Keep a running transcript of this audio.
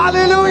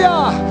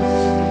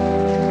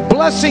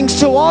Blessings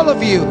to all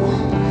of you.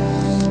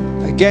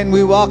 Again,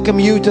 we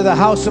welcome you to the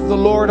house of the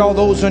Lord. All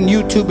those on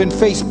YouTube and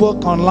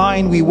Facebook,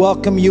 online, we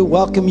welcome you,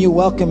 welcome you,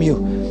 welcome you.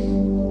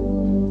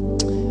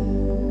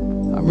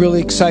 I'm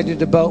really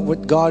excited about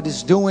what God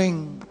is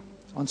doing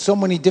on so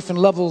many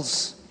different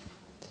levels.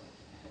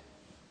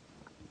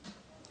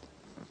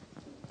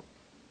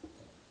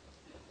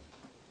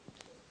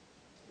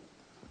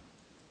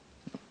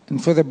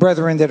 And for the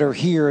brethren that are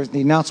here,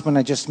 the announcement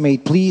I just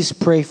made, please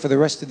pray for the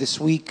rest of this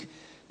week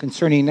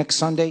concerning next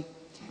Sunday.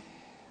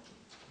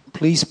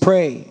 Please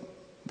pray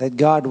that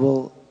God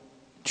will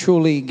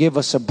truly give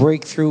us a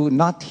breakthrough,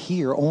 not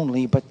here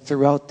only, but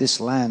throughout this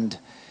land.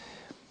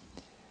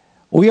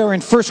 We are in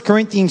 1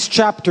 Corinthians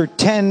chapter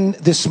 10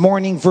 this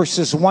morning,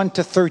 verses 1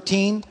 to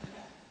 13.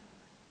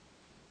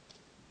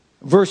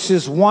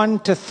 Verses 1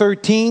 to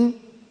 13.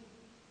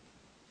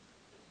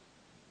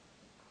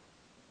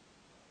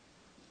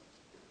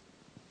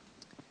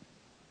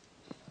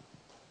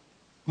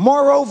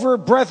 Moreover,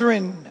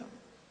 brethren,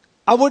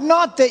 I would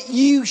not that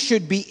you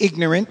should be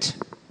ignorant.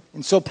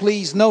 And so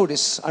please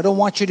notice, I don't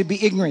want you to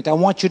be ignorant. I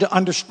want you to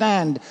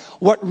understand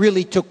what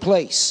really took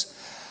place.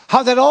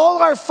 How that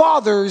all our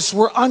fathers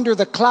were under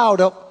the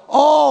cloud of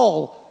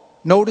all,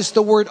 notice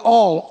the word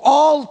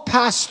all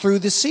passed through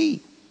the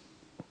sea.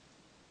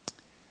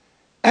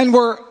 And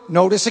were,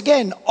 notice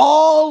again,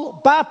 all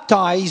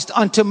baptized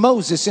unto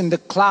Moses in the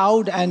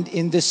cloud and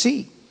in the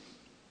sea.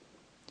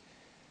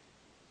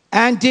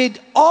 And did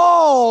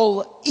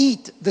all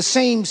eat the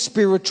same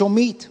spiritual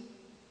meat?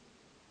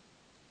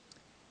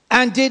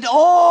 And did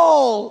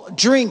all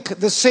drink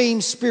the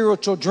same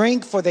spiritual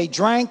drink? For they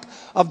drank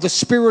of the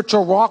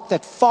spiritual rock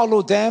that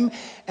followed them,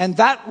 and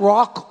that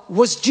rock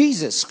was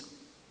Jesus,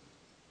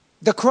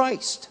 the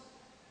Christ.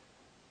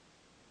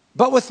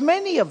 But with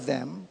many of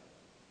them,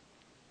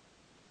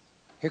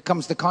 here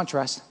comes the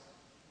contrast.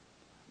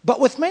 But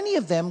with many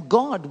of them,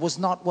 God was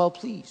not well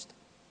pleased.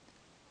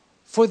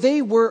 For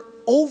they were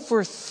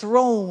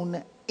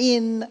overthrown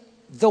in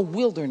the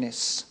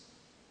wilderness.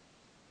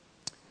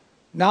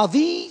 Now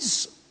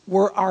these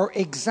were our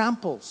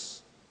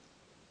examples,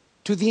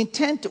 to the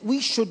intent we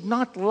should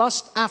not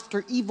lust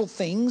after evil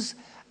things,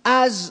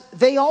 as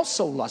they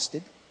also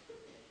lusted.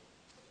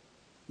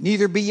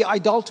 Neither be ye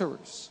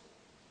idolaters,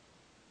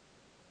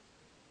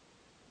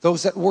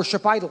 those that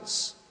worship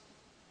idols,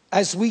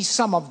 as we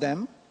some of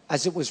them,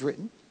 as it was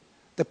written.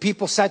 The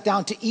people sat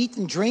down to eat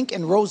and drink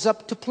and rose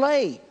up to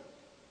play.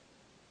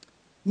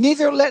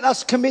 Neither let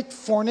us commit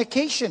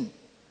fornication.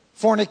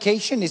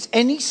 Fornication is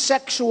any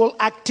sexual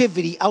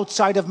activity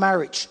outside of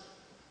marriage.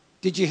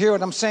 Did you hear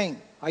what I'm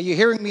saying? Are you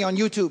hearing me on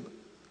YouTube?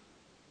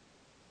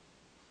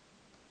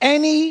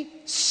 Any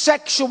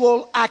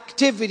sexual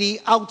activity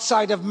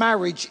outside of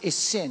marriage is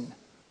sin.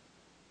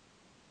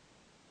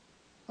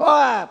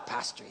 Oh,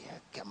 Pastor, yeah,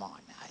 come on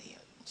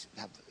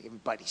now.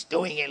 Everybody's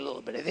doing it, a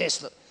little bit of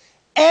this.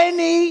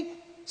 Any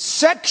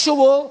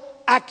sexual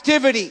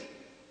activity.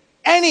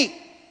 Any.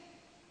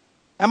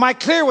 Am I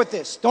clear with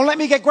this? Don't let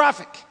me get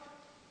graphic.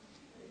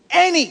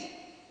 Any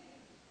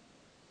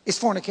is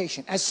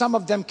fornication, as some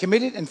of them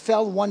committed and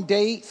fell one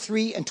day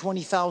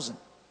 320,000.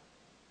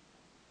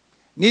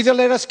 Neither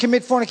let us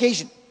commit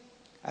fornication,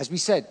 as we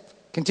said.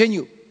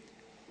 Continue.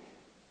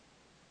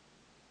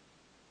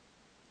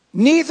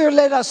 Neither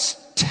let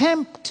us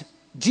tempt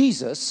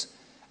Jesus,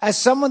 as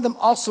some of them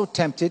also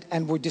tempted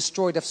and were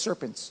destroyed of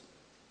serpents.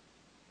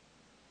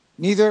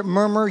 Neither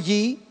murmur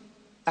ye,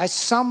 as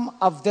some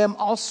of them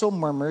also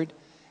murmured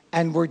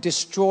and were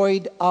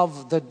destroyed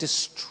of the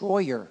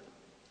destroyer.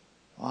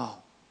 Wow.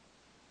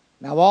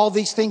 Now all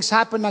these things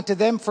happen unto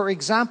them for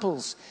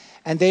examples,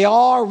 and they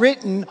are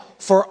written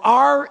for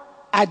our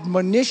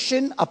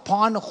admonition,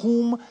 upon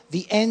whom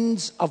the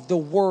ends of the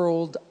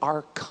world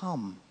are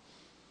come.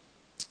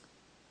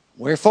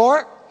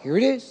 Wherefore, here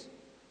it is.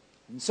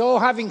 And so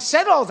having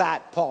said all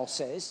that, Paul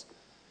says,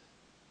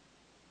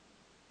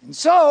 and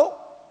so,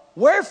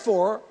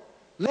 wherefore,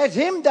 let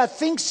him that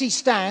thinks he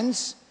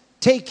stands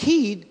take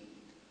heed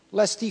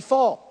lest he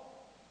fall.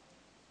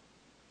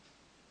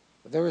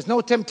 There is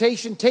no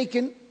temptation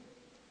taken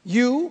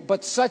you,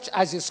 but such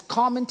as is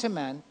common to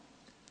man.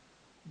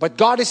 But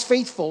God is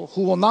faithful,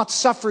 who will not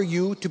suffer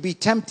you to be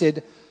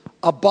tempted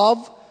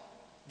above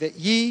that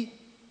ye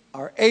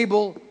are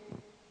able,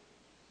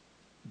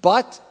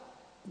 but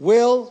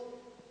will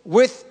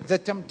with the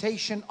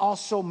temptation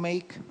also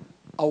make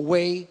a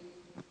way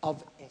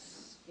of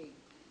escape.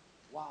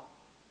 Wow.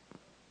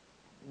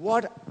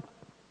 What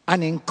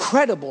an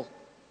incredible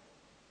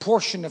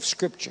portion of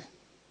Scripture.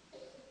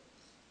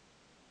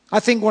 I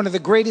think one of the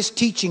greatest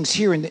teachings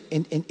here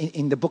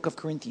in the book of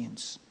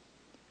Corinthians.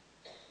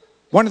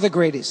 One of the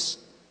greatest.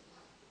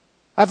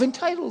 I've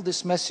entitled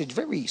this message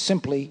very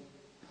simply,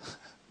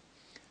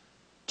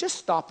 just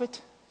stop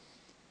it.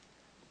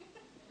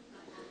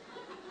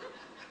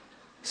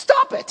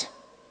 Stop it.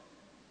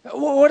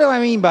 What do I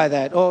mean by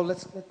that? Oh,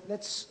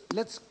 let's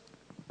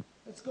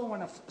go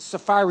on a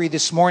safari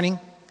this morning.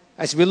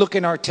 As we look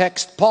in our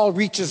text, Paul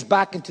reaches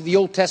back into the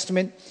Old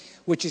Testament,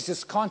 which is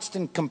his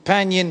constant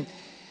companion.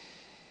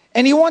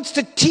 And he wants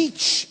to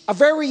teach a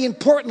very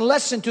important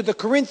lesson to the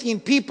Corinthian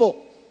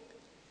people.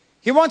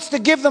 He wants to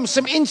give them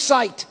some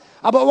insight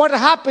about what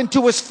happened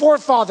to his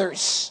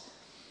forefathers.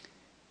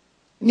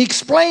 And he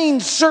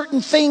explains certain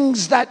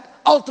things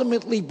that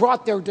ultimately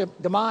brought their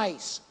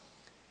demise.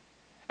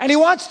 And he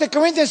wants the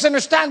Corinthians to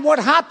understand what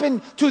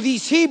happened to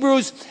these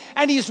Hebrews.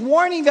 And he's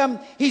warning them,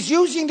 he's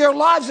using their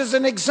lives as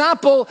an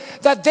example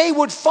that they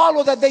would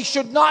follow, that they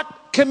should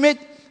not commit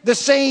the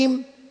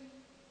same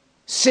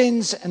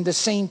sins and the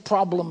same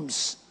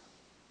problems.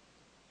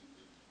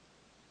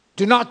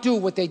 Do not do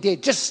what they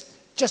did. Just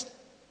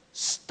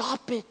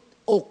stop it,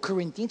 O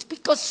Corinthians,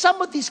 because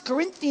some of these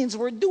Corinthians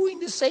were doing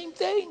the same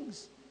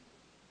things.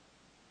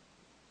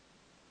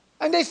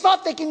 And they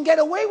thought they can get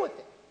away with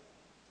it.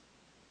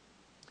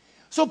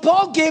 So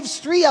Paul gives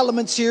three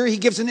elements here. He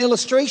gives an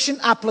illustration,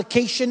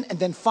 application, and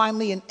then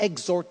finally an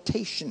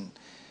exhortation.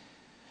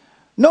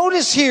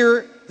 Notice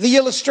here the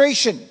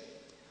illustration.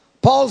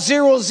 Paul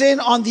zeroes in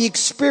on the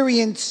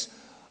experience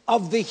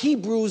of the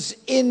Hebrews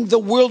in the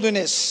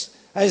wilderness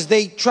as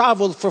they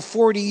traveled for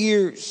 40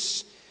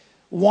 years,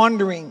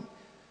 wandering.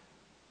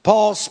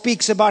 Paul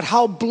speaks about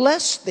how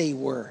blessed they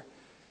were,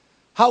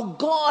 how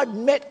God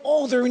met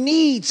all their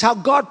needs, how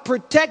God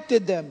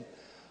protected them,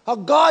 how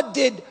God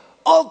did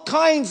all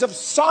kinds of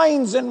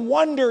signs and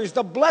wonders.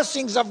 The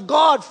blessings of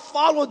God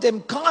followed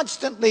them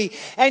constantly.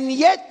 And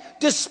yet,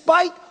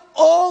 despite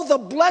all the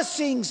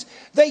blessings,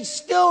 they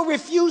still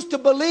refused to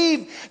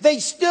believe. They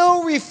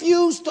still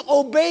refused to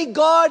obey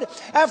God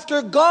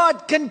after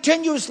God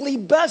continuously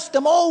blessed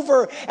them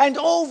over and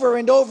over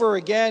and over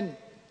again.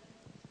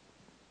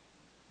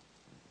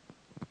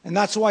 And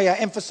that's why I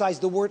emphasize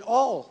the word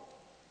all.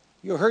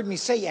 You heard me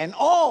say, and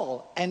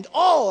all,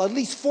 at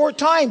least 4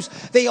 times.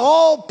 They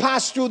all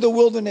passed through the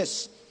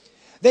wilderness.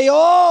 They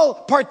all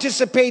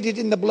participated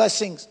in the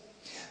blessings.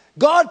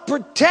 God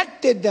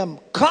protected them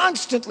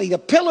constantly, the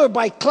pillar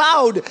by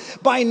cloud.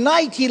 By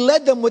night, he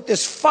led them with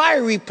this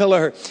fiery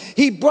pillar.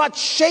 He brought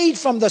shade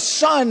from the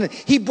sun.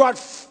 He brought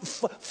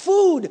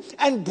food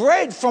and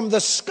bread from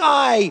the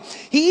sky.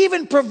 He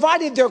even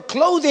provided their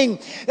clothing,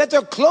 that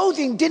their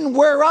clothing didn't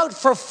wear out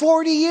for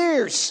 40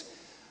 years.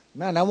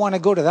 Man, I want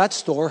to go to that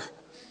store.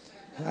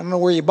 I don't know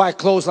where you buy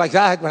clothes like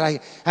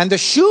that, and the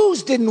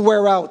shoes didn't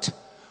wear out.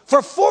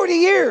 For 40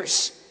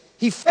 years,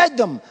 he fed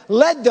them,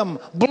 led them,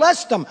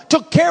 blessed them,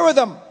 took care of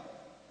them.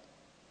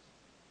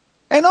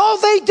 And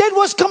all they did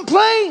was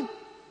complain.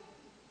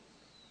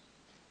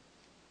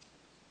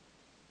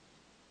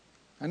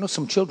 I know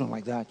some children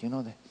like that, you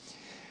know that.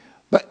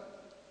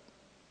 But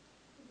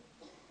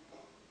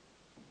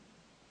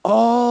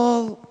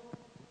all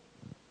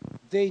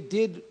they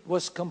did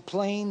was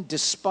complain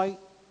despite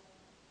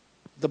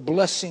the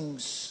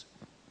blessings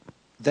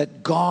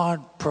that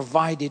God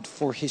provided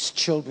for his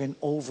children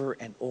over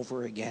and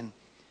over again.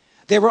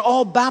 They were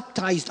all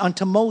baptized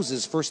unto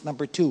Moses, verse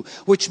number 2,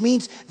 which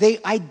means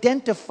they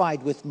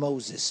identified with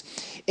Moses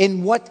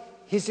in what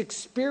his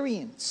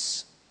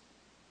experience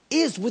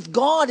is with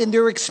God and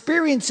their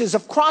experiences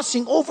of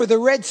crossing over the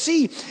Red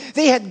Sea.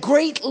 They had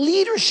great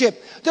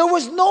leadership. There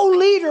was no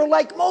leader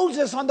like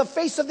Moses on the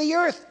face of the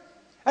earth,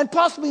 and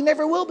possibly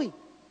never will be.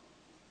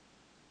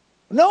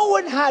 No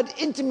one had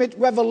intimate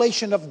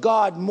revelation of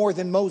God more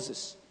than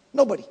Moses.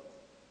 Nobody.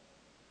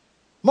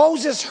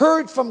 Moses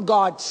heard from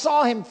God,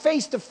 saw him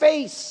face to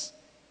face.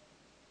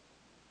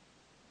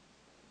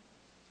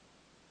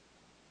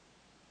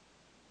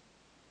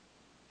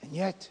 And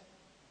yet,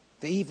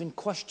 they even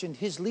questioned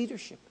his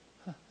leadership.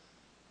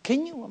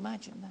 Can you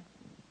imagine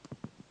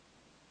that?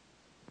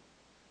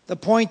 The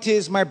point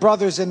is, my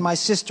brothers and my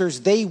sisters,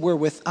 they were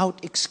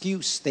without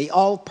excuse. They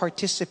all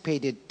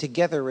participated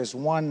together as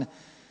one.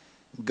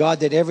 God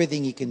did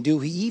everything he can do.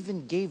 He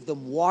even gave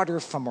them water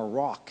from a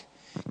rock.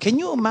 Can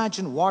you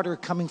imagine water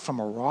coming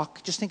from a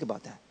rock? Just think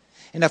about that.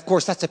 And of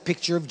course, that's a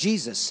picture of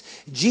Jesus.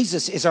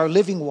 Jesus is our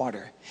living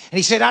water. And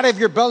he said, out of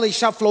your belly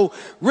shall flow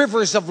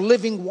rivers of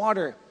living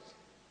water.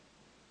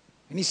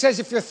 And he says,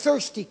 if you're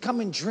thirsty,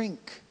 come and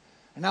drink,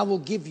 and I will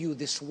give you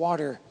this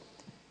water.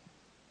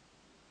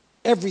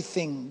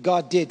 Everything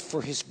God did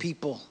for his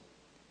people.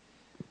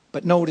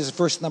 But notice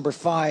verse number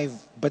 5,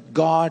 but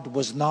God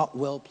was not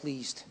well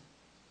pleased.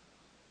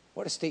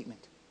 What a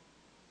statement.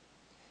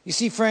 You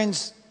see,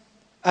 friends,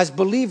 as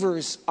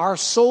believers, our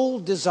sole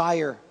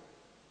desire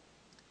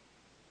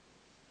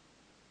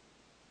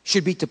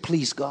should be to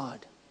please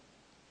God.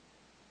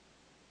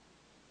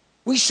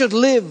 We should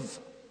live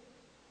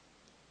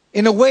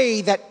in a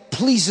way that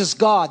pleases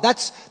God.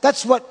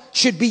 That's what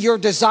should be your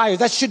desire.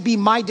 That should be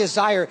my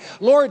desire.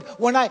 Lord,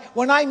 when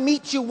I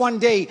meet you one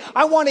day,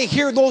 I want to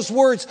hear those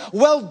words,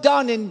 well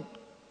done and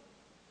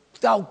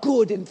thou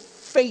good and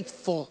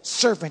faithful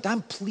servant.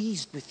 I'm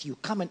pleased with you.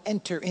 Come and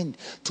enter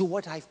into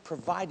what I've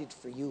provided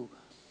for you.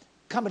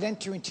 Come and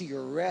enter into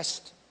your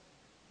rest,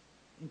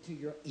 into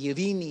your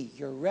irini,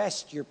 your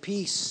rest, your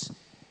peace.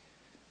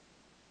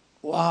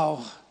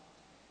 Wow.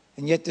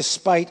 And yet,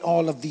 despite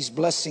all of these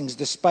blessings,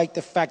 despite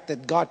the fact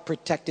that God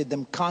protected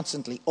them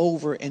constantly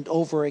over and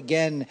over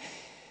again,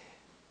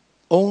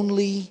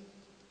 only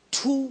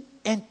 2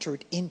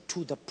 entered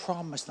into the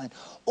promised land.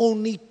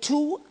 Only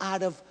 2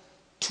 out of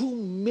 2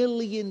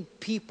 million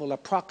people,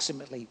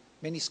 approximately.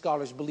 Many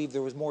scholars believe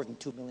there was more than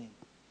 2 million.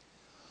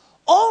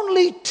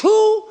 Only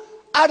 2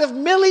 out of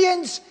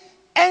millions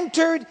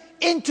entered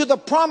into the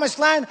promised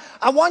land.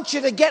 I want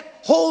you to get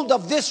hold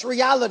of this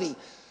reality.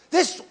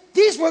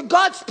 These were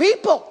God's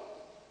people.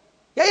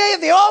 Yeah.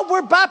 They all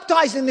were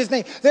baptized in His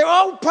name. They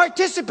all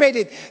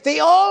participated. They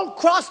all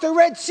crossed the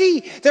Red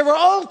Sea. They were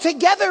all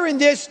together in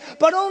this,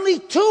 but only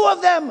 2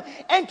 of them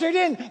entered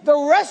in. The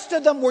rest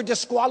of them were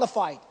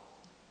disqualified.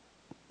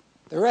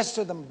 The rest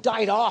of them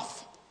died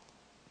off.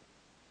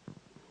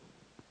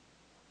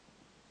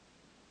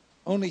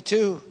 Only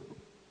 2.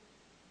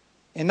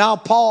 And now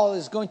Paul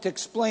is going to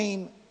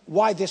explain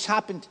why this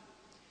happened.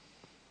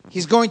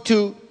 He's going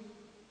to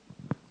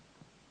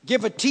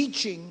give a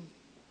teaching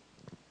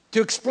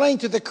to explain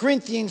to the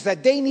Corinthians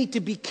that they need to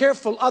be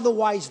careful,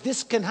 otherwise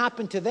this can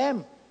happen to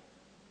them.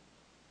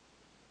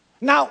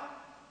 Now,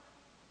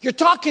 you're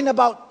talking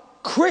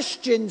about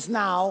Christians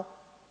now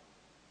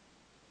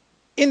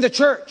in the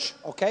church,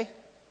 okay?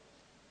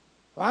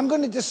 Well, I'm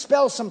going to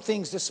dispel some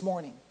things this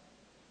morning.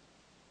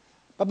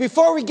 But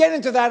before we get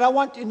into that, I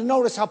want you to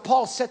notice how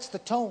Paul sets the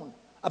tone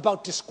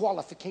about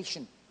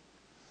disqualification.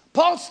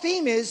 Paul's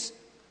theme is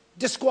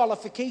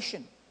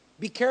disqualification.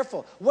 Be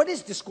careful. What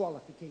is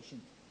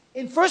disqualification?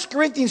 In 1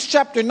 Corinthians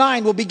chapter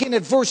 9, we'll begin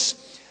at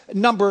verse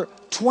number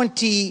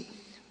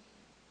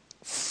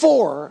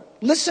 24.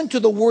 Listen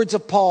to the words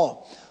of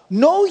Paul.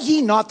 Know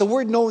ye not, the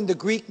word know in the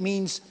Greek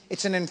means,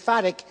 it's an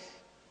emphatic,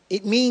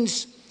 it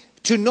means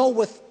to know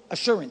with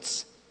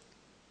assurance.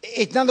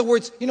 In other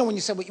words, you know when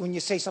you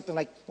say something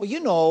like, well, you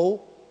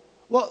know,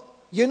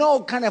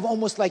 kind of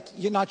almost like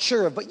you're not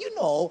sure, but you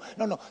know.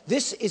 No.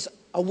 This is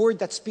a word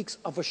that speaks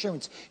of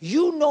assurance.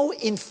 You know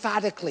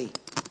emphatically.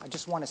 I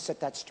just want to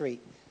set that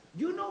straight.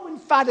 You know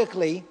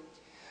emphatically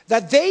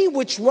that they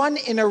which run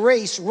in a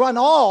race run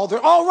all. They're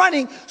all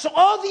running. So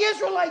all the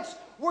Israelites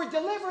were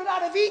delivered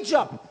out of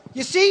Egypt.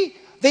 You see,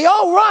 they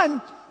all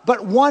run,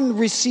 but one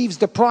receives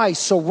the prize.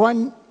 So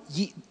run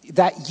ye,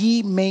 that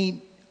ye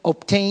may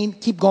obtain.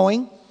 Keep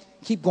going.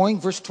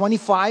 Verse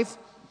 25.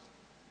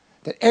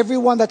 That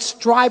everyone that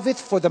striveth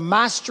for the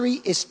mastery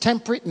is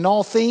temperate in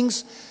all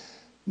things.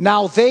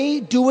 Now they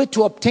do it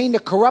to obtain a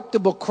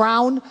corruptible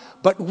crown,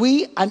 but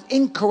we an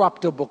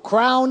incorruptible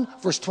crown.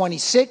 Verse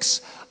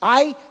 26.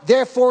 I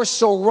therefore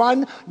so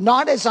run,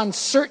 not as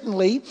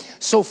uncertainly,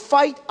 so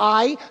fight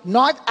I,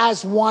 not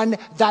as one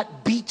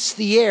that beats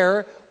the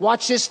air.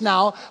 Watch this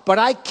now. But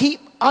I keep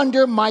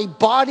under my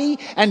body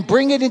and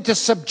bring it into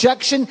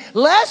subjection,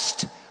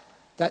 lest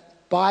that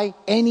by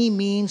any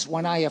means,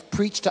 when I have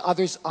preached to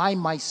others, I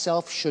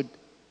myself should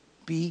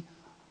be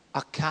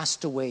a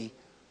castaway.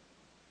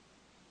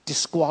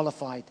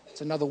 Disqualified.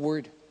 It's another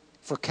word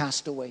for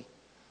castaway.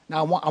 Now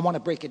I want to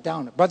break it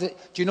down. Brother,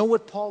 do you know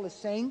what Paul is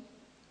saying?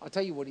 I'll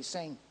tell you what he's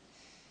saying.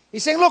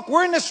 He's saying, look,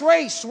 we're in this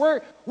race.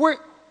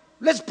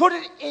 Let's put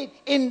it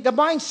in the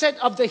mindset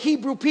of the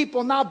Hebrew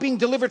people now being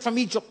delivered from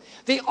Egypt.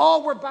 They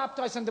all were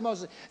baptized under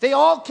Moses. They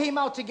all came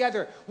out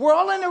together. We're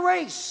all in a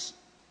race.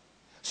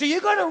 So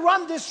you're going to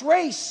run this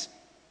race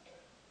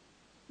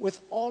with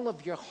all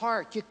of your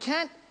heart. You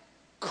can't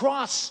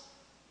cross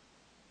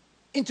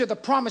into the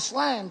promised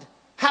land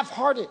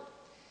half-hearted.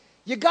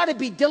 You got to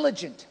be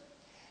diligent.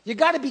 You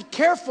got to be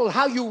careful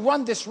how you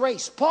run this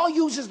race. Paul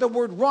uses the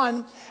word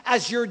run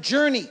as your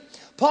journey.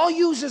 Paul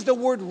uses the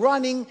word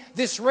running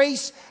this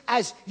race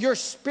as your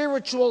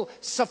spiritual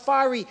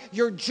safari,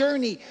 your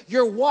journey,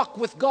 your walk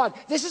with God.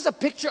 This is a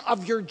picture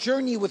of your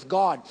journey with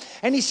God.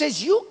 And he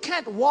says you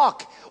can't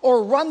walk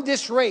or run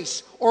this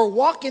race or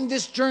walk in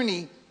this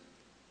journey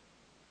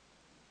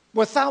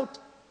without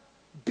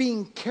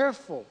being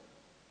careful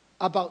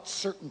about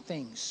certain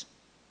things.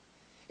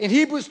 In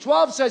Hebrews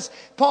 12 says,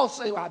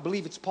 I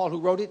believe it's Paul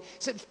who wrote it,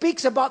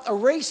 speaks about a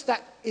race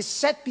that is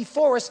set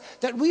before us,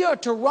 that we are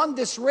to run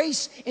this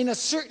race in a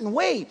certain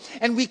way.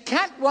 And we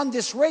can't run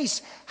this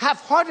race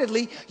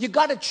half-heartedly. You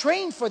got to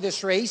train for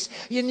this race.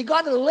 And you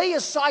got to lay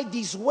aside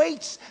these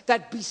weights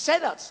that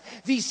beset us,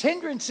 these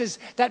hindrances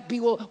that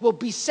will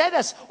beset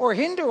us or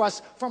hinder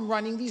us from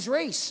running this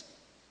race.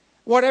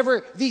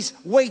 Whatever these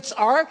weights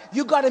are,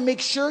 you got to make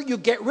sure you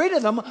get rid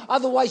of them.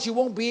 Otherwise, you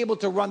won't be able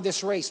to run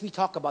this race. We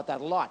talk about that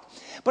a lot.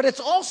 But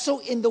it's also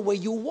in the way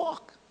you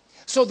walk.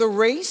 So the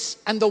race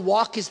and the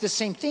walk is the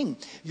same thing.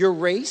 Your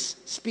race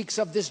speaks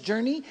of this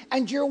journey,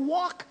 and your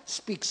walk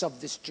speaks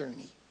of this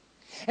journey.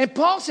 And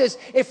Paul says,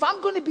 if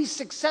I'm going to be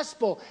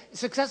successful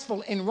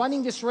in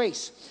running this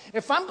race,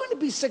 if I'm going to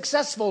be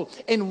successful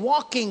in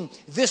walking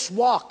this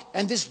walk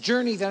and this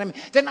journey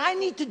then I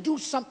need to do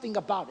something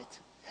about it.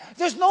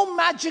 There's no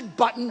magic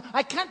button.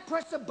 I can't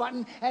press a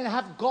button and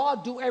have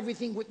God do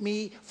everything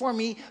for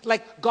me,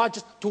 like God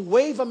just to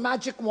wave a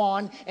magic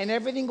wand and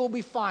everything will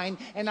be fine.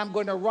 And I'm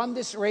going to run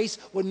this race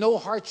with no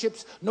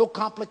hardships, no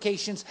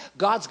complications.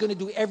 God's going to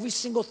do every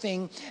single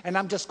thing and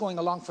I'm just going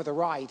along for the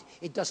ride.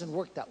 It doesn't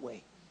work that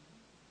way.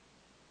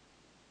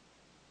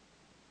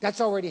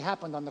 That's already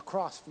happened on the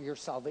cross for your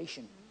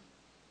salvation.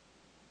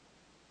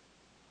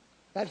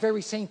 That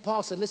very St.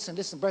 Paul said, listen,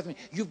 brethren,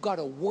 you've got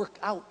to work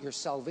out your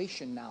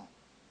salvation now.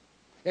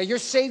 Yeah, you're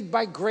saved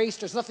by grace.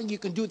 There's nothing you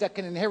can do that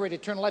can inherit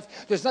eternal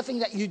life. There's nothing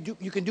that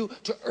you can do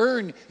to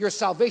earn your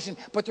salvation.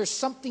 But there's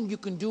something you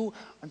can do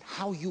on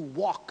how you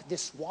walk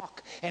this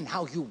walk and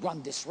how you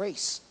run this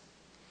race.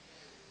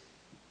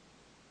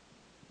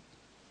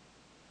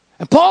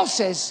 And Paul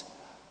says,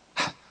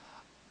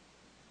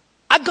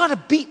 I got to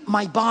beat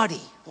my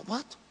body.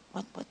 What?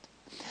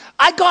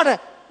 I got to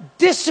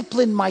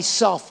discipline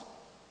myself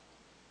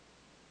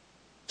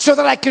so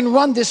that I can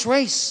run this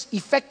race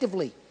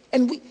effectively.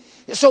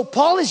 So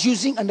Paul is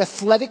using an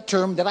athletic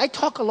term that I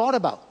talk a lot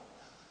about.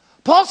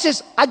 Paul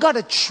says, I got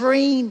to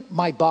train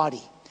my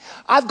body.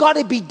 I've got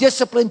to be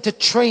disciplined to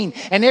train.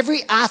 And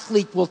every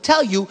athlete will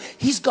tell you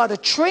he's got to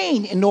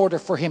train in order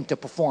for him to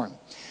perform.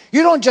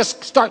 You don't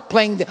just start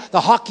playing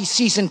the hockey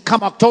season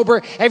come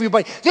October,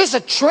 everybody. There's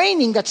a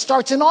training that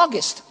starts in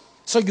August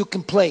so you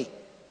can play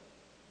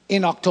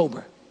in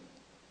October.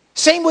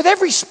 Same with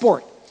every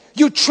sport.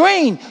 You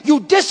train,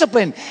 you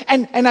discipline.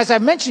 And as I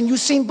mentioned,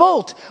 Usain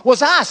Bolt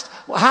was asked,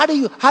 how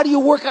do you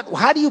work out?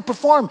 How do you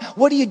perform?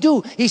 What do you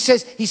do? He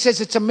says,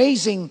 it's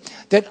amazing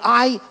that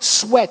I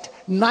sweat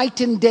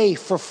night and day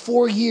for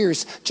 4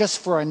 years just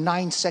for a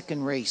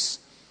 9-second race.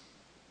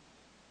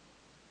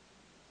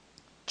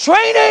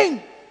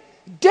 Training,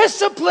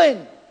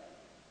 discipline.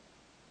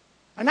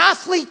 An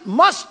athlete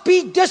must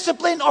be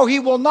disciplined or he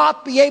will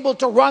not be able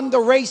to run the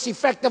race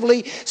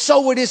effectively.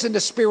 So it is in the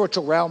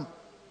spiritual realm.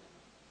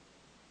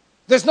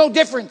 There's no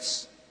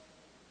difference.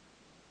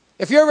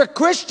 If you're a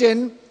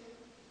Christian,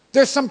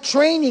 there's some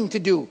training to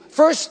do.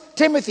 1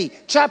 Timothy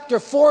chapter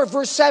 4,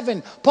 verse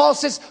 7, Paul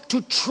says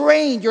to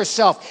train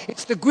yourself.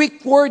 It's the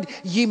Greek word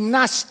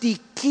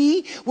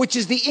gymnastiki, which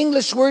is the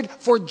English word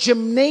for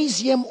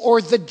gymnasium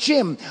or the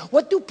gym.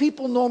 What do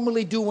people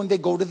normally do when they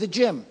go to the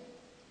gym?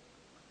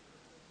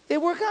 They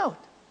work out.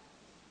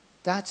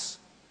 That's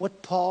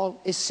what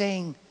Paul is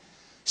saying.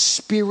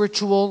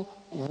 Spiritual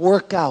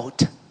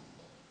workout.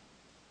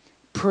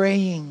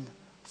 Praying,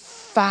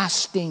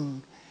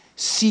 fasting,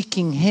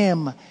 seeking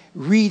Him,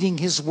 reading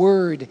His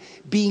Word,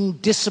 being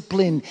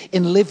disciplined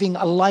in living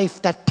a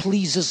life that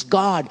pleases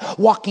God,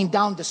 walking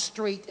down the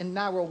straight and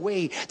narrow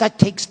way. That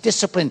takes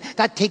discipline,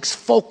 that takes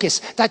focus,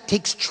 that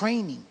takes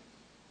training.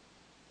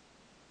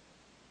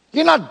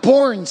 You're not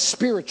born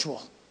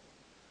spiritual.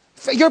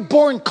 You're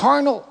born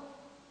carnal.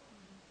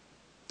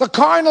 The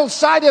carnal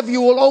side of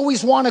you will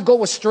always want to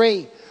go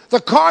astray. The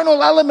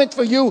carnal element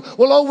for you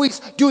will always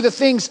do the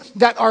things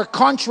that are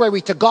contrary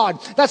to God.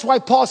 That's why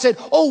Paul said,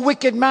 "Oh,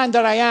 wicked man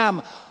that I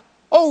am.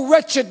 Oh,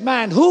 wretched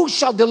man, who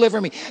shall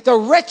deliver me?" The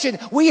wretched,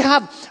 we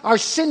have our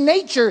sin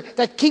nature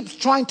that keeps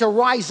trying to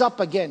rise up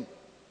again.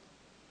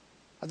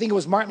 I think it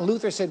was Martin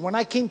Luther said, when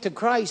I came to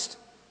Christ,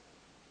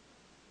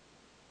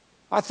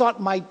 I thought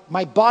my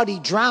body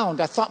drowned.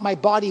 I thought my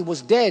body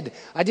was dead.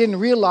 I didn't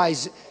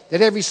realize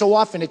that every so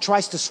often it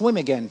tries to swim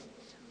again.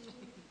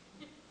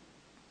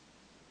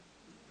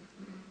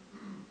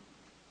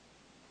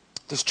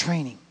 There's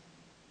training.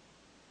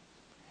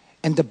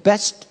 And the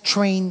best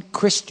trained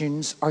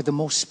Christians are the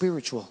most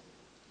spiritual.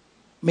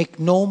 Make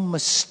no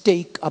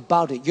mistake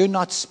about it. You're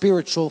not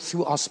spiritual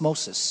through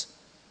osmosis.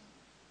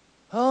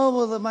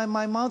 Oh, well,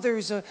 my mother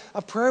is a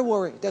prayer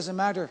warrior. It doesn't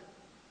matter.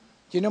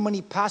 Do you know how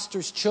many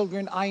pastors'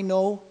 children I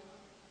know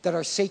that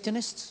are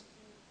Satanists?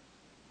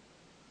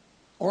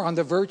 Or on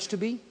the verge to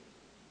be?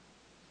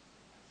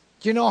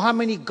 Do you know how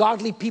many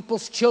godly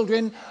people's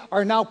children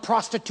are now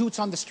prostitutes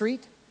on the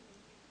street?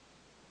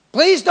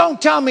 Please don't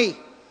tell me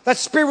that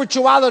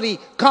spirituality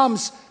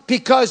comes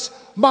because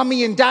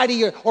mommy and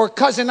daddy or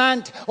cousin,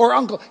 aunt or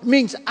uncle. It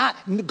means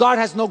God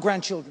has no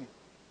grandchildren.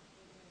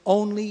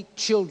 Only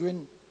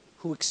children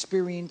who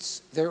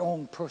experience their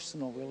own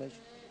personal religion.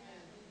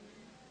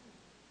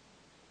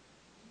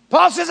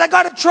 Paul says, I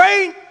got to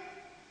train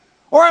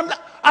or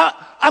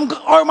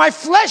my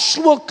flesh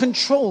will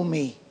control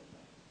me.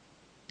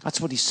 That's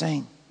what he's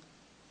saying.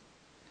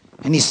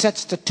 And he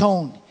sets the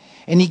tone.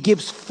 And he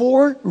gives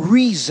 4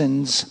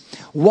 reasons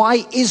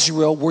why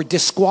Israel were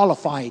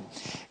disqualified.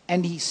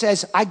 And he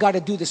says, I got to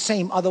do the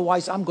same,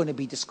 otherwise I'm going to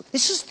be disqualified.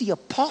 This is the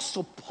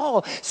Apostle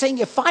Paul saying,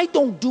 if I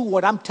don't do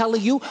what I'm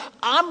telling you,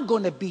 I'm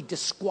going to be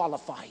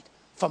disqualified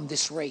from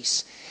this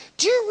race.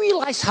 Do you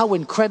realize how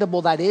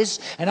incredible that is?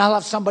 And I'll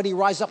have somebody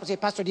rise up and say,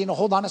 Pastor Dino,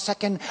 hold on a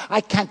second.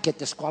 I can't get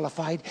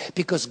disqualified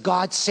because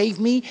God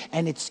saved me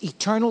and it's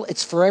eternal,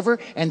 it's forever.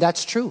 And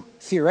that's true.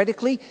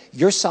 Theoretically,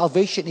 your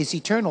salvation is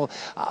eternal.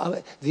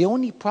 The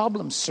only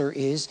problem, sir,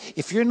 is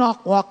if you're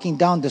not walking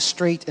down the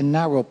straight and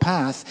narrow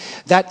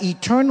path, that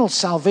eternal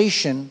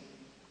salvation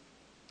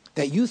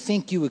that you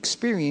think you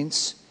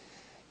experience,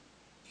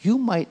 you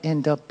might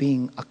end up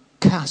being a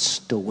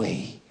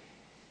castaway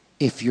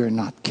if you're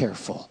not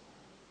careful.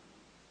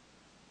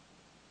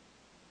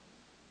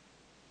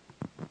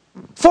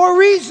 4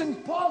 reasons,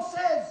 Paul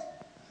says,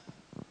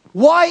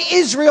 why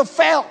Israel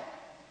fell.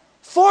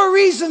 4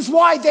 reasons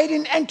why they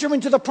didn't enter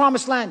into the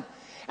promised land.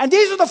 And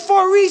these are the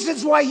 4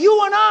 reasons why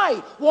you and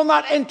I will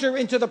not enter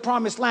into the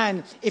promised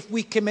land if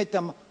we commit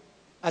them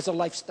as a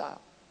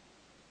lifestyle.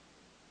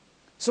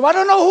 So I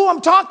don't know who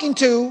I'm talking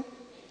to,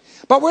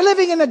 but we're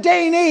living in a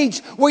day and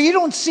age where you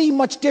don't see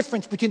much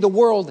difference between the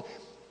world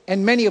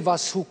and many of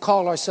us who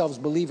call ourselves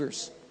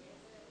believers.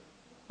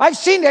 I've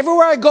seen it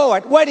everywhere I go,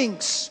 at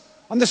weddings,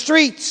 on the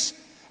streets,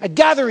 at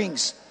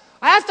gatherings.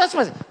 I have to ask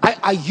myself,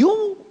 are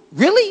you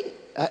really,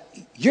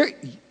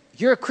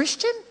 you're a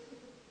Christian?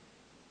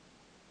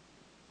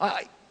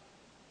 I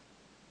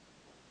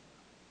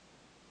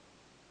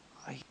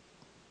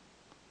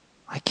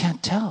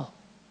can't tell.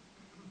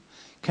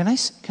 Can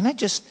I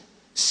just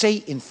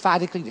say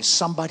emphatically to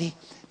somebody,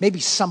 maybe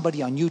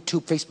somebody on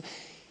YouTube, Facebook,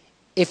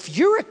 if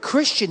you're a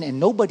Christian and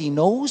nobody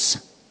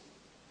knows,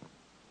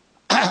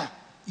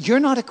 you're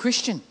not a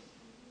Christian.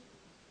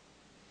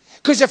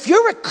 Because if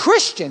you're a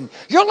Christian,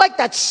 you're like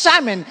that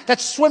salmon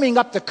that's swimming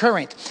up the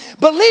current.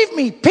 Believe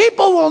me,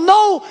 people will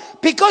know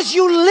because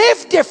you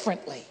live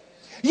differently.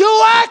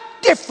 You act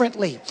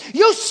differently.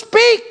 You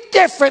speak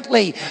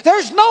differently.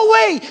 There's no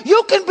way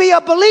you can be a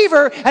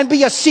believer and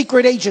be a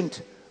secret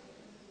agent.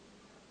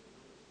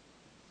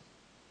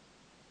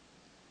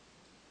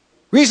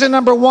 Reason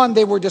number one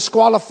they were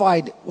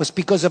disqualified was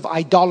because of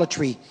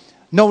idolatry.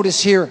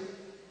 Notice here,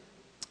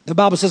 the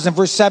Bible says in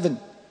verse 7.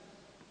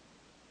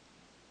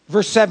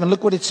 Verse 7,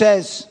 look what it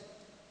says.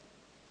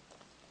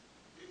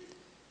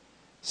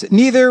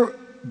 Neither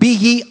be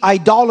ye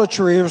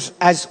idolaters,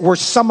 as were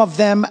some of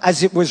them,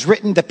 as it was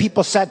written, the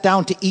people sat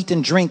down to eat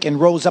and drink and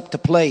rose up to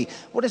play.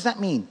 What does that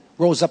mean?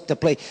 Rose up to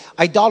play.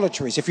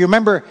 Idolaters. If you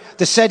remember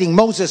the setting,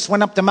 Moses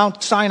went up to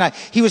Mount Sinai.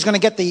 He was going to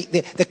get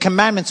the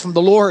commandments from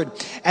the Lord.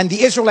 And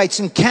the Israelites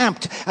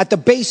encamped at the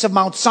base of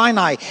Mount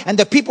Sinai. And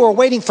the people were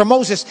waiting for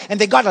Moses.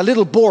 And they got a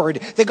little bored.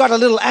 They got a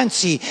little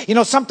antsy. You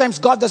know, sometimes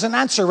God doesn't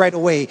answer right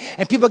away.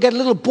 And people get a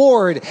little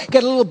bored.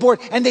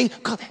 And they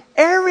call,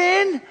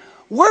 Aaron,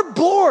 we're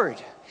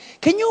bored.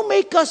 Can you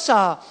make us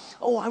I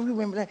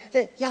remember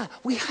that. Yeah,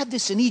 we had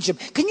this in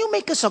Egypt. Can you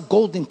make us a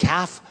golden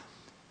calf?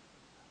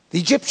 The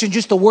Egyptians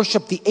used to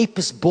worship the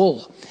Apis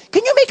bull.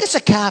 Can you make us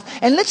a calf?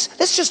 And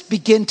let's just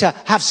begin to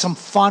have some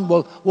fun.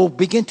 We'll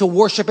begin to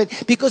worship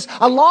it. Because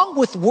along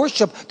with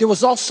worship, there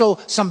was also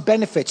some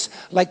benefits,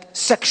 like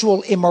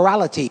sexual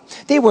immorality.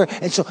 They were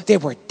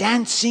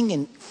dancing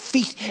and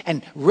feast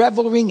and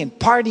reveling and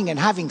partying and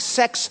having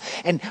sex,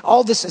 and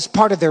all this is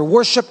part of their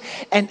worship.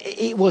 And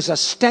it was a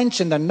stench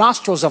in the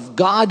nostrils of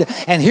God.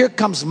 And here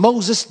comes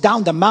Moses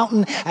down the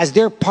mountain as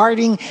they're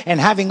partying and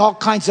having all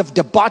kinds of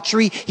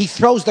debauchery. He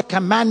throws the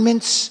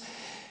commandments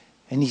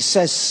and he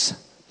says,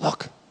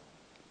 look,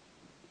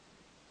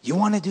 you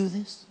want to do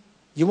this?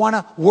 You want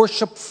to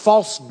worship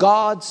false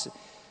gods?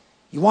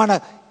 You want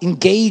to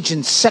engage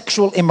in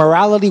sexual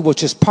immorality,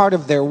 which is part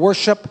of their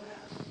worship?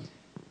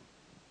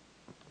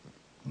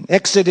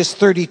 Exodus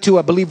 32,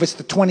 I believe it's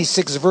the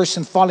 26th verse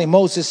and following,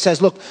 Moses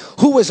says, look,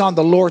 who was on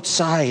the Lord's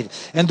side?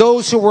 And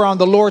those who were on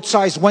the Lord's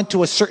side went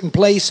to a certain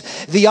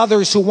place. The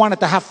others who wanted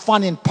to have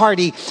fun and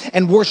party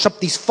and worship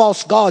these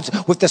false gods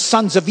with the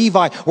sons of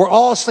Levi were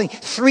all slain.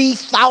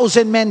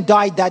 3,000 men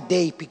died that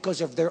day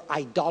because of their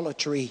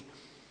idolatry.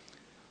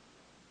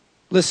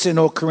 Listen,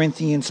 O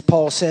Corinthians,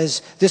 Paul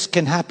says, this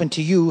can happen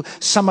to you.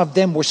 Some of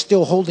them were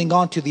still holding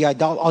on to the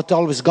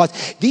idolatrous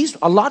gods.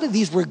 A lot of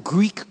these were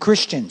Greek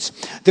Christians.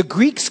 The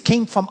Greeks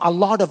came from a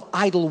lot of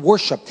idol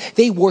worship.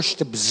 They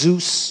worshipped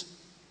Zeus.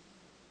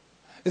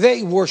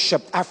 They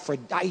worshipped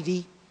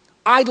Aphrodite.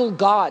 Idol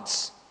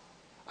gods.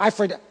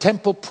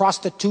 Temple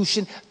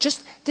prostitution.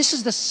 This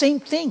is the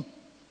same thing.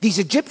 These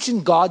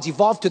Egyptian gods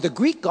evolved to the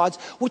Greek gods,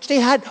 which they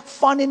had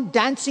fun in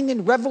dancing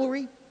and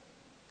revelry.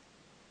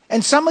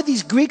 And some of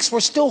these Greeks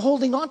were still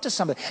holding on to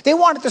something. They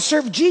wanted to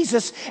serve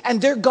Jesus and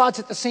their gods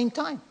at the same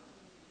time.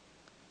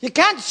 You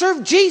can't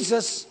serve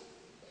Jesus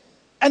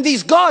and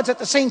these gods at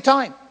the same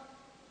time.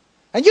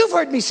 And you've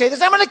heard me say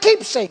this. I'm going to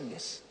keep saying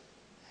this.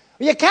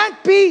 You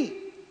can't be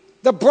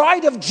the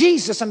bride of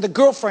Jesus and the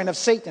girlfriend of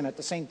Satan at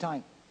the same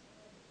time.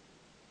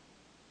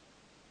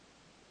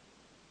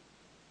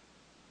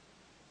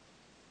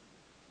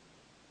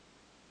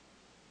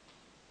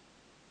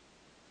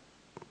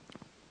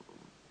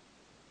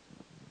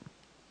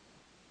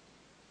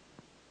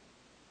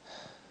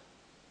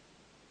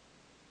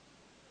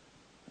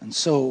 And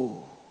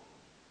so,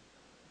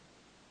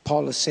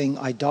 Paul is saying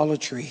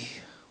idolatry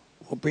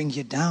will bring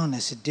you down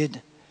as it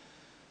did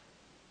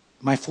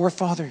my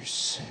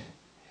forefathers.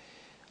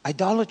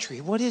 Idolatry,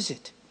 what is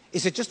it?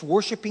 Is it just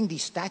worshiping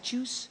these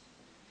statues?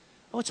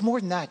 Oh, it's more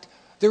than that.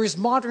 There is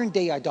modern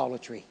day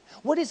idolatry.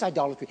 What is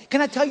idolatry?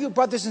 Can I tell you,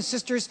 brothers and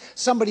sisters,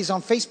 somebody's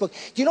on Facebook.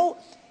 You know,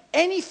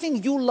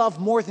 anything you love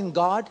more than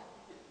God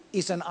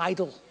is an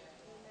idol.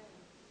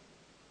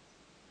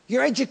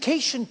 Your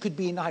education could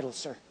be an idol,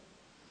 sir.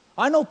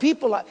 I know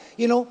people,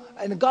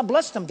 and God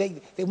bless them, they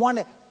want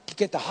to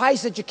get the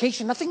highest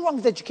education. Nothing wrong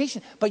with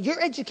education, but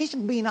your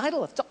education can be an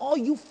idol. If it's all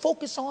you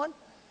focus on,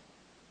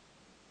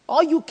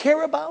 all you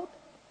care about,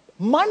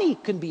 money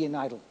can be an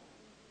idol.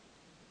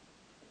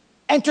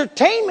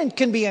 Entertainment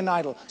can be an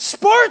idol.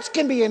 Sports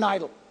can be an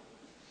idol.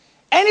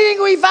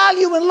 Anything we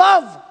value and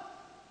love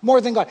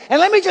more than God. And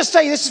let me just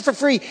say, this is for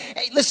free.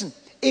 Hey, listen,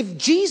 If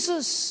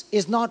Jesus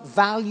is not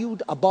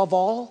valued above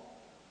all,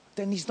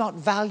 then he's not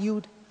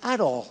valued at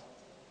all.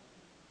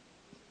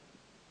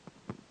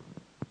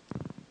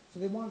 So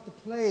they want to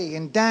play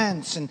and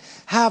dance and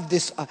have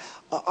this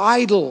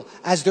idol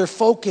as their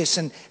focus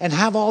and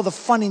have all the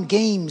fun and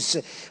games.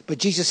 But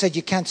Jesus said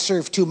you can't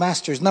serve two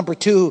masters. Number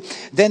 2,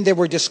 then they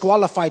were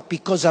disqualified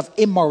because of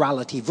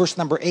immorality. Verse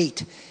number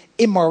 8.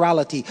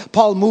 Immorality.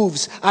 Paul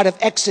moves out of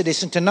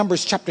Exodus into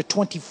Numbers chapter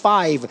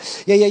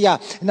 25.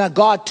 Now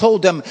God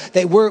told them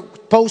they were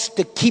supposed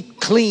to keep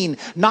clean,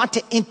 not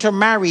to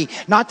intermarry,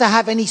 not to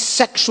have any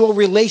sexual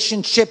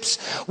relationships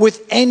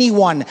with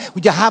anyone.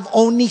 You have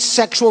only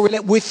sexual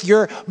with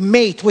your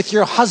mate, with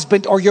your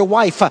husband or your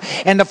wife.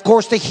 And of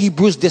course the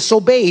Hebrews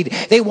disobeyed.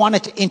 They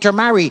wanted to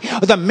intermarry.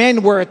 The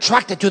men were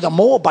attracted to the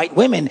Moabite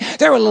women.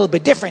 They're a little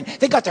bit different.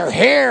 They got their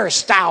hair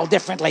styled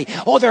differently.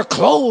 Oh, their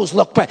clothes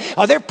look,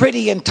 they're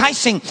pretty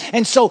enticing.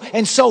 And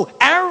so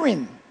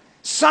Aaron,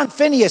 son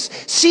Phinehas,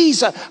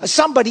 sees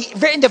somebody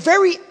in the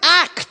very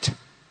act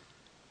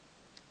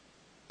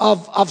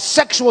of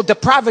sexual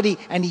depravity,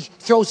 and he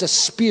throws a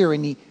spear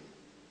and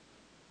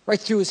right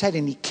through his head,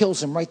 and he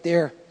kills him right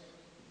there.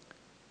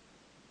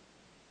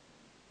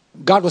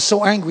 God was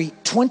so angry,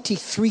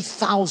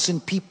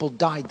 23,000 people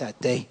died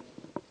that day.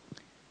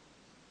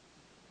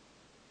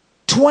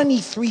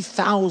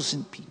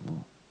 23,000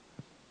 people.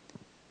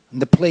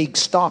 And the plague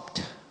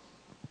stopped.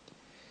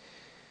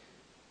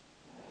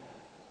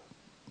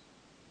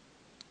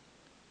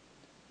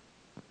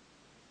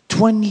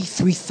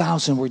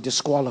 $23,000 were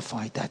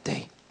disqualified that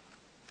day.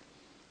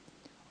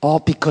 All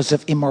because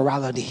of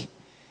immorality.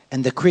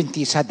 And the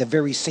Corinthians had the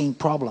very same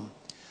problem.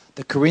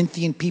 The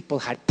Corinthian people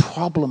had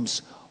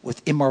problems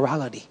with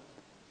immorality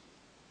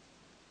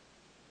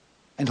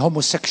and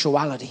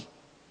homosexuality.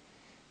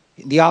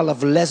 In the Isle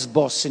of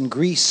Lesbos in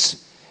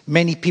Greece,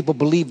 many people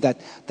believe that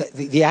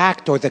the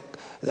act of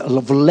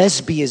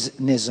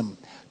lesbianism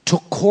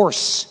took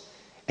course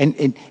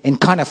and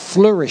kind of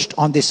flourished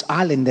on this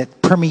island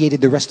that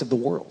permeated the rest of the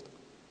world.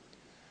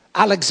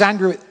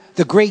 Alexander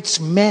the Great's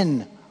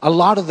men, a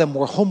lot of them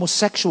were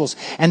homosexuals,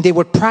 and they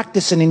would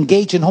practice and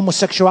engage in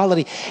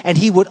homosexuality, and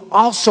he would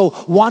also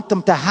want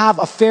them to have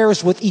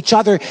affairs with each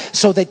other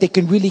so that they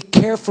can really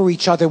care for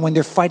each other when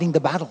they're fighting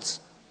the battles.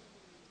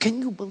 Can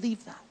you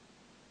believe that?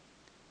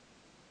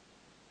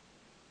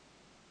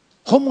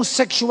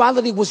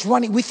 Homosexuality was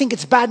running. We think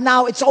it's bad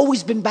now. It's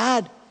always been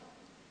bad.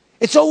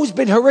 It's always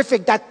been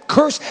horrific. That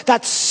curse,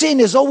 that sin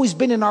has always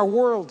been in our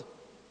world.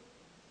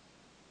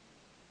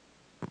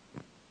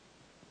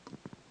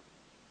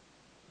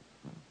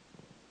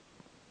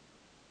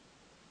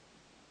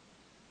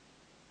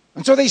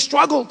 And so they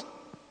struggled.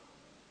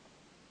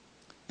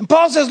 And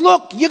Paul says,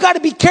 look, you got to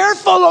be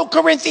careful, O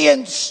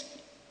Corinthians.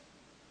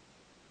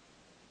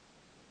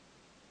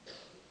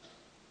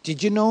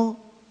 Did you know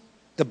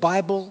the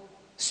Bible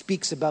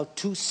speaks about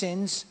 2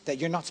 sins that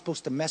you're not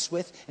supposed to mess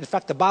with? In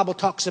fact, the Bible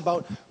talks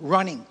about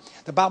running.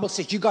 The Bible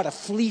says you got to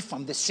flee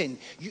from the sin.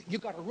 You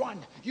got to run.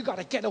 You got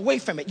to get away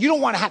from it. You don't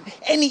want to have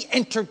any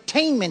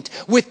entertainment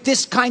with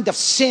this kind of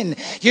sin.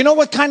 You know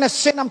what kind of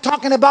sin I'm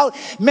talking about?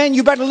 Men,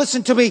 you better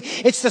listen to me.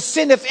 It's the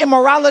sin of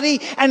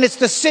immorality, and it's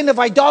the sin of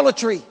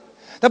idolatry.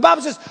 The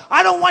Bible says,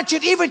 I don't want you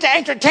even to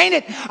entertain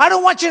it. I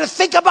don't want you to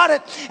think about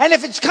it. And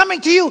if it's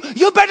coming to you,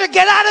 you better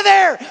get out of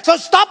there. So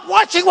stop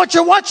watching what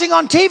you're watching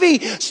on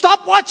TV.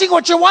 Stop watching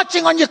what you're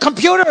watching on your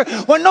computer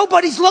when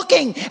nobody's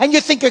looking and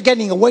you think you're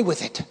getting away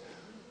with it.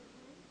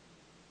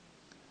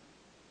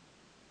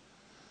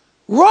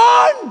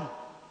 Run!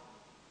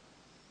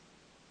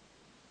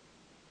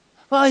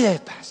 Well, yeah,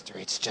 Pastor,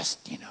 it's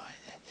just,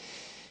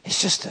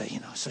 it's just,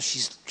 so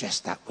she's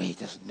dressed that way.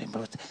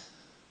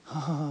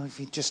 If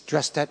you just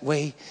dress that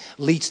way,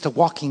 leads to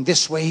walking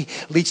this way,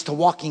 leads to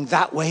walking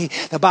that way.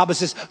 The Bible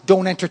says,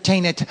 don't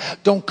entertain it.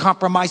 Don't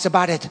compromise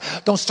about it.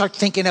 Don't start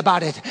thinking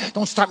about it.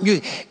 Don't start.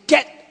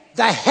 Get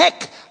the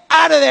heck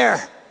out of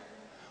there.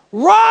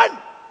 Run.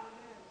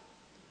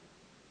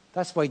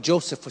 That's why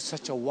Joseph was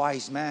such a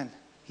wise man.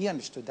 He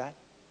understood that.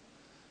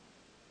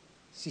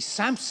 See,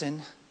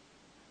 Samson,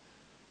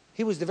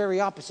 he was the very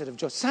opposite of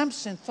Joseph.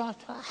 Samson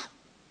thought,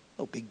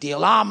 no big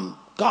deal. I'm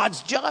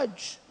God's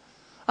judge.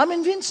 I'm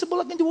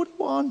invincible. I can do what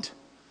I want.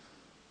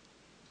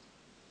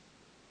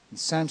 And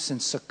Samson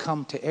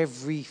succumbed to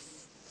every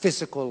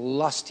physical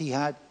lust he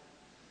had,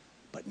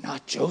 but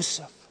not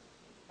Joseph.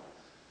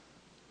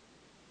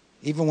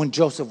 Even when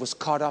Joseph was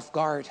caught off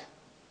guard,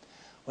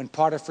 when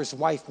Potiphar's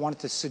wife wanted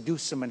to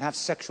seduce him and have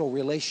sexual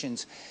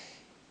relations,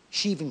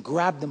 she even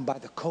grabbed him by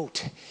the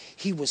coat.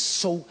 He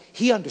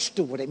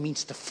understood what it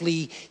means to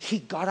flee. He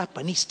got up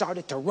and he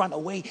started to run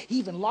away. He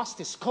even lost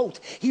his coat.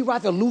 He'd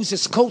rather lose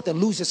his coat than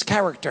lose his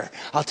character.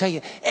 I'll tell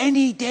you,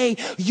 any day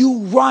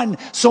you run.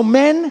 So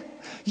men,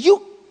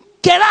 you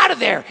get out of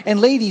there. And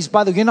ladies,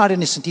 by the way, you're not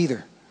innocent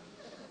either.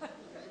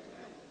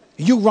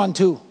 You run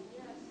too.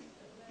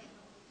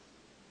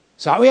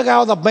 So we got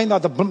all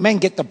the men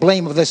get the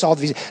blame of this. All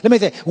these. Let me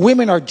tell you,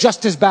 women are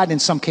just as bad in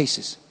some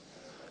cases.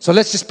 So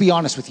let's just be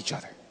honest with each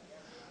other.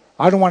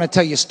 I don't want to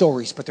tell you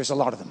stories, but there's a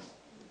lot of them.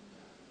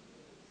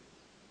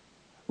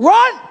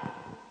 Run!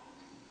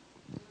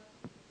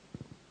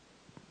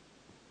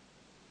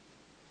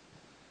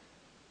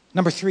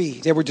 Number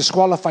 3, they were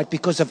disqualified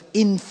because of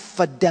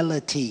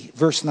infidelity.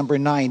 Verse number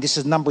 9. This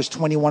is Numbers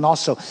 21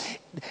 also.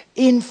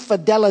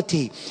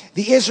 Infidelity.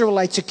 The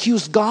Israelites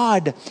accused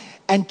God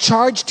and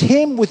charged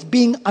him with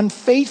being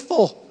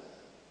unfaithful.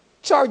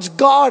 Charged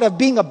God of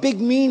being a big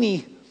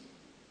meanie.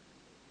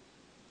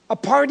 A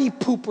party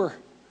pooper.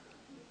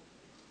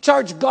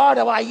 Charged God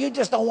of, you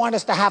just don't want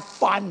us to have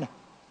fun.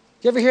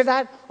 You ever hear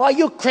that? Well,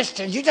 you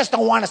Christians, you just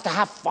don't want us to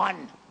have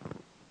fun.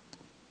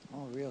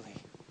 Oh, really?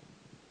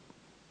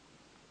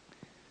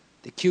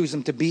 They accused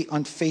him to be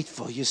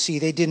unfaithful. You see,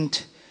 they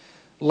didn't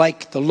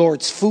like the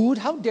Lord's food.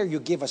 How dare you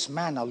give us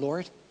manna,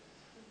 Lord?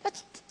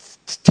 That's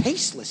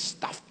tasteless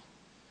stuff.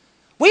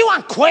 We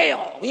want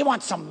quail. We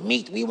want some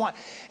meat.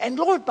 And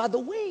Lord, by the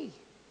way,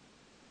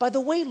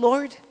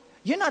 Lord,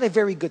 you're not a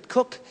very good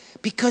cook,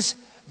 because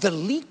the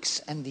leeks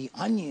and the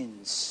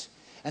onions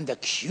and the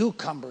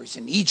cucumbers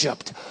in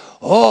Egypt,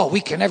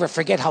 we can never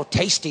forget how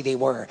tasty they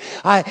were.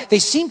 They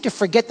seemed to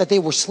forget that they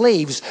were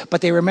slaves,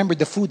 but they remembered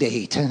the food they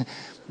ate.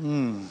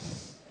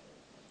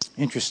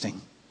 Interesting.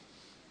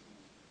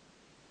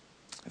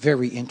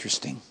 Very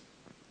interesting.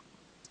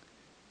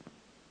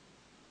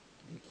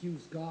 They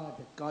accuse God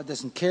that God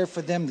doesn't care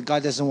for them, that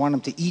God doesn't want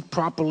them to eat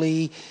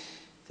properly.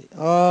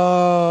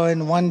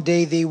 And one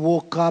day they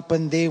woke up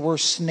and there were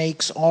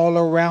snakes all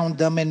around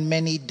them, and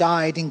many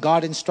died. And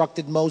God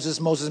instructed Moses,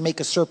 make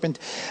a serpent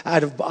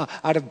out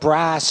of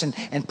brass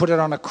and put it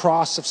on a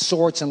cross of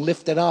sorts and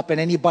lift it up.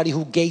 And anybody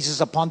who gazes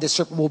upon this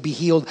serpent will be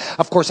healed.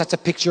 Of course, that's a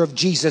picture of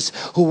Jesus,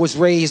 who was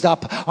raised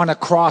up on a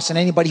cross. And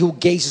anybody who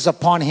gazes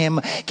upon him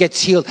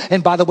gets healed.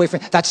 And by the way,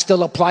 friend, that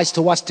still applies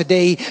to us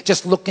today.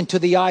 Just look into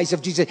the eyes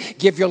of Jesus.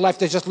 Give your life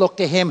to just look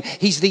to him.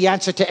 He's the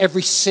answer to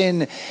every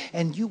sin.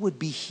 And you would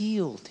be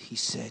healed, he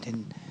said.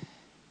 And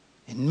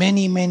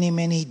many, many,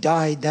 many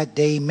died that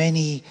day.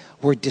 Many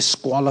were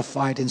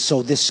disqualified. And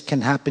so this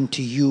can happen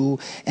to you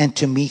and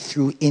to me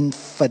through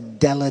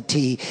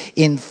infidelity.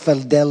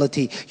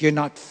 Infidelity. You're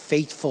not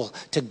faithful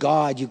to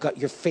God.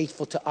 You're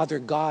faithful to other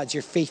gods.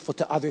 You're faithful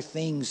to other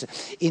things.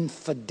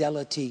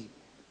 Infidelity.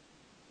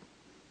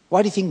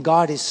 Why do you think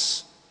God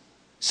is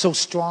so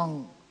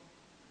strong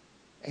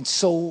and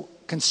so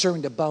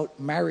concerned about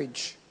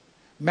marriage?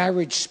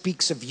 Marriage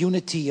speaks of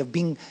unity, of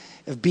being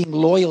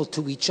loyal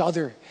to each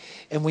other.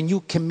 And when you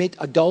commit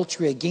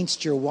adultery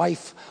against your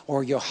wife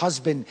or your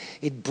husband,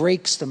 it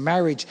breaks the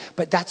marriage.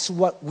 But that's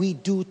what we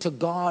do to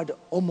God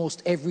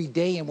almost every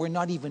day, and we're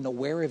not even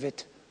aware of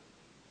it.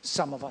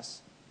 Some of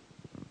us.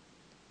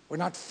 We're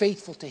not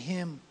faithful to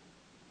him.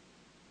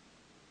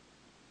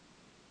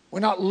 We're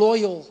not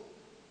loyal.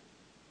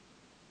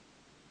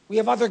 We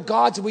have other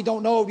gods that we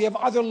don't know. We have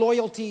other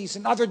loyalties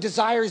and other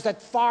desires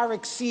that far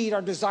exceed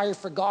our desire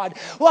for God.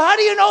 Well, how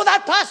do you know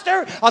that,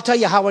 Pastor? I'll tell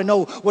you how I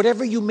know.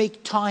 Whatever you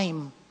make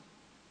time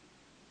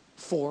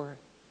for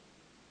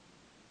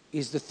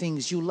is the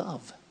things you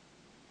love.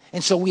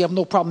 And so we have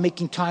no problem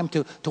making time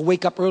to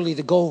wake up early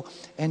to go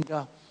and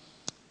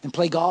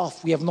play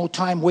golf. We have no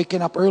time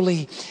waking up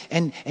early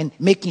and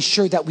making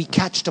sure that we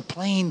catch the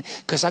plane,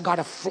 because I got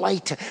a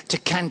flight to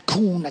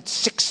Cancun at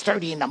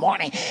 6:30 in the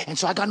morning. And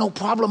so I got no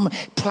problem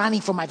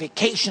planning for my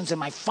vacations and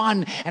my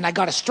fun. And I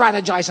got to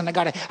strategize, and I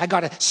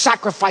got to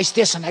sacrifice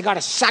this, and I got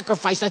to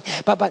sacrifice that.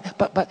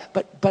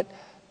 But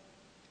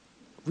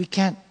we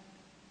can't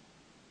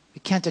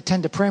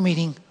attend a prayer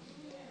meeting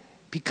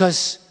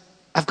because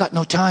I've got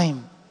no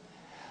time.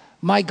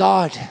 My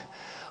God,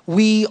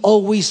 we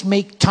always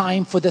make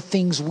time for the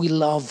things we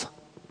love.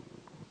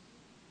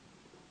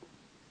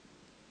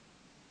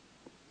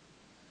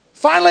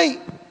 Finally,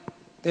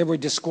 they were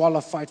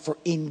disqualified for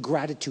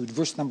ingratitude.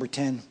 Verse number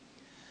 10.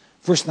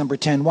 Verse number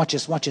 10. Watch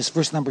this.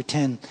 Verse number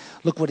 10.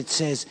 Look what it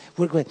says.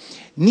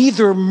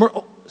 Neither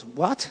murmur.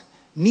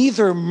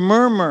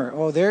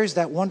 Oh, there's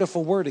that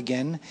wonderful word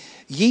again.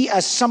 Ye,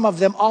 as some of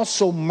them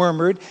also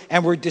murmured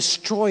and were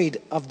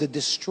destroyed of the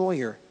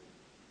destroyer.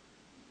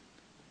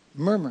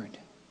 Murmured.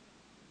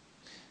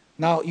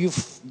 Now,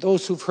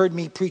 those who've heard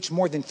me preach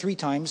more than 3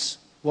 times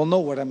will know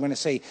what I'm going to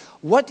say.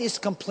 What is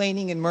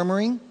complaining and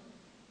murmuring?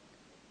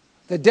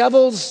 The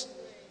devil's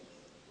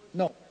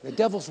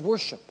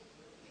worship.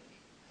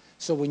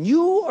 So when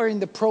you are in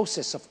the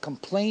process of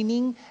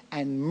complaining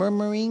and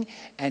murmuring,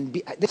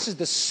 this is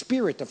the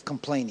spirit of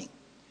complaining,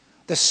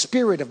 the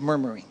spirit of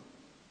murmuring.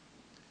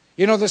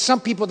 You know, there's some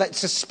people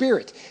that's a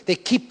spirit. They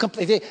keep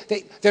complaining.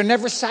 They're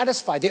never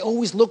satisfied. They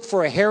always look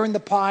for a hair in the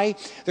pie.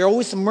 They're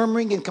always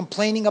murmuring and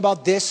complaining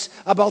about this,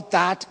 about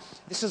that.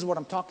 This is what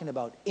I'm talking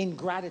about.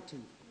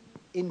 Ingratitude.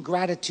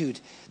 Ingratitude.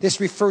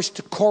 This refers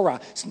to Korah.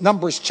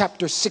 Numbers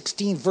chapter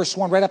 16, verse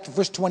 1, right up to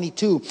verse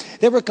 22.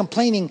 They were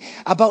complaining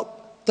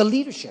about the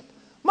leadership.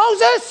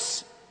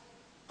 Moses,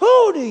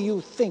 who do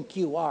you think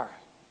you are?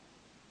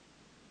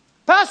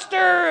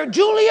 Pastor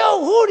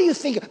Julio, who do you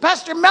think?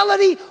 Pastor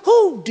Melody,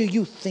 who do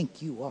you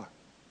think you are?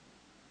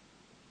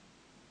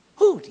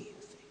 Who do you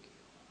think you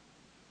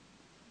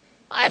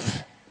are?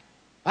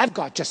 I've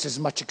got just as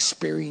much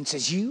experience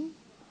as you.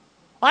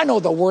 I know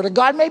the word of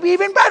God maybe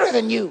even better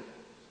than you,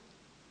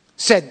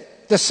 said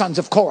the sons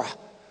of Korah,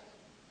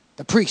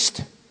 the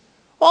priest.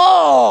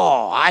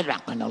 Oh, I'm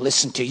not going to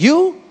listen to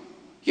you.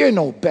 You're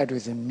no better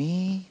than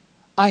me.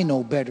 I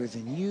know better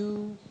than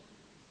you.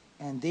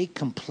 And they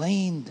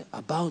complained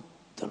about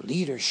the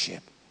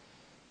leadership,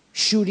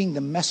 shooting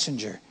the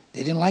messenger.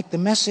 They didn't like the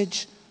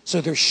message,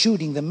 so they're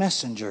shooting the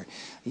messenger.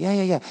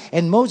 Yeah.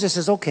 And Moses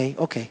says, okay.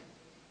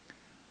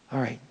 All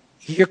right.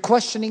 You're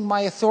questioning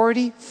my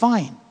authority?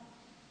 Fine.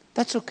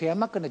 That's okay. I'm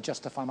not going to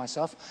justify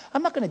myself.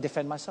 I'm not going to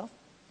defend myself.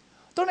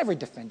 Don't ever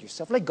defend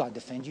yourself. Let God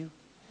defend you.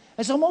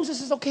 And so Moses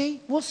says, okay,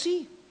 we'll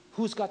see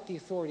who's got the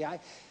authority.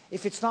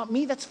 If it's not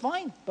me, that's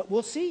fine, but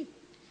we'll see.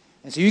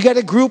 And so you get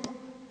a group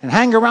and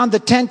hang around the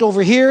tent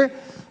over here.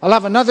 I'll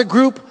have another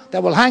group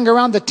that will hang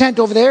around the tent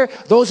over there,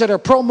 those that are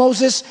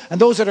pro-Moses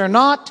and those that are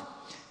not.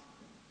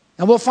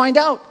 And we'll find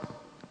out.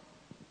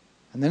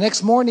 And the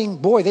next morning,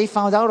 boy, they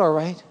found out all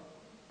right.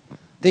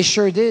 They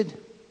sure did.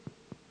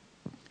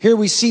 Here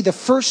we see the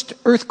first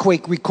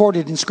earthquake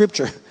recorded in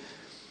Scripture.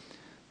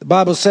 The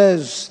Bible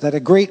says that a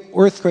great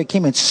earthquake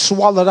came and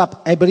swallowed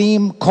up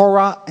Abiram,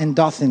 Korah, and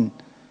Dathan.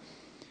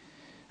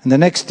 And the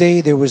next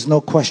day, there was no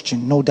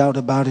question, no doubt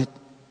about it.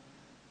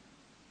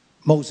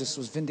 Moses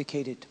was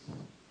vindicated.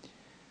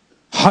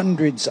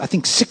 Hundreds, I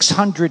think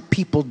 600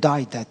 people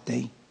died that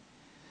day.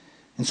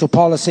 And so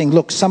Paul is saying,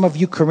 look, some of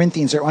you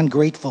Corinthians are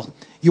ungrateful.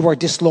 You are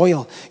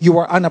disloyal. You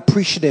are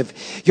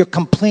unappreciative. You're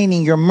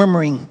complaining. You're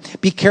murmuring.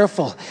 Be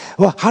careful.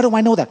 Well, how do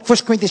I know that? 1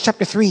 Corinthians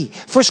chapter 3.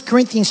 1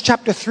 Corinthians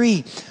chapter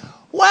 3.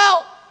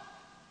 Well,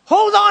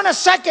 hold on a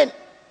second.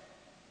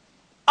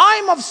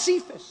 I'm of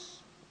Cephas.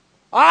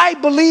 I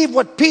believe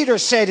what Peter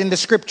said in the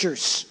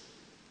Scriptures.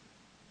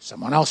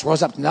 Someone else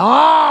rose up.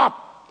 No,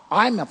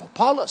 I'm of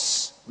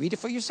Apollos. Read it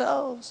for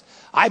yourselves.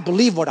 I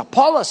believe what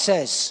Apollos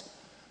says.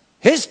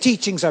 His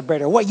teachings are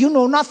better. What? You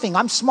know nothing.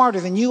 I'm smarter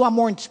than you. I'm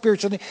more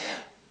spiritual.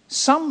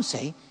 Some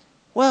say,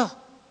 well,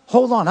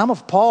 hold on. I'm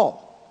of Paul.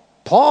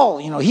 Paul,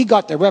 he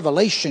got the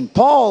revelation.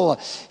 Paul,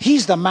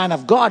 he's the man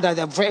of God.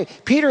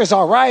 Peter is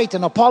all right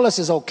and Apollos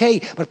is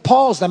okay, but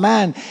Paul's the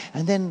man.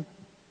 And then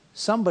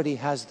somebody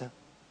has the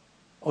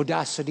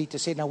audacity to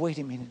say, now wait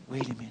a minute.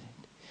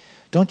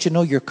 Don't you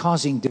know you're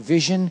causing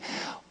division?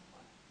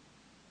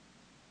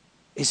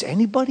 Is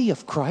anybody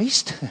of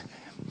Christ?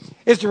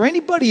 Is there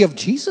anybody of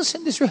Jesus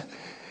in this room?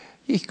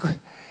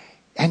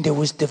 And there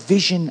was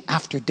division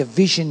after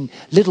division,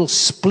 little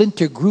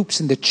splinter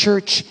groups in the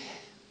church.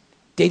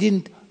 They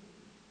didn't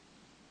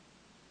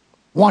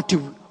want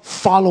to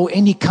follow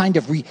any kind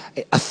of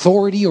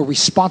authority or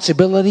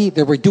responsibility.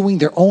 They were doing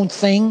their own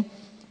thing.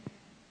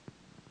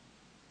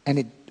 And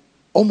it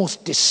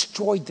almost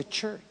destroyed the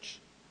church.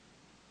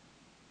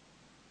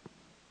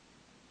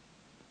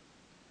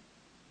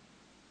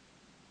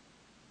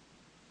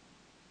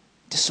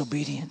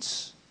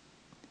 Disobedience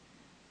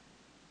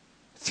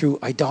through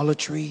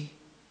idolatry,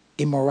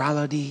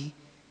 immorality,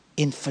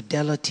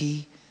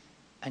 infidelity,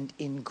 and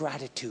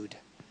ingratitude.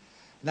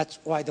 And that's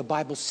why the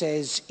Bible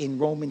says in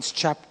Romans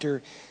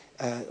chapter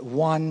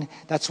 1,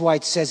 that's why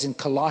it says in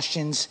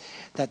Colossians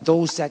that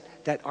those that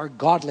are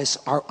godless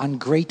are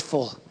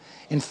ungrateful.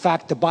 In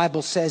fact, the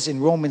Bible says in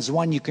Romans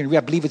 1, you can read,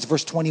 I believe it's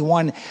verse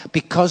 21,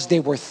 because they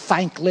were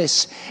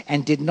thankless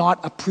and did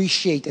not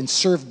appreciate and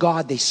serve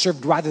God. They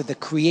served rather the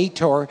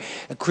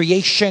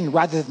creation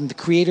rather than the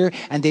Creator,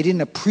 and they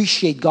didn't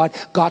appreciate God.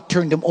 God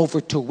turned them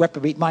over to a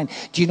reprobate mind.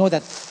 Do you know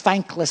that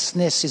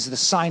thanklessness is the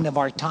sign of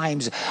our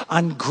times?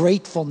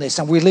 Ungratefulness.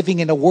 And we're living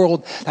in a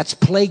world that's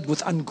plagued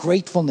with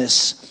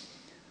ungratefulness.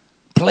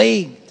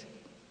 Plagued.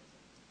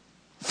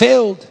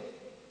 Filled.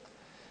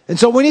 And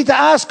so we need to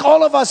ask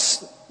all of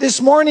us this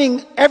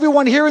morning,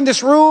 everyone here in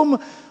this room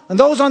and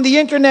those on the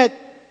internet,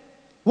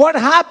 what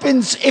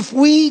happens if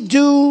we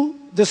do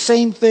the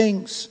same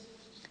things?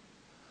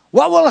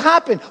 What will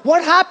happen?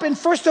 What happened,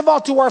 first of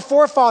all, to our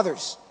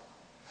forefathers?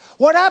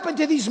 What happened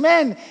to these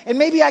men? And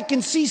maybe I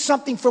can see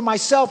something for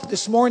myself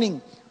this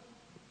morning.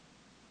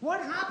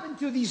 What happened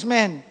to these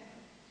men?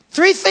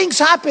 3 things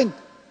happened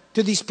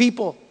to these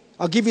people.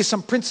 I'll give you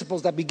some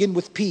principles that begin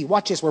with P.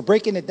 Watch this. We're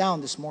breaking it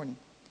down this morning.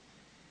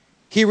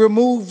 He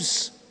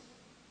removes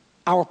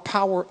our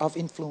power of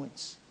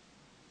influence.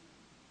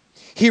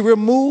 He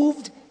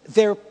removed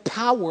their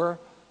power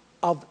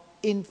of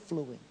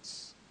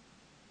influence.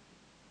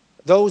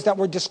 Those that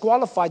were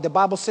disqualified, the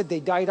Bible said they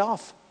died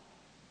off.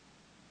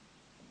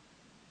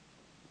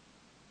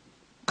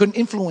 Couldn't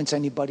influence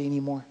anybody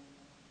anymore.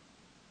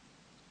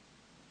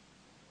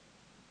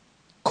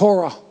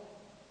 Korah,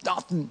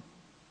 Dathan,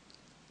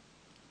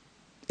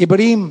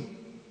 Abiram,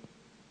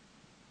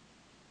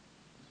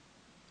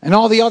 and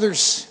all the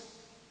others.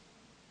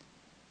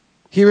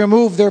 He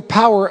removed their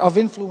power of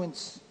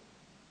influence.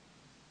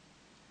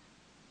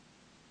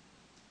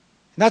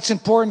 And that's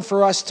important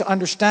for us to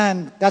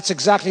understand. That's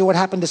exactly what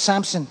happened to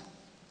Samson.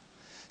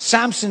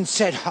 Samson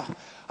said,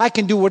 I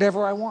can do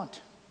whatever I want.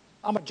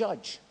 I'm a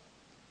judge.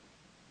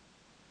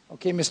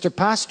 Okay, Mr.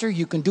 Pastor,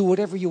 you can do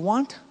whatever you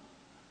want?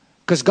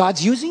 Because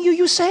God's using you,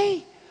 you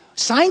say?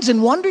 Signs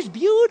and wonders,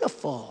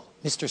 beautiful,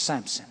 Mr.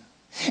 Samson.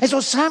 And so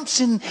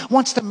Samson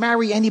wants to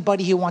marry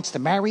anybody he wants to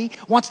marry,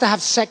 wants to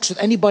have sex with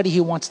anybody he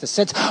wants to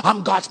sex.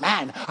 I'm God's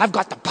man. I've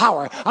got the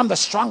power. I'm the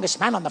strongest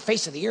man on the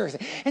face of the earth.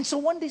 And so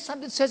one day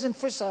something says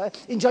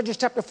in Judges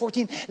chapter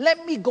 14,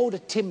 let me go to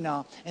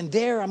Timnah, and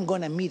there I'm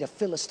going to meet a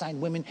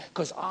Philistine woman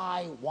because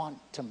I want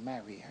to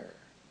marry her.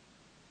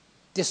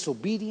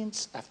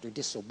 Disobedience after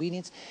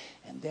disobedience.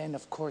 And then,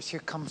 of course, here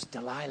comes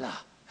Delilah.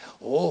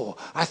 Oh,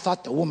 I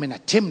thought the woman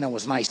at Timnah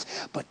was nice,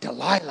 but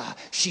Delilah,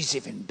 she's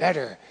even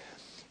better.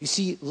 You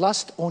see,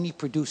 lust only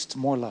produced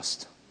more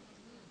lust.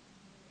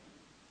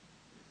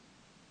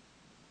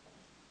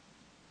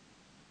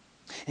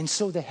 And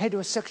so the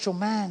heterosexual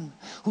man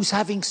who's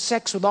having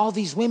sex with all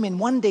these women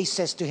one day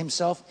says to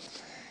himself,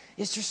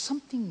 is there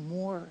something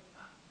more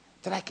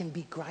that I can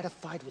be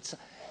gratified with?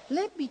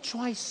 Let me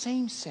try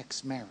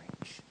same-sex marriage.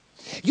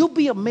 You'll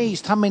be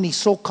amazed how many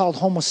so-called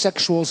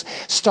homosexuals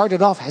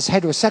started off as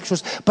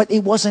heterosexuals, but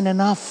it wasn't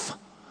enough.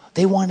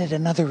 They wanted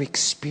another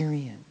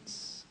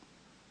experience.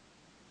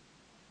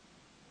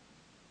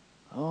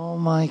 Oh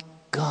my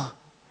God.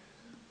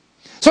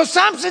 So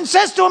Samson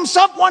says to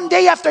himself one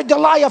day after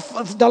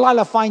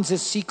Delilah finds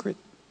his secret.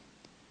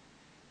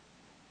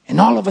 And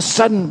all of a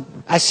sudden,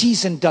 as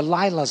he's in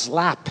Delilah's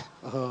lap,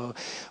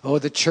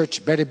 the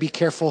church better be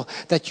careful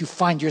that you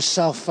find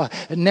yourself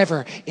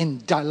never in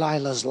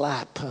Delilah's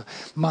lap.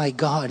 My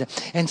God.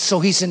 And so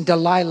he's in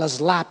Delilah's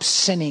lap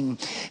sinning.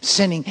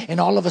 And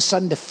all of a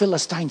sudden the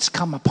Philistines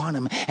come upon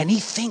him. And he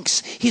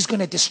thinks he's going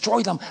to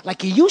destroy them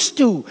like he used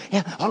to.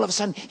 And all of a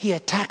sudden he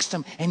attacks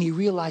them and he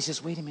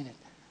realizes, wait a minute.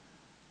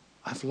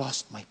 I've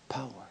lost my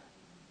power.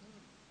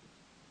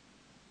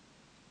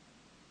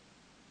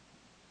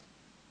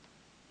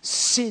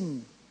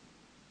 Sin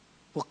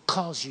will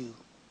cause you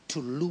to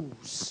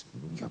lose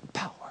your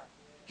power,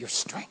 your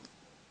strength.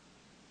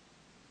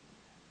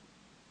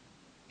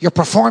 Your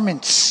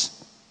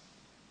performance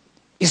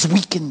is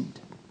weakened.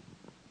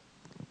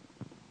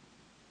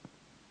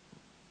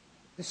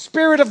 The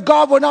Spirit of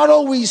God will not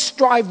always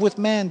strive with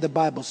man, the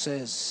Bible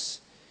says.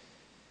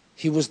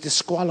 He was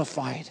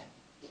disqualified.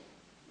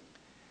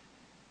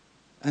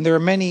 And there are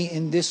many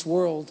in this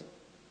world,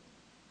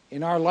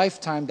 in our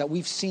lifetime, that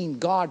we've seen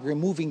God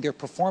removing their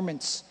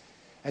performance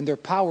and their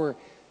power.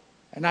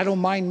 And I don't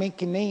mind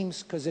making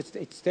names because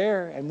it's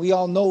there. And we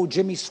all know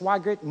Jimmy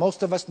Swaggart.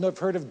 Most of us have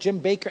heard of Jim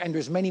Bakker, and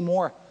there's many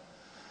more.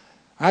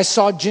 I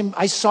saw Jimmy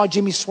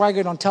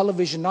Swaggart on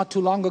television not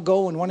too long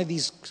ago in one of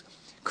these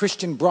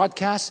Christian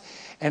broadcasts.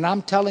 And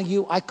I'm telling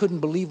you, I couldn't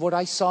believe what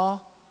I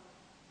saw.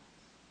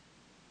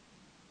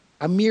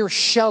 A mere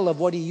shell of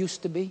what he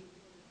used to be.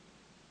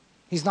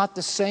 He's not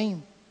the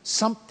same.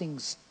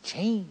 Something's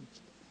changed.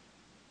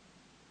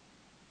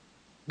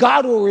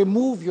 God will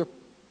remove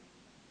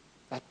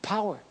that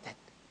power, that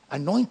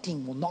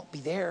anointing will not be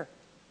there.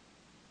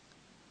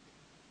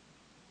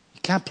 You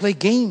can't play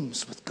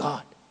games with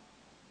God.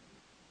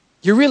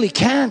 You really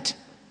can't.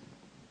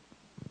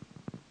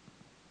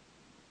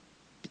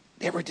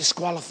 They were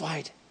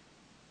disqualified.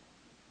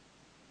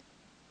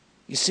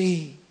 You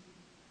see,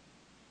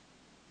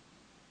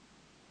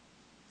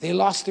 they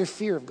lost their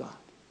fear of God.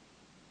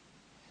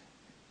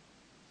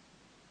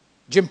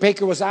 Jim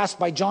Bakker was asked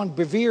by John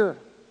Bevere,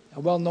 a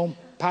well-known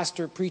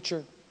pastor,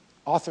 preacher,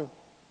 author.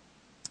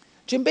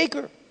 Jim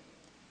Bakker,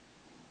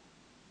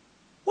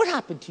 what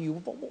happened to you?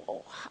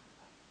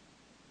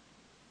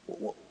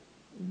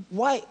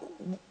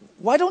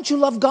 Why don't you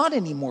love God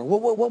anymore?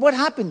 What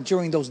happened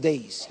during those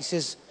days?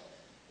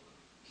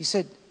 He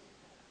said,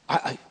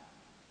 I've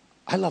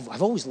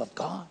always loved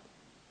God.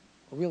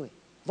 Oh, really?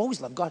 I've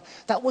always loved God.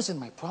 That wasn't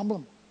my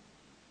problem.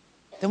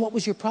 Then what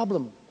was your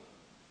problem,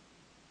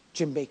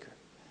 Jim Bakker?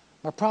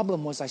 My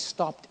problem was I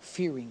stopped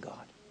fearing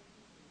God.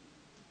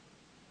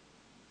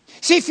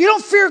 See, if you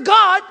don't fear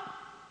God,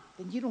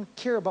 then you don't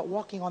care about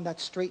walking on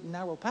that straight and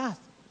narrow path.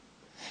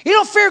 You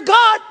don't fear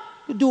God,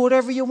 you do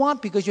whatever you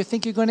want because you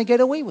think you're going to get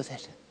away with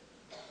it.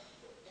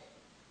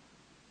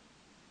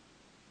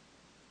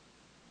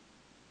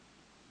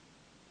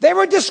 They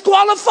were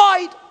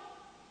disqualified.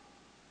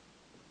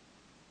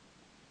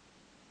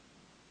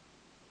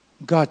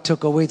 God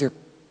took away their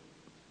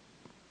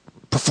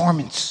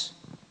performance,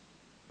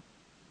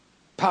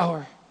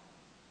 power.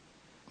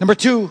 Number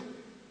two,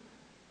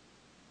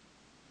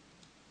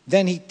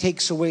 then he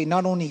takes away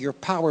not only your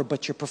power,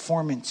 but your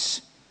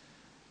performance.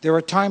 There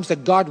are times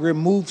that God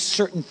removes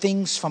certain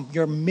things from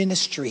your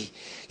ministry.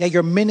 Yeah,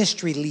 your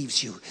ministry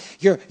leaves you.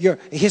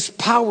 His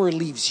power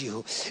leaves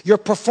you. Your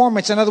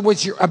performance, in other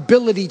words, your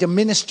ability to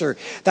minister,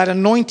 that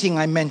anointing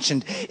I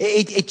mentioned,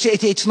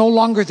 it's no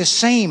longer the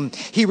same.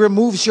 He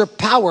removes your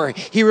power.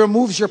 He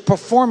removes your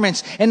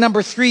performance. And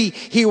number three,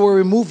 he will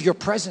remove your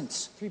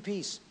presence. 3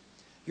 P's.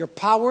 Your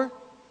power,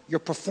 your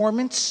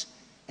performance,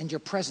 and your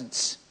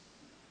presence.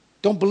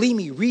 Don't believe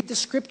me? Read the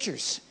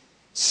scriptures.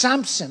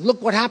 Samson,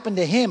 look what happened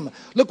to him.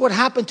 Look what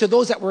happened to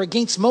those that were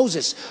against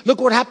Moses.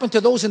 Look what happened to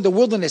those in the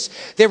wilderness.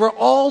 They were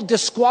all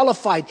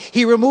disqualified.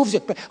 He removes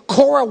it.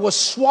 Korah was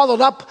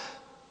swallowed up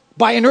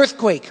by an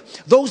earthquake.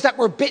 Those that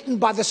were bitten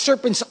by the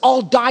serpents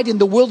all died in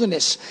the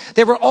wilderness.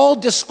 They were all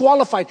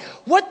disqualified.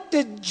 What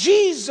did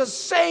Jesus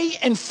say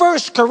in 1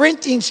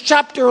 Corinthians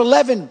chapter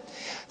 11?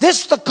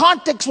 The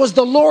context was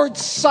the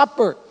Lord's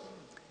Supper.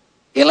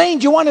 Elaine,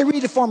 do you want to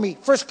read it for me?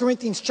 1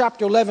 Corinthians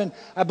chapter 11.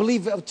 I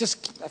believe, I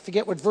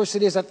forget what verse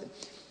it is.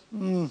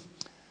 No,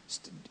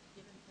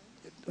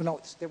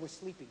 they were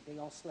sleeping. They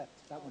all slept.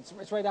 That one.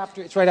 It's right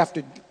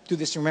after. Do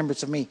this in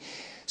remembrance of me.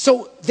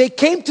 So they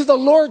came to the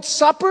Lord's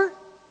Supper,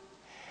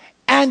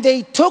 and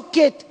they took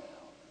it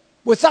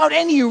without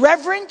any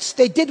reverence.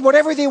 They did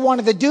whatever they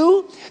wanted to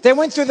do. They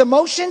went through the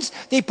motions.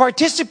 They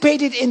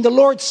participated in the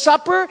Lord's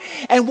Supper.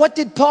 And what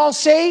did Paul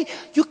say?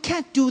 You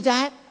can't do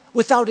that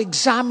without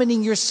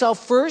examining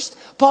yourself first.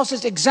 Paul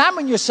says,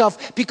 examine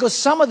yourself, because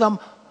some of them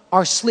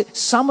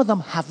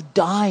have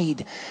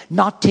died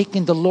not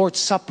taking the Lord's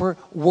Supper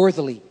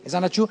worthily. Is that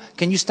not true?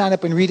 Can you stand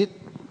up and read it?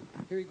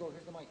 Here you go.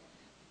 Here's the mic.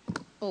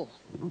 Oh.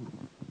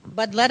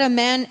 But let a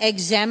man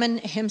examine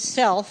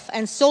himself,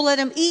 and so let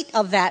him eat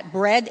of that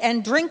bread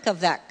and drink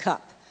of that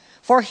cup.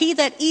 For he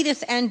that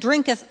eateth and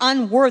drinketh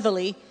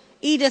unworthily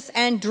eateth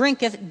and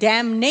drinketh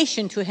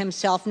damnation to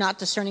himself, not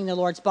discerning the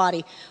Lord's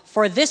body.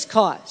 For this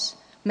cause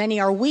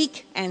many are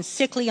weak and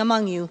sickly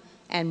among you,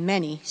 and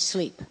many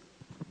sleep.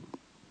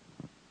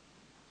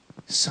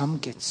 Some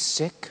get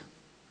sick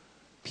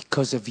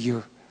because of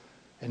your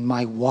and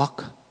my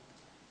walk,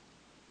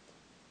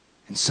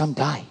 and some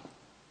die.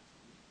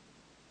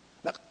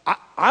 Look,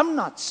 I'm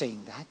not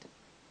saying that.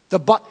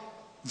 But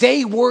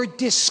they were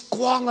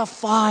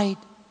disqualified.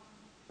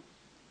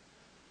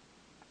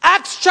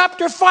 Acts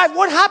chapter 5,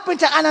 what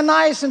happened to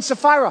Ananias and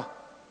Sapphira?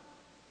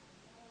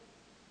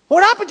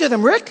 What happened to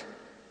them, Rick?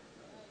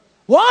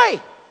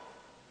 Why?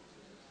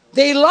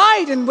 They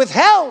lied and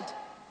withheld.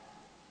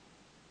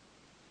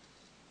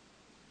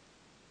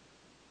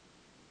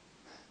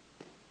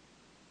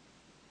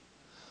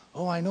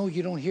 Oh, I know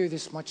you don't hear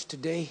this much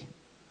today.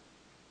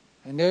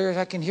 And there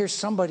I can hear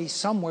somebody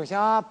somewhere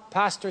say,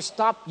 Pastor,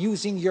 stop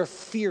using your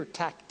fear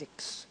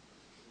tactics.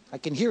 I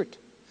can hear it.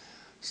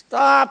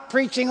 Stop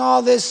preaching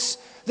all this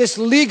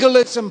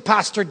legalism,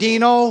 Pastor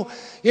Dino.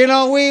 You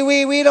know,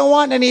 we don't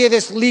want any of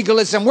this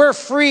legalism. We're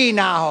free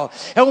now.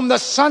 And when the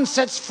sun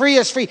sets, free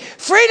is free.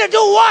 Free to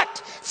do what?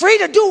 Free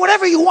to do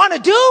whatever you want to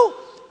do?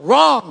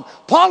 Wrong.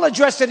 Paul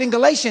addressed it in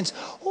Galatians.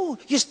 Oh,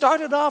 you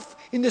started off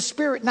in the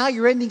spirit. Now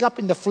you're ending up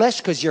in the flesh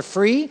because you're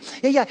free.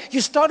 Yeah.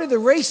 You started the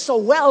race so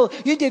well.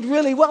 You did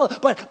really well.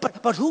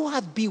 But who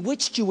hath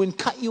bewitched you and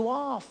cut you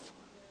off?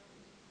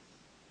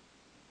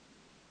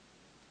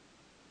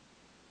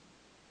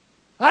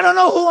 I don't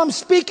know who I'm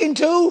speaking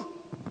to.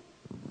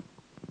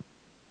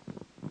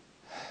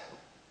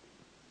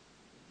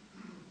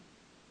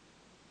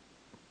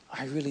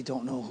 I really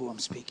don't know who I'm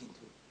speaking to.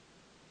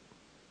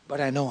 But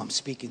I know I'm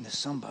speaking to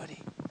somebody.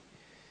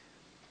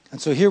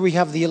 And so here we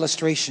have the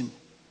illustration.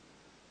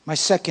 My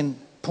second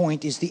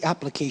point is the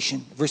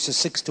application, verses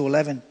 6 to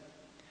 11.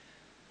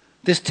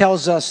 This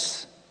tells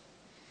us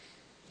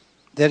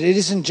that it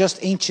isn't just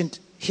ancient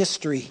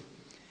history.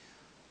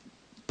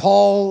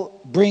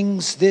 Paul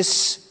brings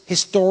this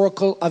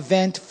historical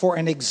event for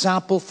an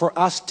example for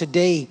us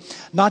today,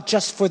 not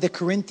just for the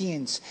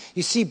Corinthians.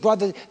 You see,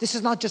 brother, this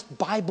is not just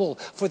Bible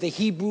for the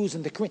Hebrews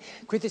and the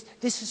Corinthians.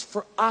 This is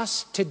for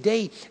us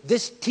today.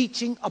 This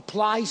teaching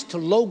applies to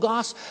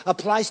Logos,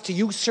 applies to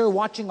you, sir,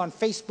 watching on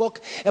Facebook,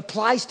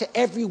 applies to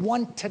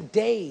everyone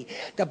today.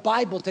 The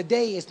Bible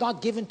today is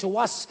not given to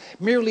us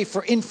merely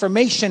for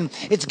information.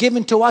 It's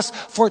given to us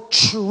for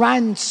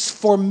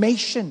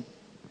transformation.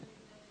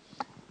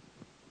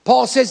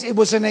 Paul says it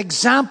was an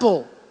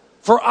example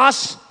for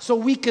us so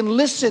we can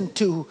listen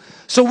to,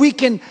 so we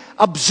can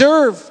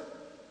observe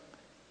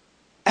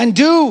and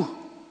do.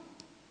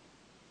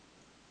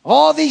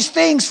 All these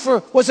things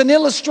was an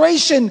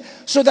illustration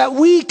so that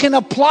we can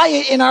apply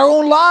it in our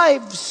own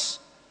lives.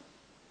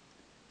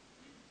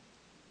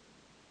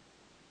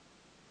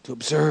 To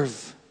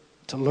observe,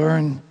 to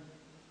learn,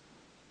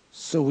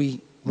 so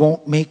we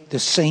won't make the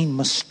same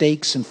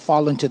mistakes and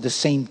fall into the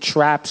same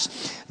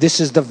traps.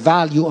 This is the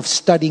value of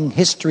studying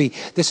history.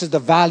 This is the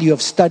value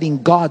of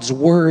studying God's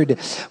Word.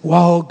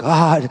 Whoa,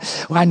 God,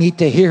 I need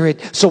to hear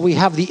it. So we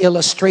have the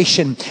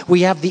illustration.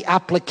 We have the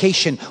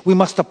application. We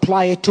must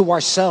apply it to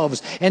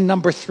ourselves. And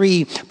number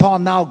 3, Paul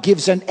now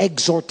gives an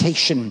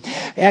exhortation.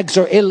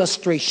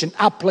 Illustration,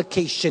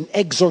 application,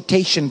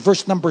 exhortation.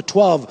 Verse number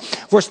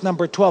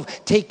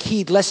 12. Take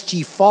heed lest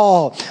ye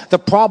fall. The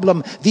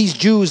problem, these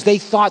Jews, they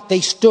thought they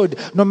stood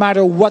no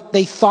matter what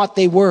they thought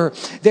they were.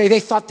 They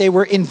thought they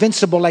were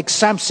invincible like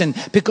Samson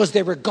because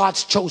they were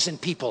God's chosen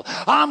people.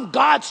 I'm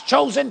God's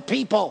chosen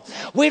people.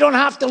 We don't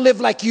have to live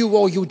like you,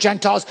 oh you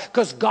Gentiles,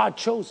 because God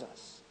chose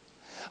us.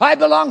 I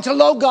belong to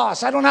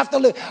Logos. I don't have to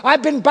live.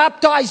 I've been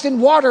baptized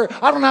in water.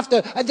 I don't have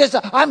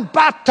to. I'm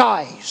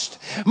baptized.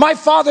 My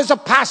father's a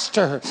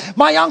pastor.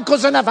 My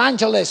uncle's an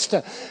evangelist.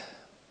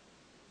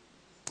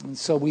 And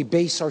so we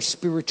base our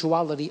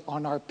spirituality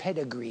on our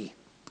pedigree.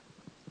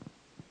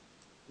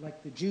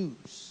 Like the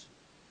Jews.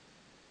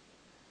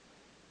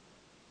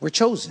 We're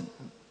chosen.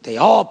 They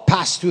all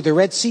passed through the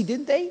Red Sea,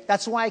 didn't they?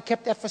 That's why I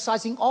kept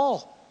emphasizing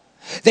all.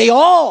 They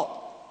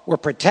all were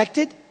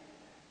protected.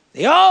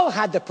 They all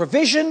had the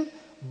provision,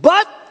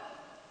 but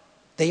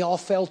they all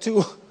fell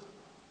too.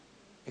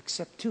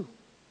 Except two.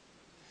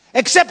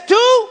 Except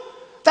two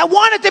that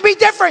wanted to be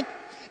different.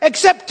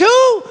 Except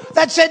two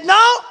that said,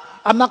 no,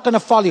 I'm not going to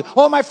follow you.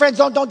 Oh, my friends,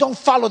 don't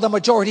follow the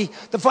majority.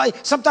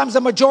 Sometimes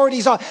the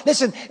majorities are,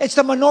 listen, it's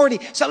the minority.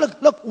 So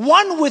look,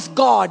 one with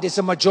God is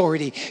a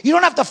majority. You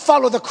don't have to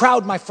follow the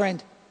crowd, my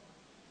friend.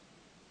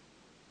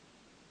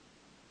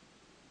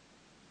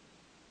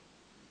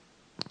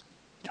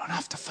 You don't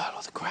have to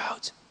follow the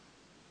crowds.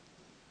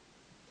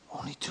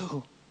 Only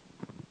two.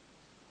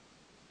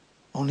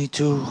 Only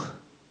two.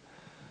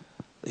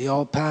 They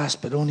all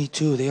passed, but only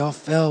two. They all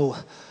fell.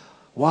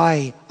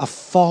 Why? A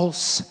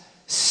false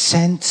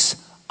sense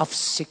of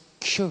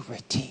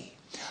security.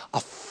 A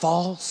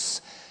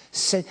false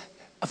sense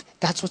of,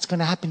 that's what's going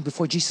to happen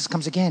before Jesus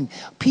comes again.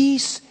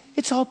 Peace.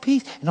 It's all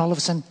peace. And all of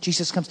a sudden,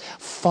 Jesus comes.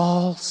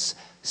 False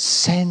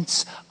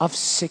sense of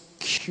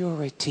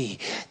security.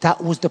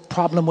 That was the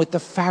problem with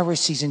the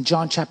Pharisees in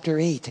John chapter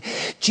 8.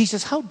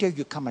 Jesus, how dare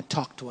you come and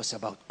talk to us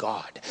about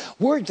God?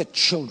 We're the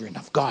children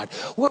of God.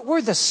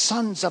 We're the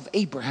sons of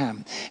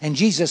Abraham. And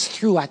Jesus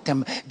threw at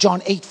them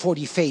John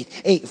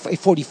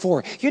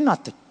 8:44. You're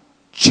not the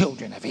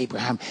children of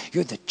Abraham.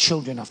 You're the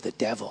children of the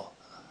devil.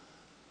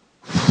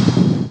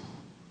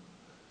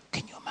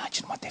 Can you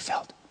imagine what they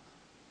felt?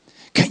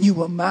 Can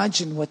you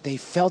imagine what they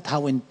felt?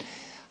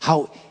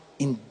 How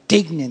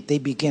indignant they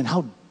began.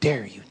 How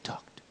dare you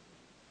talk?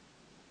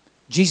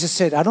 Jesus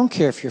said, I don't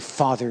care if your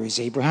father is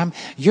Abraham.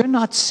 You're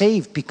not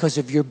saved because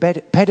of your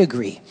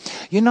pedigree.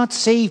 You're not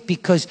saved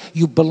because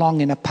you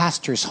belong in a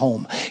pastor's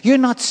home. You're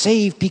not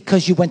saved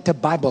because you went to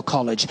Bible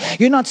college.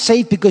 You're not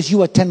saved because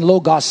you attend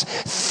Logos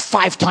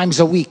 5 times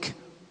a week.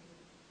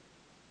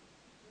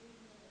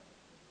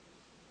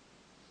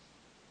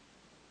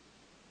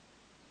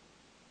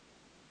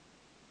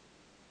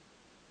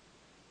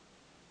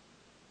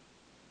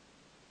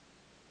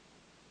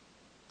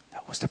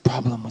 That was the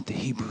problem with the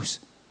Hebrews.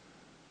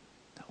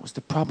 That was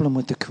the problem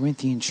with the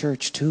Corinthian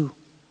church too.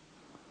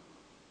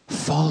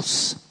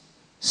 False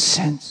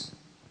sense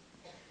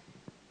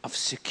of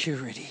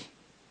security.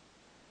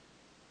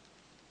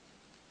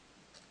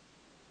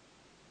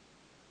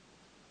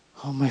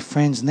 Oh, my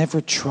friends, never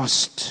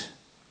trust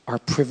our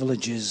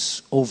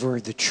privileges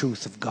over the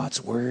truth of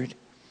God's word.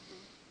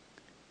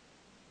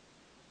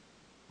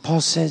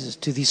 Paul says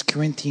to these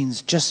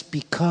Corinthians, just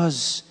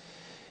because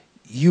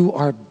you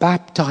are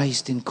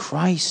baptized in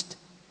Christ,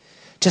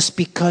 just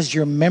because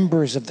you're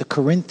members of the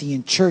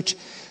Corinthian church,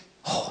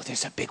 oh,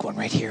 there's a big one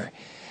right here.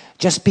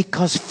 Just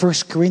because 1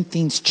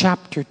 Corinthians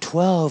chapter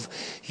 12,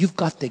 you've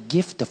got the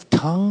gift of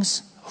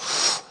tongues,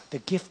 the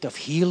gift of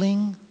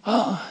healing,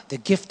 the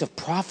gift of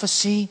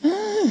prophecy,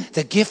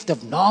 the gift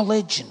of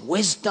knowledge and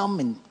wisdom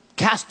and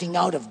casting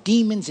out of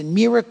demons and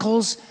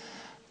miracles,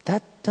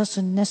 that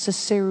doesn't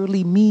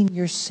necessarily mean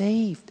you're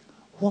saved.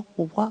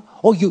 What?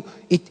 Oh,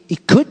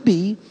 it could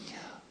be.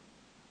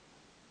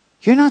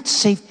 You're not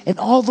saved. And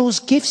all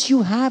those gifts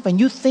you have, and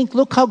you think,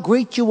 look how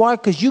great you are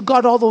because you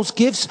got all those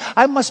gifts.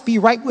 I must be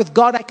right with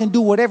God. I can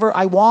do whatever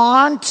I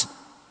want.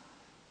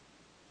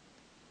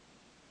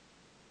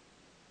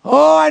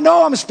 Oh, I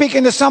know I'm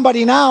speaking to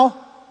somebody now.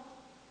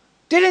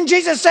 Didn't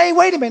Jesus say,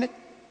 wait a minute.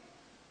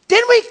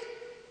 Didn't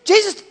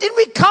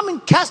we come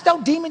and cast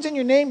out demons in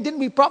your name? Didn't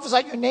we prophesy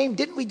in your name?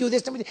 Didn't we do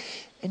this?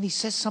 And he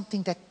says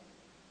something that,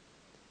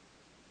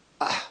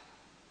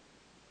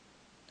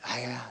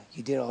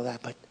 you did all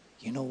that, but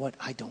you know what?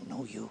 I don't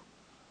know you.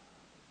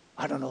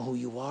 I don't know who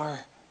you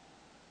are.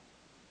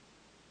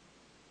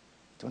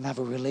 Don't have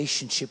a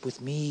relationship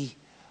with me.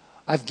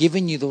 I've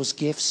given you those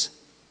gifts,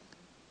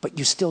 but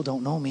you still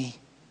don't know me.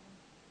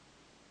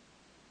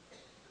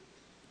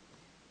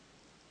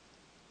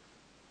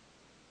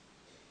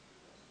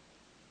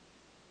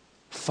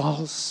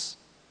 False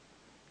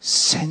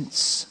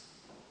sense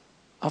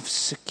of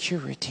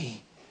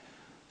security.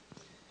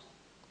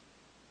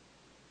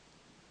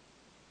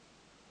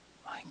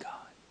 My God.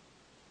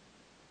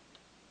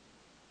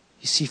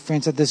 You see,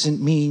 friends, that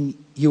doesn't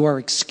mean you are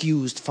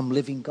excused from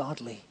living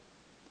godly.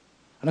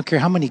 I don't care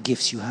how many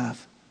gifts you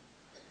have,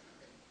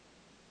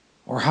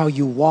 or how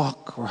you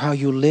walk, or how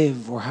you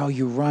live, or how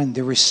you run.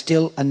 There is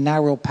still a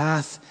narrow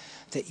path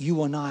that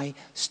you and I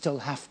still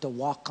have to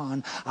walk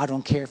on. I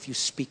don't care if you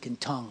speak in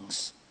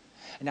tongues.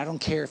 And I don't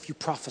care if you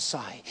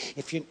prophesy.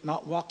 If you're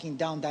not walking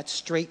down that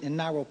straight and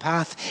narrow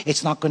path,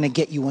 it's not going to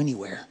get you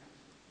anywhere.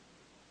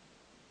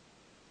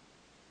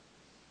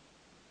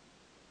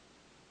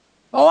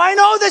 Oh, I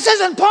know this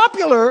isn't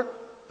popular.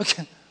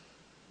 Okay.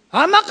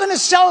 I'm not going to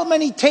sell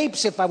many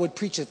tapes if I would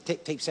preach if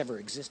tapes ever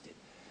existed.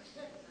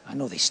 I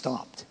know they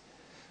stopped.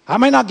 I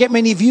might not get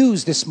many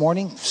views this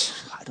morning.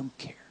 I don't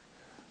care.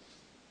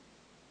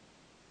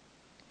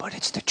 But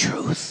it's the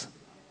truth.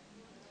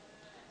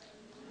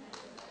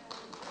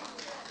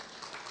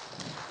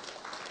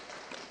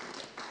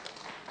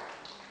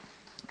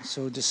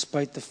 So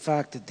despite the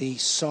fact that they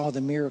saw the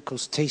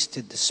miracles,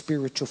 tasted the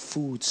spiritual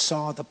food,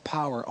 saw the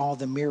power, all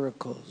the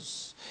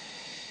miracles,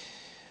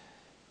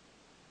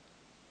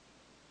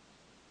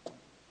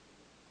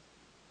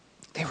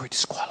 they were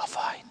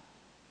disqualified.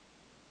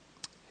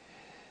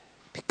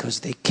 Because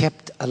they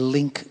kept a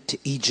link to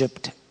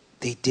Egypt.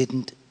 They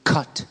didn't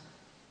cut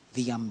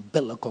the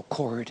umbilical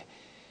cord.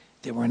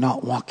 They were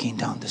not walking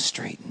down the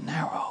straight and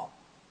narrow.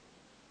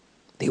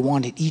 They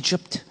wanted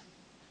Egypt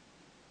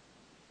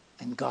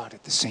and God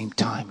at the same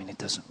time, and it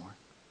doesn't work.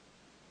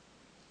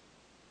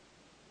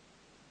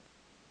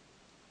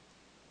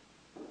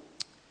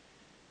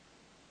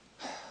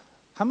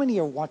 How many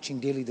are watching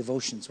daily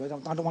devotions?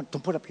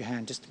 Don't put up your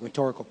hand, just a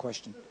rhetorical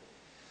question.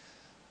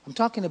 I'm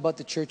talking about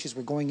the churches.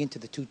 We're going into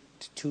the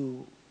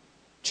two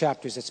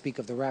chapters that speak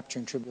of the rapture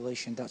and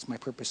tribulation. That's my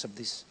purpose of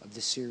this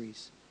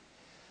series.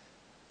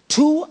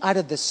 2 out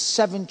of the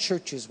 7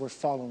 churches were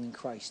following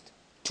Christ.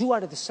 2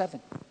 out of the 7.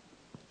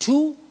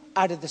 2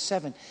 out of the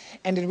 7.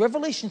 And in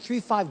Revelation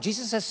 3:5,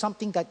 Jesus says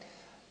something that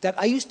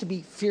I used to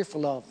be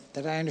fearful of,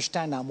 that I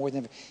understand now more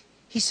than ever.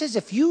 He says,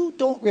 if you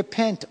don't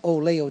repent, O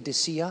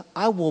Laodicea,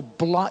 I will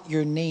blot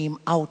your name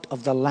out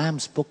of the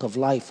Lamb's book of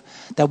life.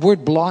 That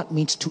word blot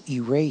means to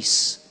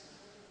erase.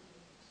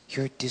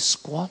 You're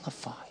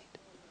disqualified.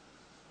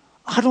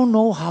 I don't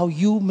know how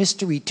you,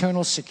 Mr.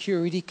 Eternal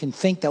Security, can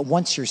think that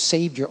once you're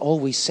saved, you're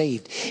always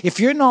saved.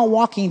 If you're not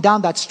walking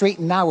down that straight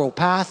and narrow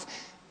path,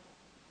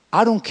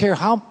 I don't care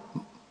how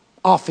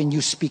often you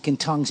speak in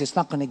tongues, it's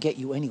not going to get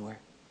you anywhere.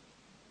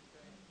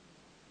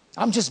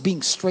 I'm just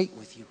being straight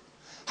with you.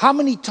 How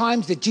many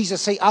times did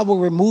Jesus say, I will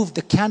remove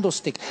the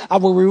candlestick, I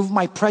will remove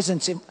my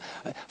presence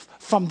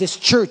from this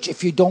church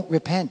if you don't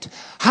repent?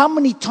 How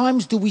many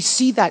times do we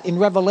see that in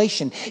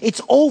Revelation? It's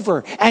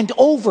over and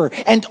over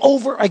and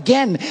over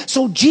again.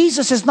 So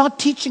Jesus is not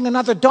teaching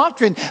another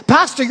doctrine.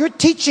 Pastor, you're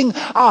teaching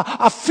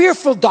a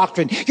fearful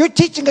doctrine. You're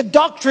teaching a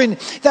doctrine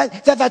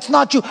that's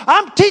not you.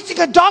 I'm teaching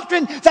a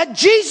doctrine that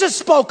Jesus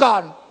spoke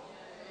on.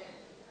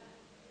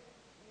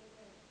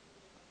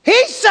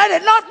 He said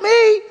it, not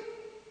me.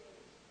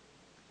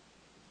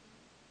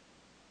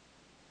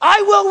 I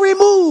will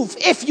remove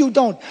if you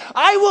don't.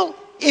 I will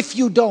if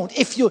you don't.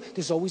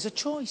 There's always a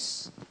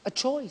choice. A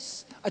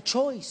choice. A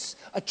choice.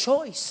 A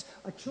choice.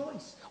 A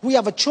choice. We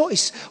have a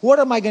choice. What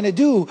am I going to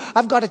do?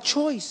 I've got a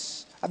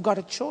choice. I've got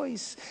a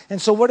choice.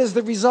 And so what is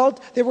the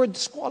result? They were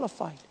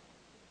disqualified.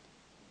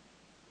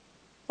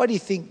 What do you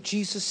think?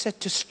 Jesus said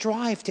to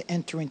strive to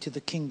enter into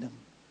the kingdom.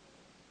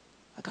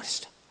 I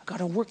got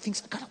to work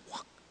things. I got to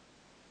walk.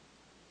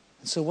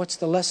 And so what's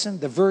the lesson?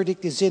 The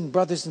verdict is in,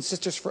 brothers and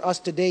sisters, for us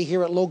today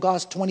here at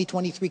Logos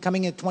 2023,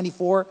 coming in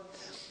 24.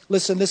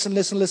 Listen.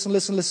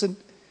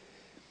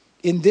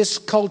 In this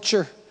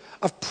culture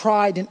of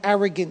pride and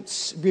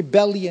arrogance,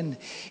 rebellion,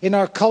 in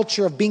our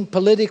culture of being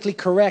politically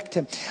correct,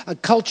 a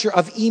culture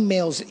of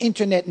emails,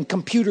 internet and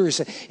computers,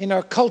 in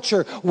our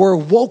culture where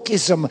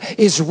wokeism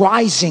is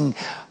rising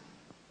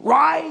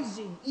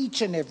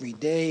each and every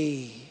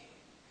day.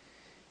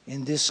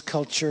 In this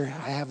culture,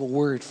 I have a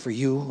word for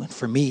you and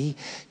for me.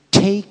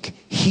 Take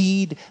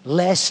heed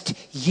lest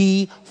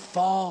ye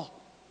fall.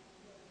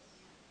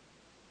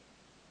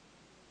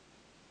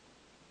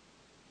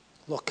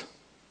 Look.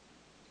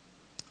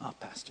 Oh,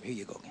 Pastor, here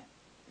you go again.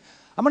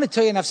 I'm going to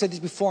tell you, and I've said this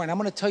before, and I'm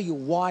going to tell you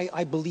why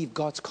I believe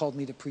God's called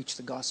me to preach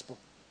the gospel.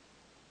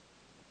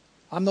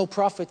 I'm no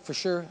prophet, for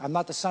sure. I'm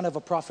not the son of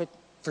a prophet,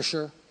 for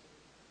sure.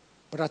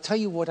 But I'll tell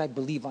you what I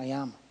believe I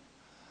am.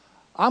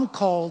 I'm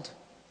called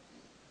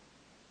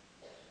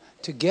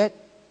to get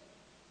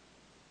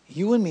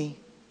you and me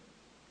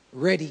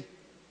ready,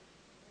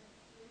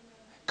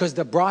 because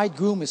the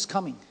bridegroom is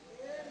coming.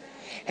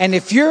 And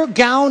if your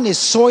gown is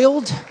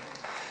soiled,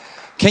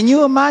 can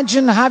you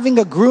imagine having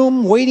a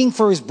groom waiting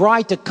for his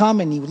bride to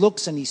come, and he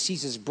looks and he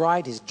sees his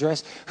bride,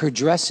 her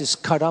dress is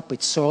cut up,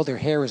 it's soiled, her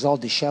hair is all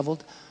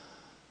disheveled?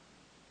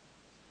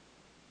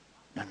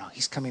 No,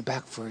 he's coming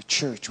back for a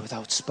church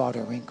without spot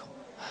or wrinkle.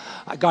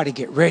 I got to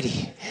get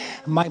ready.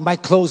 My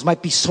clothes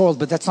might be soiled,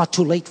 but that's not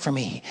too late for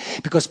me.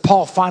 Because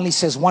Paul finally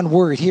says one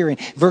word here in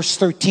verse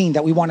 13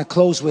 that we want to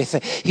close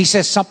with. He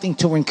says something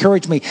to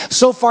encourage me.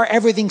 So far,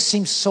 everything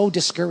seems so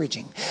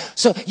discouraging.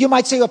 So you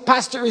might say, well,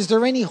 Pastor, is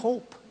there any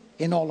hope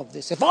in all of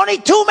this? If only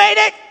 2 made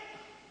it,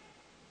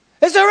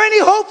 is there any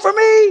hope for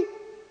me?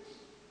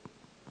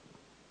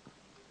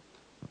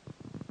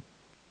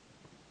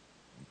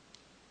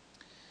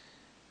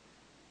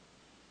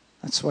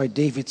 That's why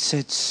David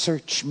said,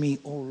 search me,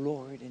 O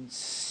Lord, and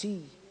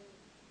see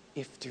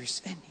if there's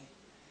any.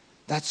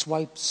 That's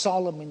why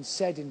Solomon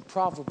said in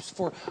Proverbs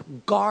 4,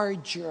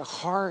 guard your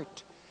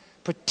heart.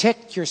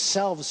 Protect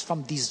yourselves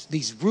from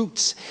these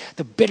roots,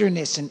 the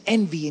bitterness and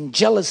envy and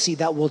jealousy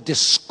that will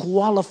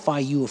disqualify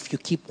you if you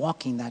keep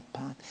walking that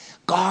path.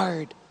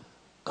 Guard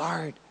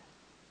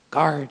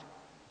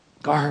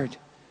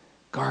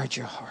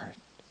your heart.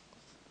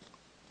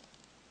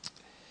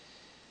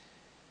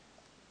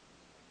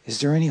 Is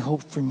there any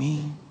hope for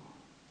me?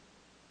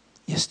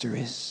 Yes, there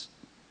is.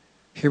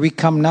 Here we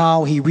come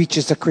now. He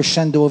reaches the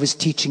crescendo of his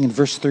teaching in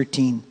verse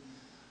 13.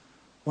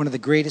 one of the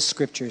greatest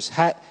scriptures,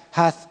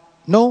 hath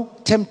no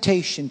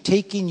temptation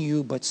taken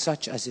you but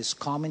such as is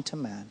common to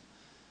man.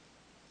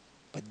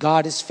 But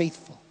God is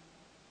faithful.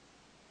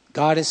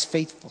 God is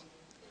faithful,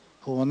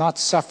 who will not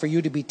suffer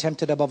you to be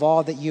tempted above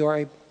all that you are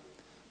able,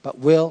 but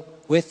will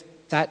with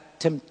that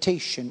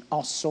temptation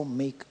also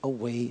make a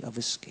way of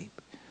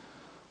escape.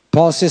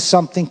 Paul says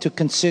something to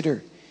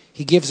consider.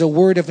 He gives a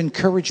word of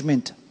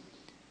encouragement.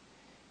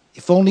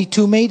 If only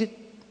two made it.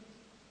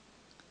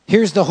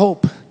 Here's the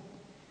hope.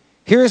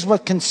 Here's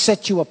what can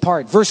set you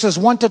apart. Verses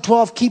 1 to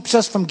 12 keeps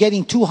us from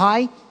getting too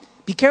high.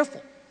 Be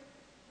careful.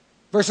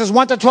 Verses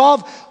 1 to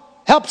 12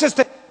 helps us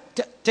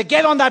to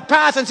get on that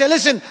path and say,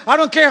 listen, I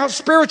don't care how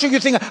spiritual you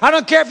think. I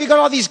don't care if you got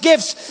all these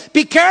gifts.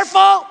 Be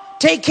careful.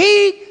 Take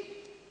heed.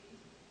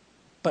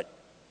 But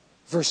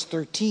verse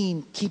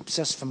 13 keeps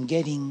us from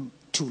getting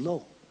too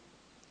low.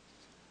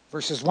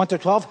 Verses 1 to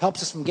 12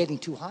 helps us from getting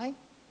too high.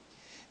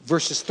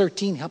 Verses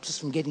 13 helps us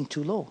from getting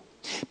too low.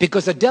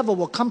 Because the devil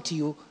will come to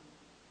you,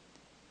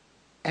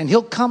 and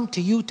he'll come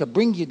to you to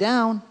bring you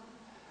down,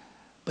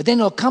 but then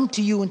he'll come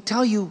to you and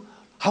tell you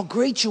how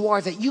great you are,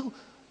 that you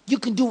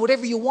can do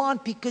whatever you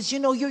want because,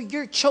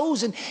 you're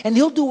chosen. And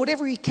he'll do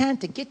whatever he can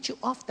to get you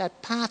off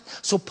that path.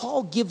 So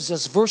Paul gives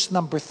us verse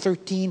number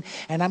 13.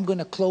 And I'm going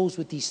to close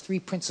with these three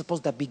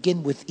principles that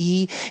begin with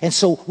E. And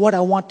so what I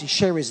want to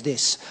share is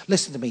this.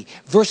 Listen to me.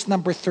 Verse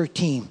number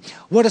 13.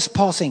 What is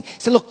Paul saying? He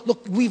said,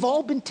 look, we've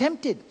all been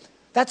tempted.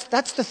 That's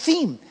the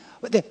theme.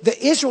 The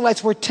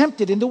Israelites were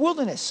tempted in the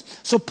wilderness.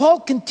 So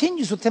Paul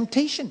continues with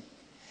temptation.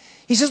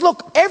 He says,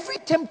 look, every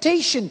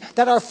temptation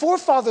that our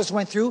forefathers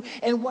went through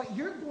and what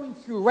you're going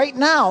through right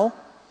now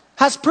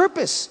has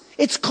purpose.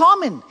 It's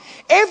common.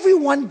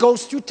 Everyone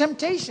goes through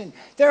temptation.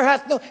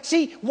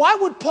 See, why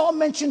would Paul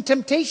mention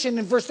temptation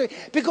in verse 3?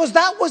 Because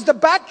that was the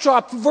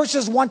backdrop for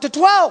verses 1 to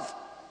 12.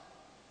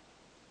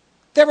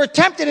 They were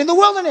tempted in the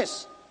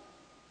wilderness.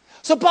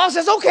 So Paul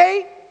says,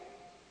 okay,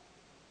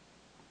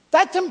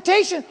 that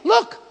temptation,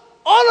 look,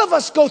 all of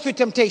us go through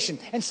temptation.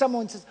 And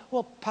someone says,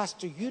 well,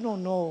 Pastor, you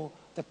don't know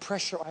the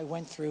pressure I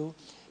went through,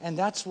 and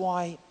that's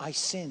why I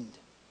sinned.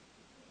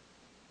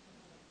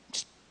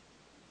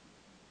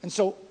 And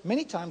so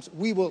many times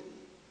we will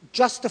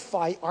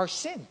justify our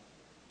sin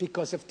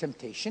because of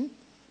temptation,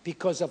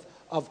 because of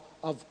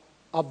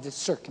the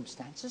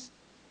circumstances.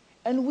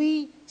 And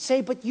we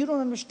say, but you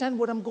don't understand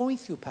what I'm going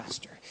through,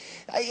 Pastor.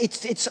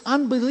 It's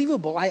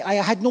unbelievable. I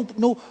had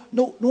no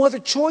other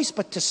choice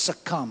but to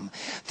succumb.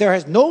 There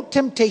is no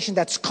temptation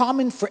that's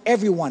common for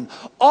everyone.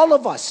 All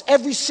of us,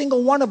 every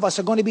single one of us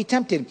are going to be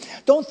tempted.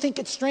 Don't think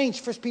it's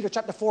strange, 1 Peter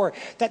chapter 4,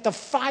 that the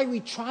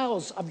fiery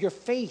trials of your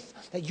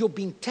faith, that you're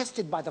being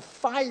tested by the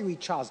fiery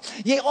trials.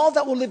 Yea, all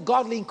that will live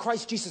godly in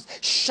Christ Jesus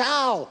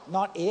shall,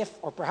 not if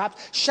or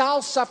perhaps,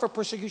 shall suffer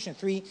persecution.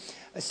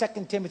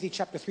 2 Timothy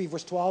chapter 3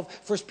 verse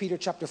 12, 1 Peter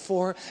chapter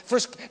 4,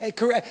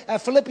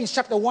 Philippians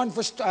chapter 1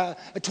 verse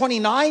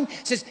 29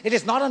 says it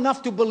is not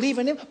enough to believe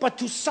in him, but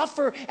to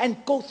suffer and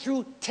go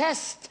through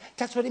tests.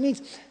 That's what it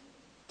means.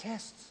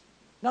 Tests.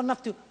 Not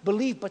enough to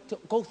believe, but to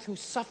go through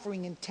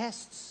suffering and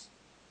tests.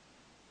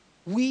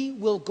 We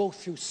will go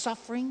through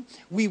suffering.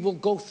 We will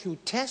go through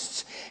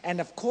tests.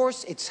 And of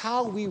course, it's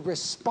how we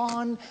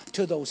respond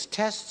to those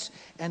tests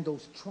and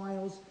those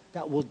trials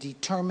that will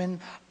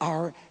determine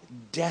our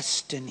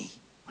destiny,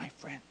 my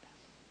friend.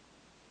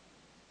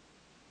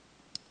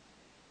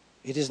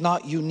 It is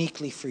not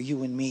uniquely for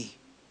you and me.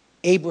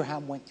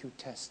 Abraham went through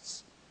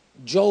tests.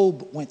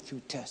 Job went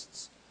through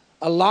tests.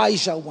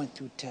 Elijah went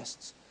through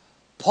tests.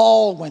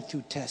 Paul went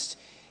through tests.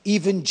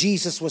 Even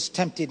Jesus was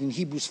tempted in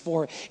Hebrews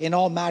 4 in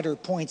all matter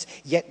of points,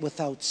 yet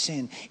without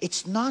sin.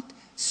 It's not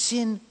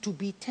sin to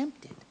be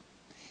tempted.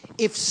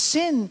 If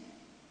sin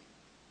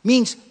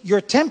means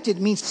you're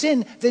tempted, means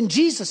sin, then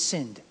Jesus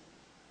sinned.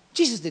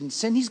 Jesus didn't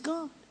sin, he's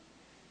God.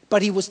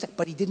 But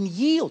he didn't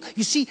yield.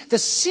 You see, the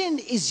sin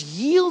is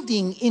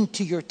yielding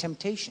into your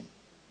temptation.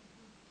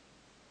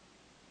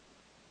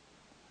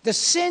 The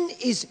sin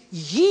is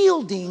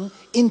yielding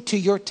into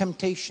your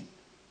temptation.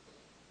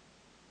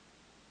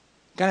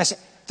 Can I say,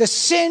 the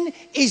sin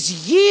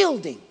is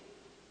yielding.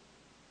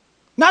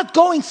 Not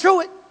going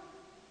through it,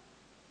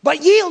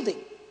 but yielding.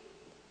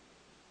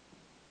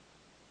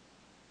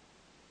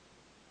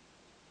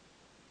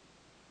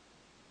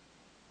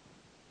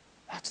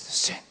 That's the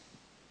sin.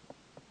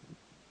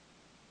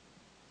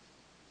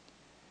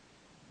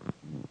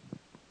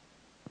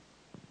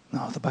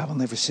 No, the Bible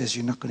never says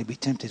you're not going to be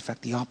tempted. In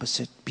fact, the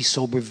opposite. Be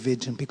sober,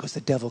 vigilant, because the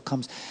devil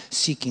comes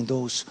seeking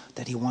those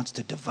that he wants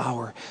to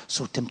devour.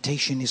 So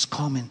temptation is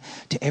common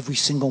to every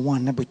single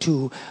one. Number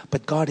 2,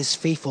 but God is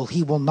faithful.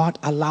 He will not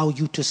allow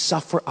you to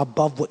suffer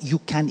above what you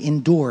can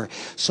endure.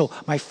 So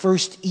my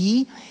first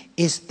E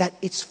is that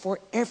it's for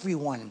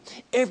everyone.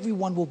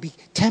 Everyone will be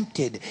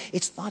tempted.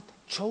 It's not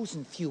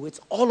chosen few. It's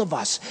all of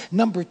us.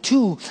 Number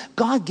two,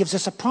 God gives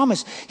us a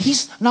promise.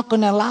 He's not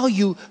going to allow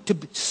you to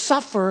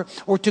suffer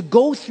or to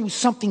go through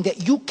something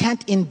that you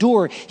can't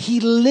endure.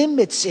 He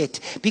limits it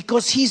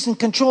because He's in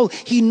control.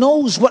 He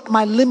knows what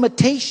my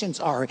limitations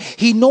are.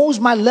 He knows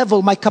my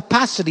level, my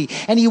capacity,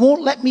 and He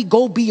won't let me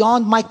go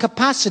beyond my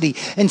capacity.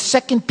 In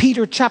 2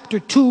 Peter chapter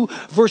 2,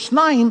 verse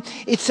 9,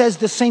 it says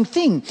the same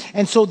thing.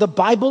 And so the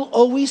Bible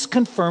always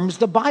confirms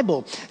the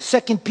Bible.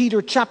 2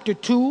 Peter chapter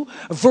 2,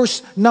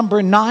 verse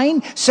number 9,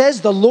 says,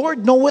 the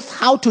Lord knoweth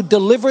how to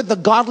deliver the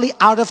godly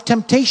out of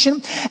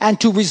temptation and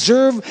to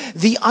reserve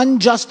the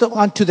unjust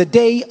unto the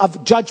day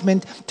of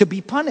judgment to be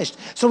punished.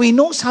 So He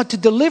knows how to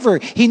deliver.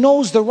 He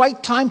knows the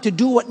right time to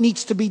do what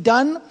needs to be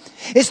done.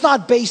 It's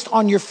not based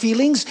on your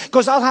feelings,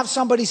 because I'll have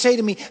somebody say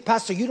to me,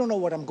 Pastor, you don't know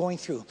what I'm going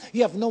through.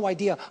 You have no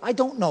idea. I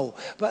don't know.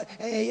 But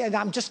and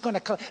I'm just going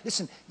to...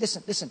 Listen.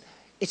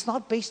 It's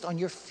not based on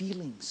your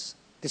feelings.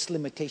 This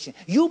limitation.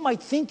 You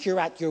might think you're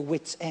at your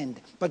wit's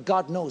end, but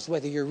God knows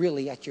whether you're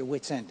really at your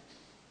wit's end.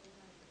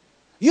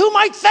 You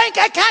might think,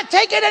 I can't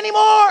take it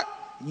anymore.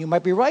 And you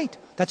might be right.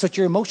 That's what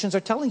your emotions are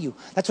telling you.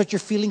 That's what your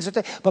feelings are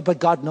telling you. But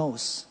God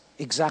knows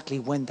exactly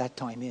when that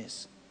time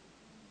is.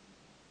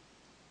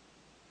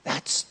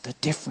 That's the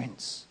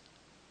difference.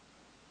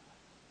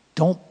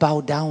 Don't bow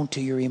down to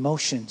your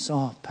emotions.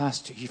 Oh,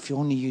 Pastor, if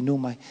only you knew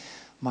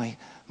my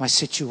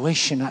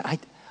situation.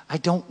 I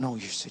don't know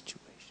your situation.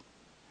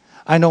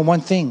 I know one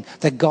thing,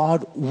 that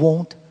God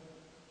won't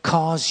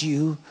cause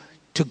you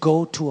to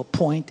go to a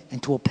point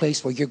and to a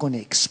place where you're going to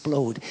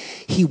explode.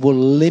 He will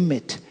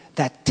limit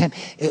that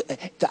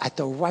at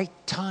the right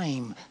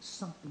time,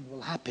 something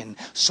will happen.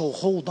 So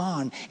hold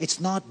on. It's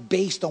not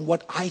based on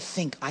what I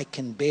think I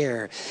can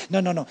bear.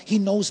 No. He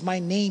knows my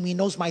name. He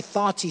knows my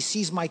thoughts. He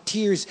sees my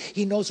tears.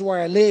 He knows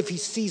where I live. He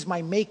sees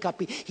my makeup.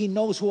 He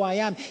knows who I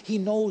am. He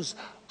knows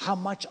how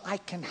much I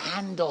can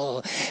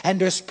handle, and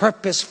there's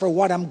purpose for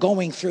what I'm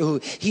going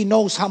through. He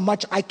knows how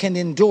much I can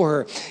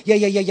endure.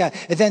 Yeah.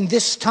 And then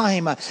this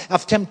time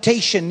of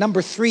temptation,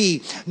 number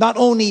 3, not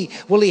only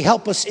will He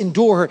help us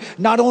endure,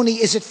 not only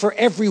is it for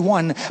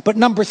everyone, but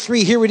number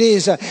 3, here it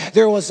is.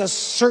 There was a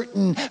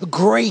certain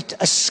great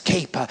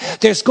escape.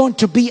 There's going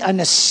to be an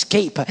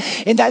escape.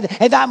 In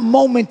that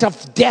moment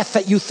of death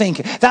that you think,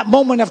 that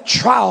moment of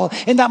trial,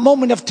 in that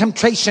moment of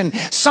temptation,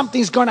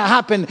 something's going to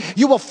happen.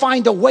 You will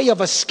find a way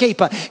of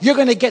escape. You're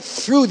going to get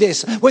through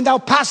this. When thou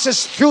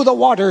passest through the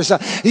waters,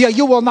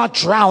 you will not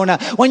drown.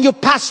 When you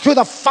pass through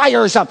the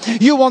fires,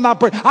 you will not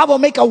burn. I will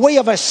make a way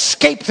of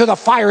escape through the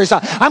fires.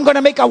 I'm going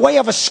to make a way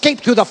of escape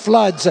through the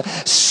floods.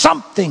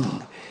 Something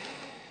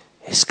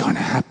is going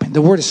to happen.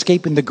 The word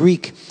escape in the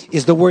Greek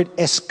is the word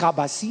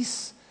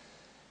eskabasis,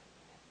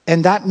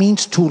 and that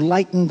means to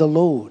lighten the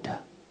load.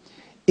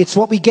 It's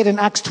what we get in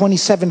Acts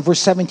 27,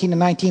 verse 17 and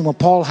 19, when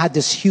Paul had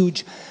this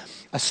huge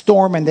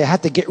storm and they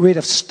had to get rid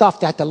of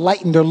stuff. They had to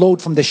lighten their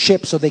load from the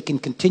ship so they can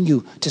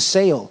continue to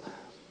sail.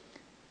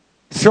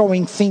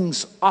 Throwing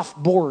things off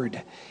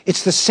board.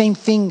 It's the same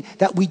thing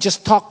that we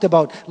just talked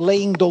about,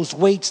 laying those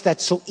weights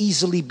that so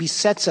easily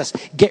besets us.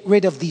 Get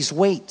rid of these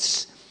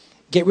weights.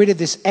 Get rid of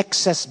this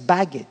excess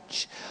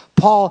baggage.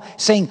 Paul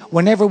saying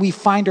whenever we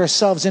find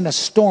ourselves in a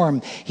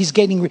storm, he's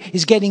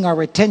getting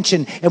our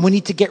attention, and we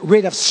need to get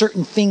rid of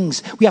certain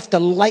things. We have to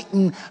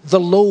lighten the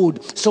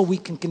load so we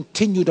can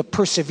continue to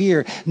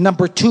persevere.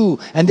 Number 2,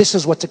 and this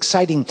is what's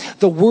exciting,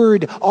 the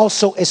word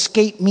also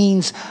escape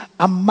means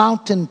a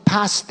mountain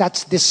pass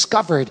that's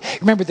discovered.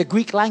 Remember, the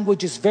Greek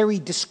language is very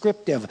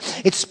descriptive.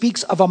 It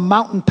speaks of a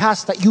mountain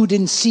pass that you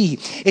didn't see.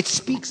 It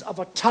speaks of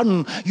a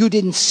tunnel you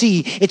didn't see.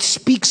 It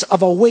speaks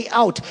of a way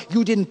out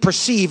you didn't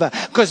perceive,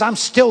 because I'm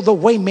still the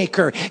way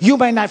maker. You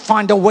may not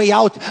find a way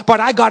out, but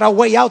I got a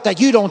way out that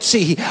you don't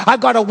see.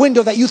 I've got a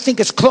window that you think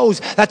is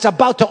closed that's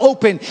about to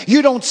open.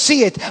 You don't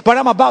see it, but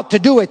I'm about to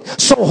do it.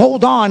 So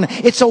hold on.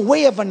 It's a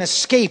way of an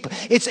escape.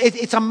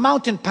 It's a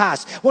mountain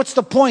pass. What's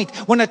the point?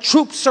 When a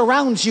troop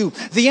surrounds you,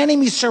 the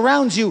enemy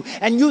surrounds you,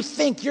 and you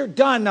think you're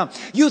done.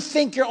 You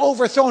think you're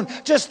overthrown,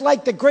 just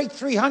like the great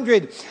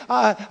 300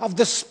 of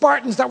the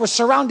Spartans that were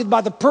surrounded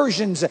by the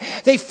Persians.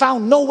 They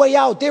found no way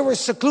out. They were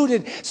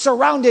secluded,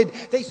 surrounded.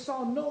 They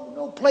saw no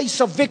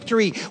place of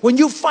victory. When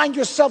you find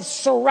yourself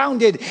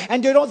surrounded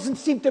and there doesn't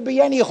seem to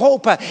be any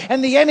hope,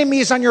 and the enemy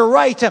is on your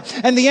right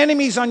and the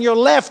enemy is on your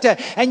left,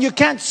 and you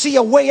can't see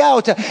a way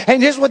out.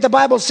 And here's what the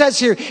Bible says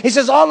here. It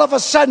says all of a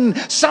sudden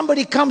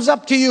somebody comes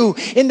up to you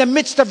in the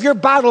midst of your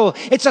battle.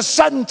 It's a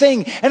sudden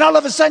thing, and all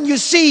of a sudden you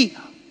see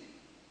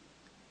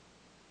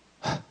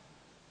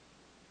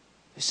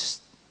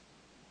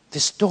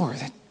this door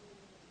that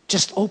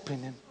just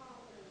opened, and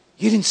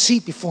you didn't see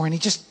it before, and you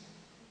just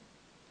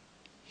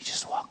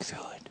walk through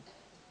it.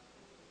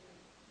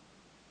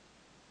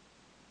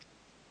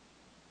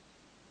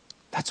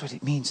 That's what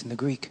it means in the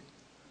Greek.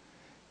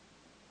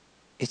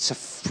 It's a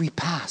free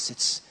pass.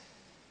 It's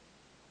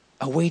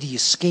a way to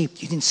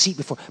escape. You didn't see it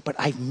before, but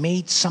I've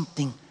made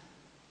something.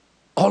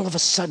 All of a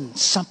sudden,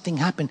 something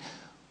happened.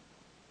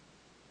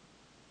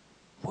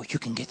 Well, you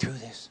can get through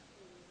this.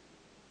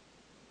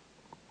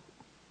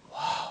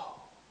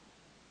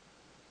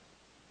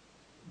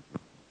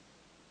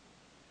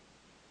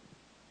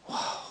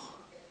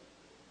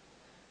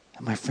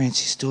 friends,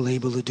 He's still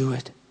able to do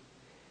it.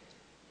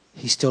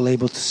 He's still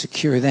able to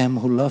secure them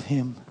who love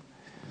Him.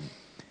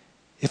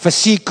 If a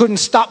sea couldn't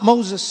stop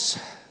Moses,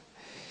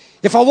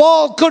 if a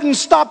wall couldn't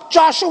stop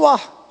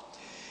Joshua,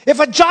 if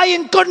a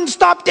giant couldn't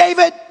stop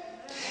David,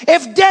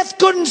 if death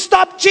couldn't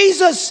stop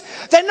Jesus,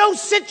 then no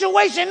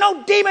situation,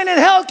 no demon in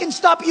hell can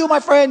stop you, my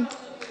friend.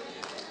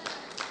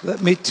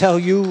 Let me tell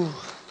you,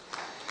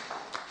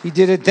 He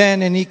did it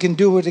then and He can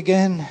do it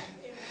again.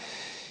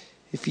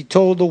 If He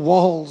told the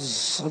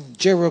walls of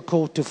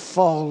Jericho to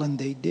fall and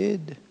they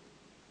did,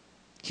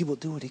 He will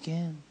do it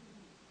again.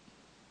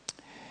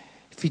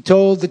 If He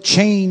told the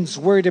chains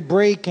where to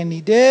break and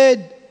He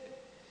did,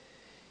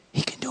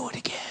 He can do it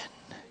again.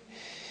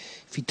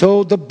 If He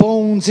told the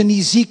bones in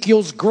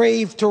Ezekiel's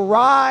grave to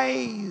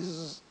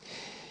rise,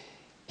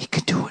 He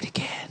could do it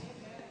again.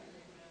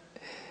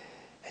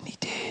 And He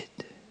did.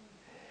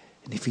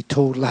 And if He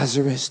told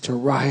Lazarus to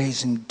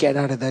rise and get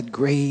out of that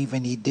grave,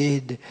 and He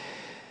did,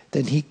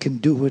 then He can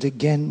do it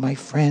again, my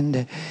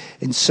friend.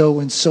 And so,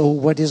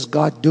 what is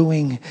God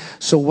doing?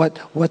 So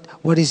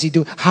what is He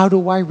doing? How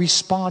do I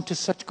respond to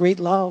such great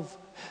love?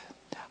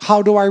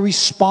 How do I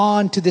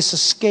respond to this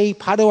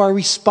escape? How do I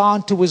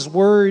respond to His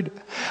word?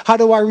 How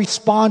do I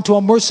respond to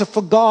a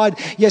merciful God?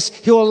 Yes,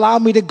 He'll allow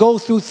me to go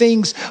through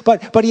things,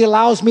 but He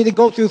allows me to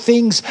go through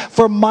things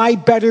for my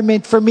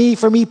betterment, for me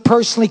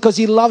personally, because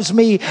He loves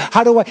me.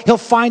 He'll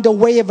find a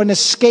way of an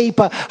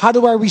escape. How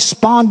do I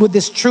respond with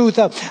this truth?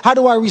 How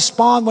do I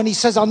respond when He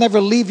says, I'll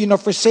never leave you nor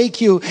forsake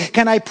you?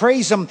 Can I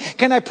praise Him?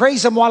 Can I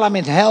praise Him while I'm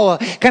in hell?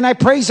 Can I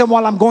praise Him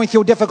while I'm going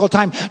through a difficult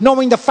time?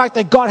 Knowing the fact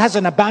that God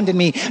hasn't abandoned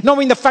me.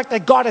 Knowing the fact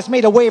that God has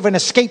made a way of an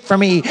escape for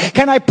me.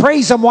 Can I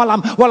praise Him while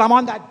I'm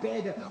on that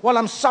bed, while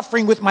I'm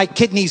suffering with my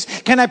kidneys?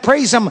 Can I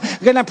praise Him?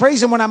 Can I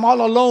praise Him when I'm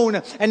all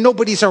alone and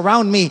nobody's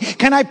around me?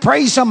 Can I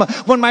praise Him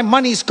when my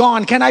money's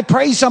gone? Can I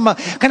praise Him?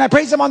 Can I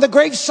praise Him on the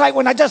gravesite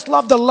when I just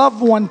loved a loved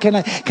one? Can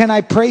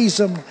I praise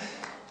Him?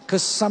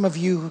 Because some of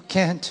you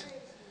can't.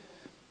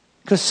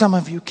 Because some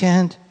of you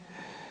can't.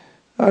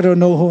 I don't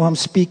know who I'm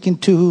speaking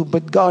to,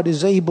 but God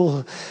is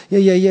able.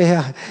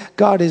 Yeah.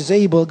 God is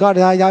able. God,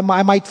 I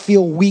might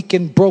feel weak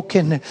and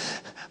broken,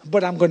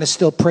 but I'm going to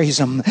still praise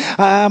Him.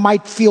 I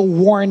might feel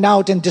worn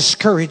out and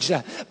discouraged,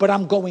 but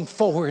I'm going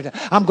forward.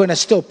 I'm going to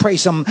still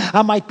praise Him.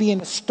 I might be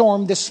in a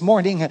storm this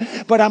morning,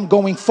 but I'm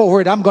going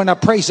forward. I'm going to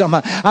praise Him.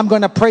 I'm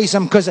going to praise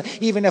Him, because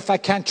even if I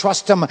can't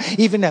trust Him,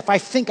 even if I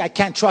think I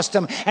can't trust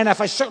Him, and if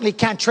I certainly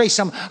can't trace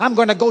Him, I'm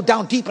going to go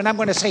down deep and I'm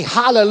going to say,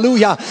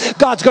 hallelujah.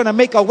 God's going to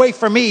make a way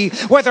for me,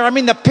 whether I'm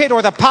in the pit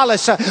or the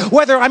palace,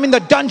 whether I'm in the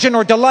dungeon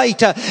or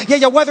delight,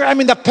 whether I'm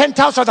in the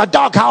penthouse or the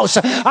doghouse.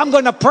 I'm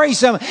going to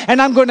praise Him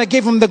and I'm going to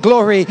give Him the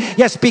glory.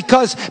 Yes,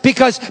 because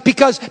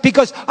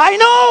I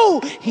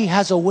know He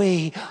has a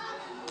way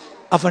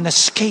of an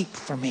escape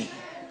for me.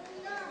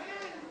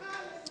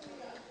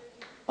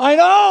 I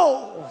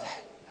know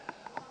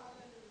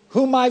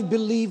whom I've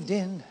believed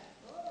in,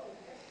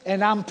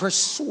 and I'm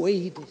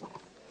persuaded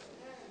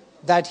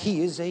that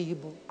He is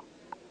able.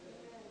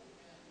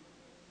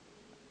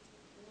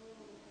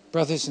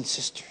 Brothers and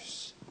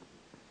sisters,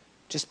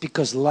 just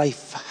because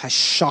life has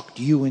shocked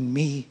you and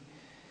me,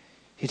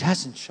 it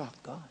hasn't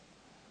shocked God.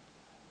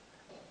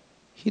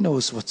 He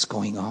knows what's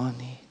going on.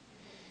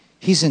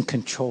 He's in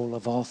control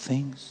of all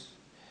things.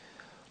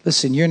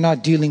 Listen, you're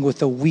not dealing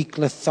with a weak,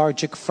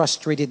 lethargic,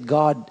 frustrated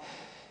God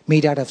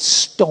made out of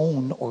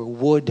stone or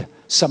wood,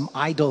 some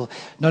idol.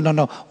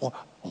 No.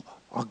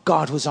 Or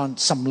God who's on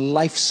some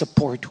life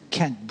support, who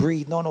can't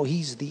breathe. No,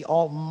 He's the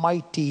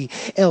Almighty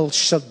El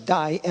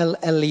Shaddai, El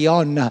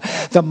Elyon,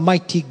 the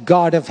mighty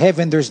God of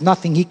heaven. There's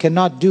nothing He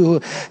cannot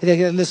do.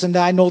 Listen,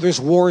 I know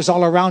there's wars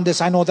all around us.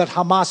 I know that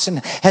Hamas and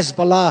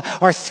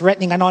Hezbollah are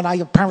threatening. I know now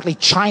apparently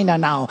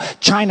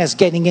China's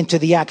getting into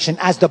the action,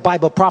 as the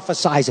Bible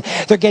prophesies.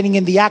 They're getting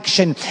in the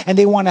action, and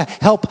they want to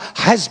help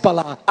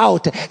Hezbollah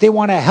out. They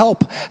want to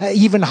help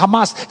even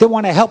Hamas. They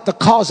want to help the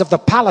cause of the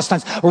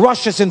Palestinians.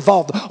 Russia's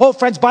involved. Oh,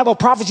 friends, Bible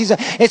prophecies,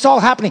 it's all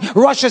happening.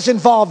 Russia's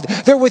involved.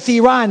 They're with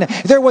Iran.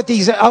 They're with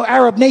these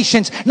Arab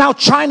nations. Now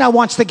China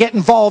wants to get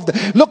involved.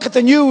 Look at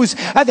the news.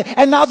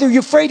 And now the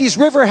Euphrates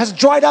River has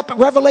dried up.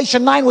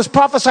 Revelation 9 was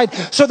prophesied,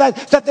 so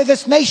that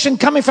this nation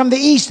coming from the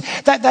east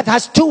that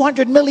has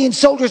 200 million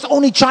soldiers,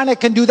 only China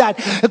can do that.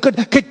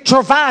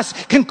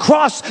 It can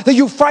cross the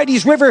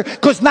Euphrates River,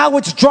 because now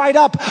it's dried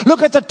up.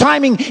 Look at the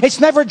timing.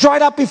 It's never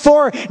dried up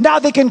before. Now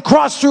they can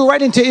cross through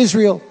right into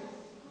Israel.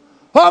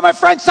 Oh, my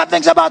friends,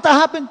 something's about to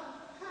happen.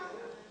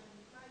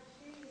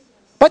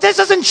 But this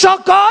doesn't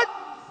shock God.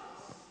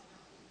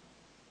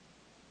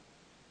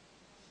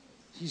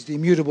 He's the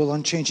immutable,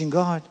 unchanging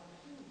God.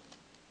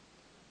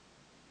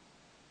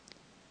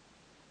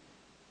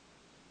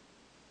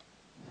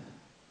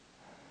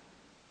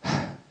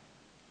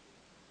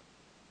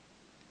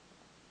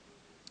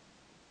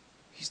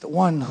 He's the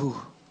one who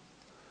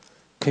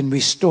can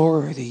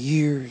restore the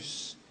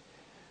years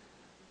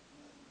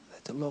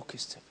that the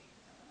locusts have eaten.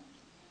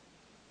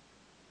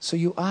 So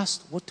you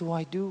asked, what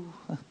do?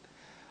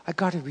 I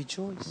got to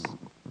rejoice.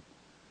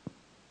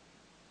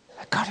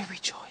 I got to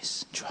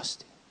rejoice and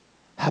trust Him.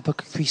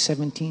 Habakkuk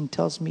 3:17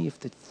 tells me if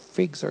the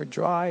figs are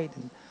dried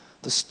and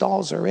the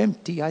stalls are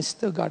empty, I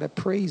still got to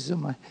praise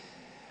him.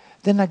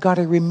 Then I got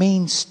to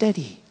remain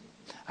steady.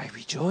 I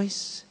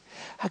rejoice.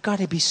 I got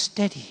to be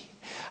steady.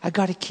 I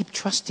got to keep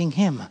trusting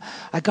him.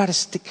 I got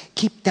to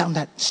keep down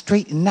that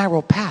straight and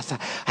narrow path.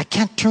 I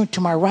can't turn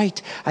to my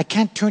right. I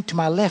can't turn to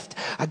my left.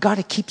 I got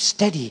to keep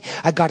steady.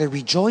 I got to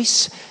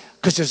rejoice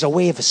because there's a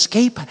way of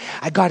escape.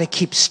 I got to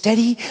keep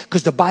steady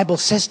because the Bible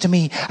says to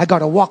me, I got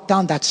to walk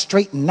down that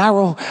straight and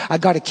narrow. I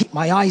got to keep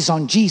my eyes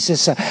on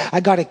Jesus. I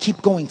got to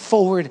keep going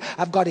forward.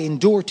 I've got to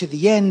endure to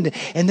the end.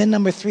 And then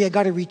number 3, I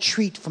got to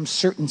retreat from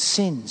certain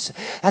sins.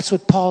 That's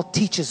what Paul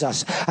teaches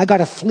us. I got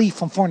to flee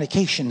from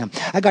fornication.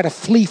 I got to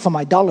flee from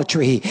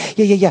idolatry.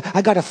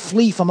 I got to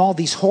flee from all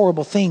these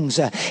horrible things.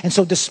 And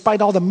so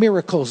despite all the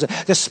miracles,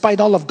 despite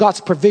all of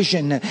God's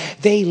provision,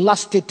 they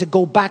lusted to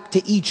go back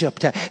to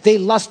Egypt. They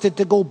lusted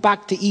to go back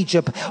to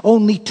Egypt.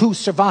 Only 2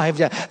 survived.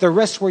 The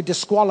rest were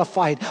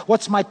disqualified.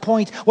 What's my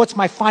point? What's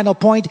my final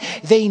point?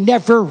 They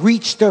never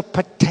reached their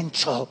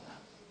potential.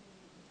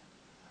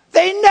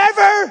 They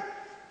never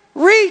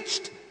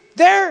reached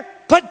their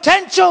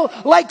potential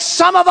like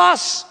some of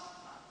us.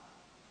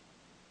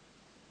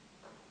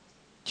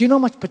 Do you know how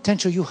much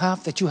potential you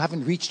have that you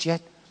haven't reached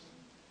yet?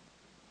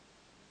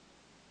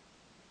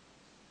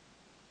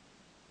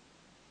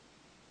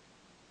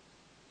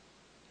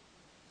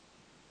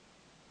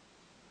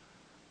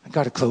 I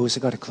got to close.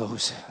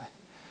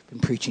 I've been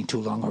preaching too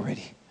long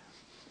already.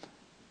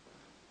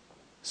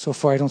 So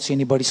far, I don't see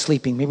anybody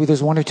sleeping. Maybe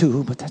there's 1 or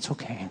 2, but that's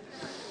okay.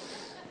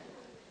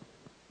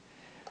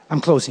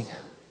 I'm closing.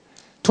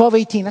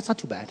 12:18, that's not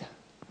too bad.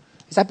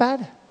 Is that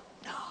bad?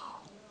 No.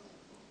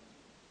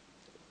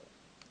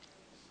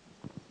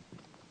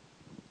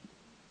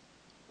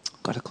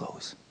 Got to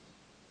close.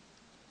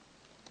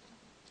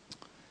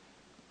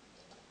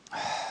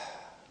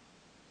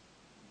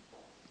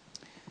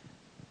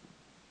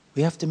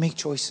 We have to make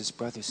choices,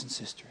 brothers and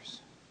sisters.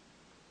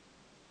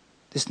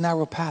 This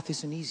narrow path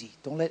isn't easy.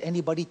 Don't let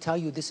anybody tell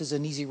you this is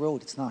an easy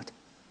road. It's not.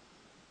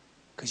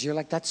 Because you're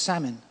like that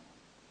salmon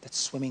that's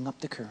swimming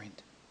up the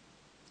current.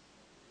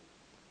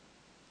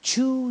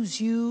 Choose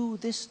you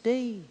this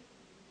day,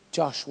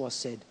 Joshua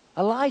said.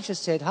 Elijah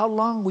said, how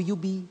long will you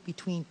be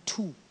between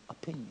 2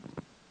 opinions?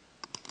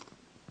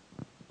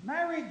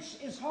 Marriage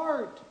is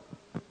hard.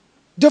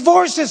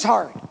 Divorce is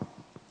hard.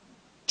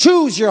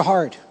 Choose your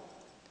heart.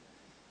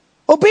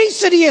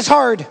 Obesity is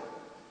hard.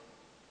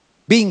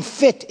 Being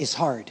fit is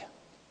hard.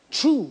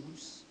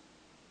 Choose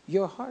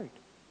your heart.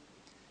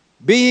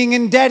 Being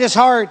in debt is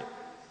hard.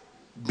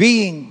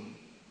 Being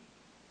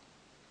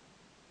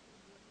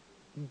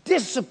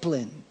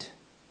disciplined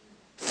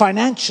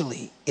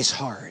financially is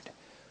hard.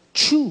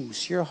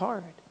 Choose your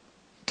heart.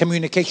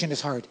 Communication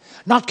is hard.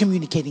 Not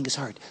communicating is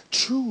hard.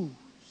 Choose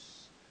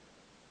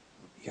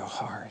your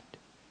heart.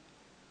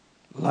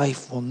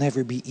 Life will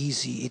never be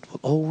easy. It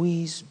will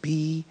always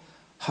be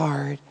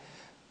hard.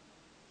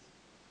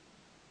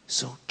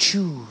 So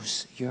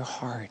choose your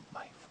heart, my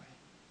friend.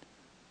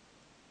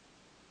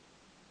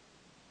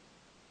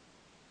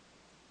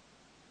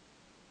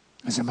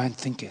 As a man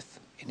thinketh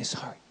in his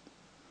heart,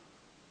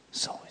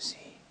 so is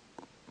he.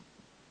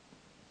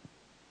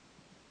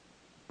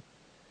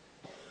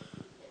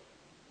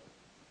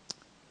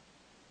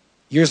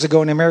 Years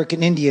ago, an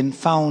American Indian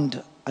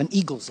found an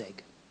eagle's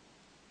egg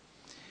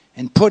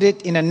and put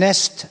it in a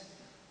nest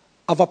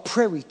of a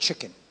prairie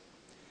chicken.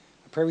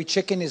 A prairie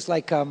chicken is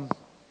like,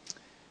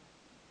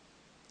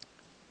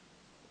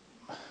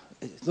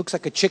 it looks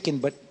like a chicken,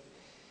 but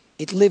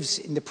it lives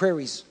in the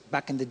prairies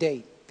back in the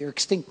day. They're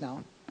extinct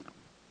now.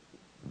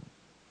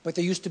 But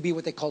there used to be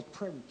what they called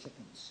prairie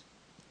chickens.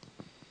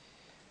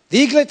 The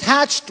eaglet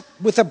hatched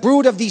with a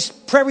brood of these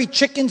prairie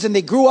chickens, and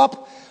they grew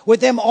up with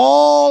them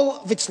all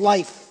of its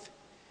life.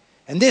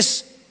 And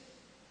this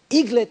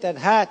eaglet that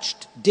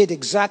hatched did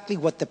exactly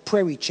what the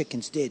prairie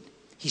chickens did.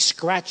 He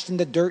scratched in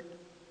the dirt,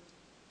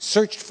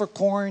 searched for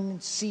corn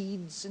and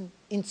seeds and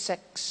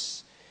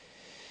insects.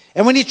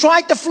 And when he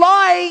tried to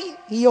fly,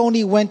 he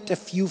only went a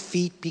few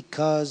feet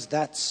because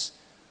that's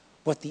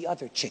what the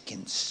other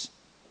chickens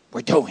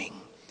were doing.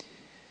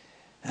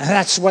 And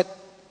that's what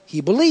he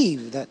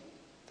believed,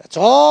 that's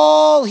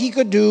all he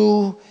could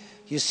do.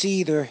 You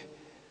see, the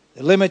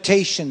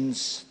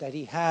limitations that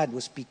he had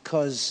was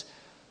because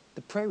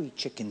the prairie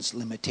chicken's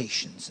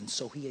limitations, and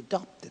so he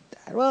adopted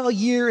that. Well,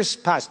 years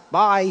passed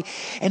by,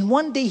 and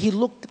one day he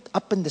looked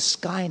up in the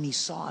sky and he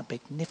saw a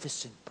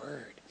magnificent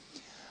bird,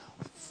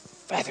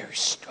 feathers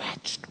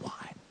stretched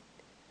wide,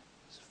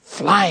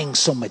 flying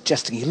so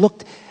majestic. He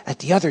looked at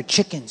the other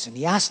chickens and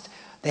he asked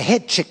the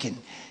head chicken,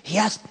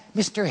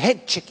 Mr.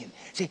 Head Chicken,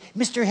 say,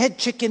 Mr. Head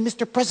Chicken,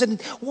 Mr.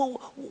 President,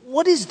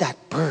 what is that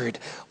bird?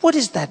 What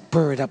is that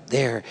bird up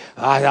there?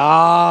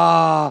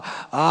 That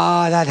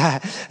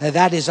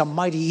is a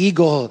mighty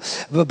eagle.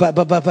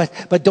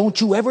 But don't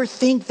you ever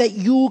think that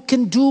you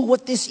can do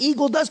what this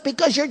eagle does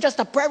because you're just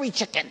a prairie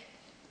chicken.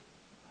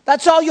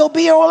 That's all you'll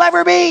be or will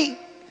ever be.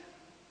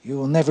 You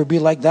will never be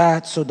like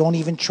that, so don't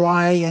even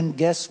try. And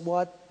guess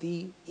what?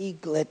 The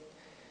eaglet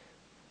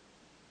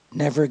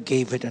never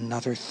gave it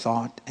another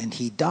thought, and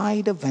he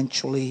died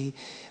eventually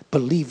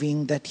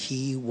believing that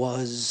he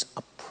was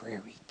a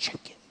prairie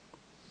chicken.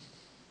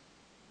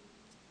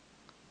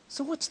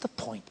 So what's the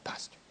point,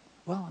 Pastor?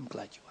 Well, I'm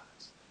glad you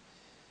asked.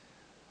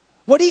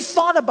 What he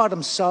thought about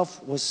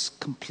himself was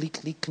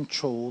completely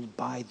controlled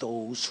by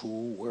those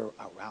who were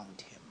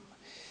around him.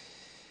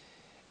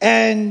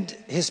 And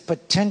his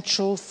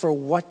potential for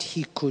what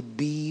he could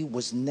be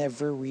was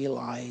never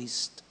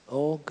realized.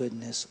 Oh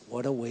goodness,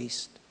 what a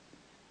waste.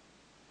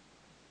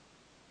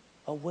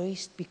 A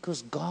waste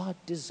because God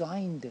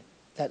designed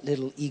that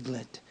little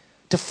eaglet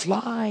to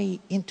fly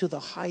into the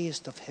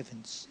highest of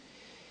heavens.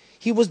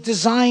 He was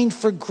designed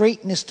for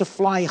greatness, to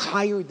fly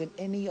higher than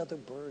any other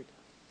bird.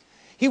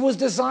 He was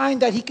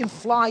designed that he can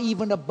fly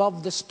even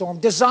above the storm.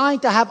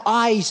 Designed to have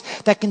eyes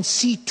that can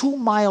see 2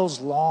 miles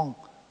long,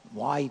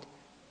 wide.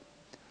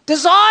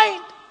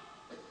 Designed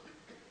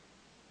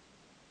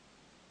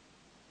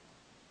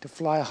to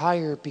fly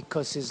higher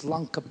because his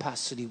lung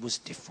capacity was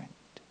different.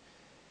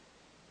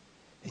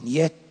 And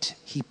yet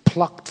he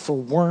plucked for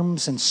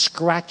worms and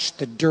scratched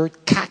the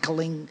dirt,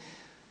 cackling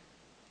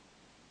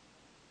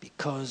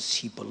because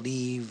he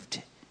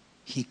believed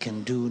he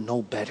can do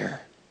no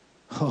better.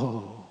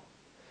 Oh,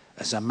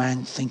 as a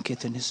man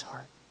thinketh in his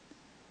heart.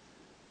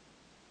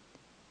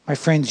 My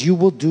friends, you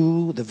will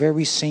do the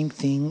very same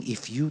thing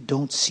if you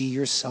don't see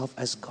yourself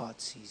as God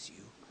sees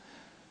you.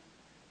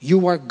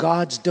 You are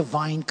God's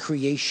divine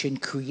creation,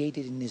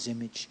 created in his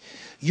image.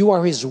 You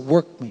are his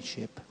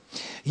workmanship.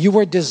 You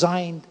are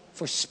designed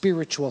for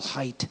spiritual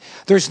height.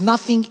 There's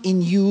nothing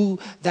in you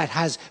that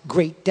has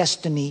great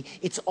destiny.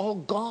 It's all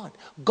God.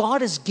 God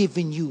has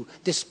given you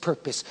this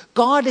purpose.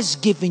 God has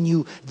given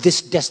you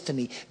this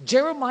destiny.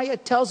 Jeremiah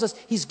tells us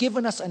he's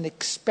given us an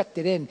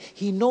expected end.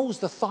 He knows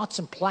the thoughts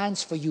and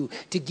plans for you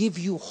to give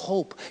you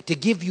hope, to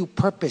give you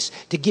purpose,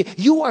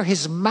 you are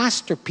his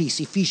masterpiece,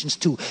 Ephesians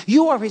 2.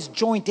 You are his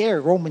joint heir,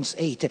 Romans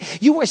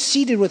 8. You are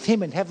seated with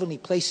him in heavenly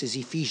places,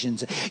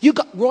 Ephesians. You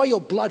got royal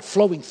blood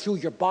flowing through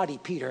your body,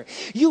 Peter.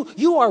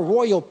 You are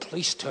royal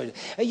priesthood.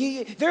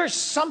 There's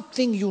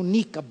something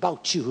unique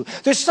about you.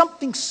 There's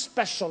something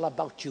special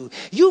about you.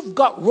 You've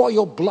got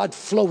royal blood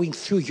flowing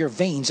through your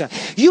veins.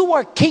 You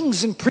are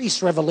kings and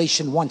priests,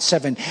 Revelation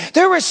 1:7.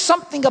 There is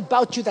something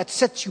about you that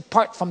sets you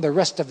apart from the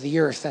rest of the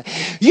earth.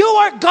 You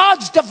are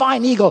God's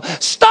divine eagle.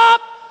 Stop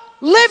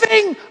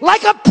living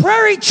like a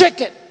prairie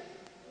chicken.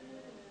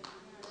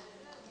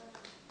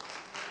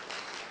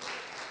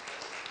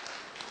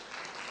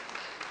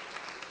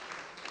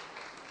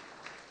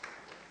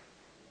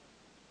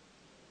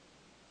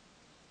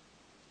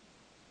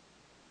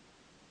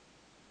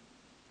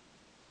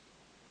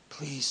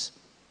 Please,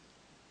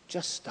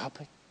 just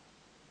stop it.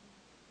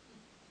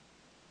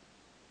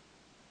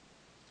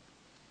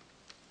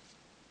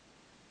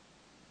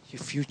 Your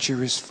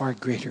future is far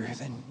greater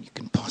than you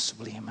can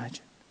possibly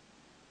imagine.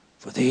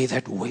 For they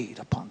that wait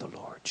upon the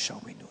Lord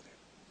shall renew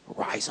their.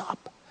 Rise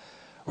up.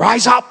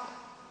 Rise up.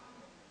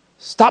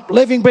 Stop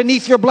living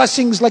beneath your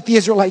blessings like the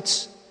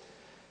Israelites,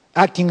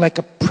 acting like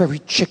a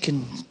prairie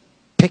chicken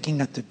picking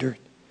at the dirt.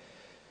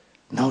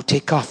 Now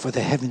take off for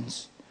the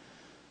heavens.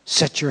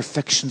 Set your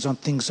affections on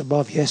things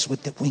above, yes,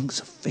 with the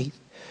wings of faith.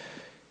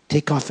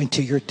 Take off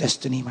into your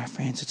destiny, my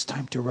friends. It's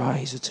time to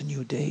rise. It's a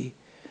new day.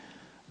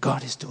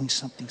 God is doing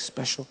something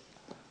special.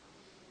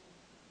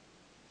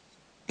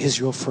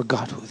 Israel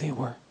forgot who they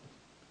were.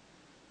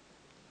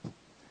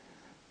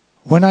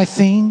 When I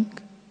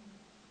think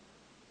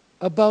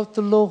about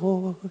the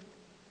Lord,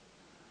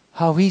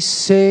 how he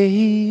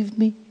saved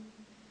me,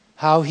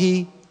 how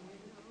he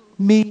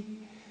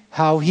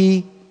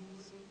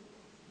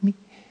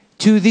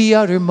to the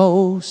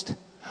uttermost.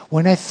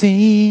 When I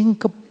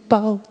think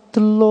about the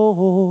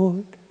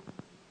Lord,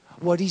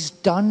 what he's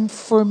done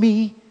for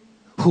me,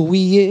 who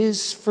he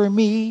is for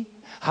me,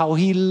 how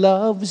he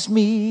loves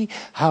me,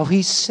 how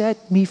he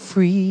set me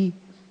free,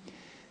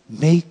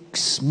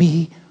 makes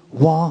me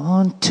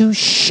want to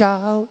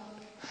shout,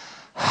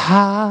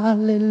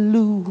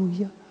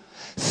 hallelujah,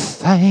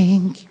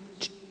 thank you,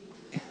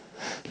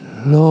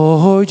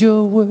 Lord,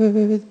 you're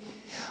worthy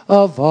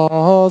of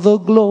all the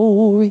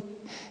glory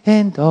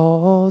and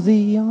all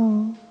the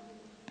honor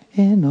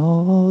and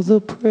all the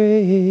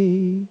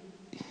praise.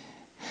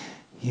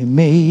 You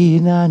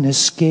made an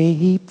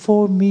escape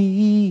for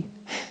me.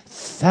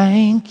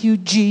 Thank you,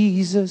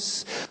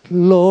 Jesus.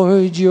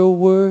 Lord, you're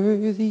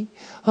worthy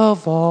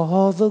of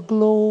all the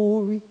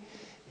glory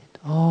and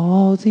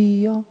all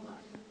the honor.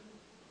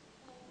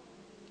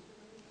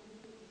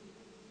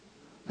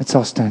 Let's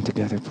all stand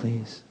together,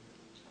 please.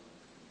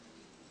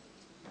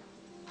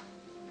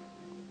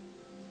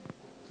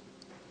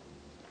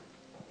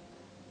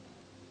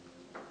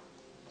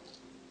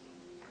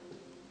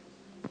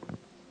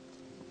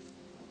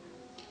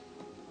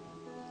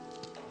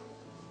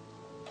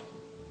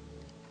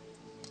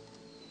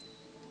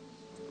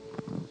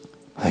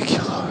 Thank you,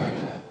 Lord.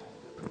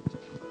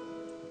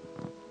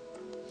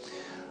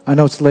 I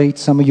know it's late.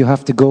 Some of you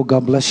have to go.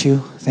 God bless you.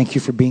 Thank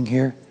you for being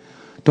here.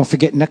 Don't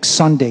forget next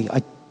Sunday.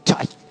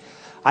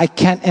 I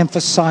can't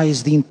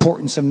emphasize the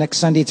importance of next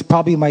Sunday. It's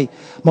probably my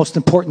most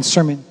important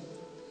sermon.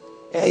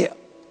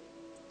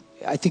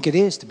 I think it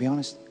is, to be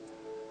honest.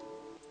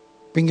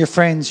 Bring your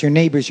friends, your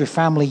neighbors, your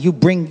family.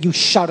 You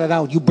shout it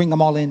out. You bring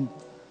them all in.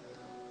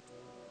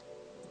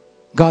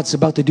 God's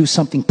about to do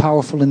something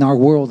powerful in our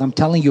world. I'm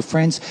telling you,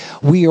 friends,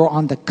 we are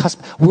on the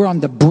cusp. We're on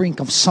the brink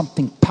of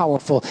something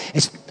powerful.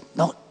 It's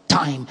no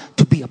time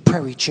to be a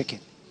prairie chicken.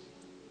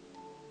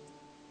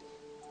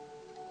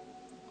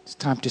 It's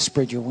time to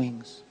spread your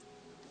wings.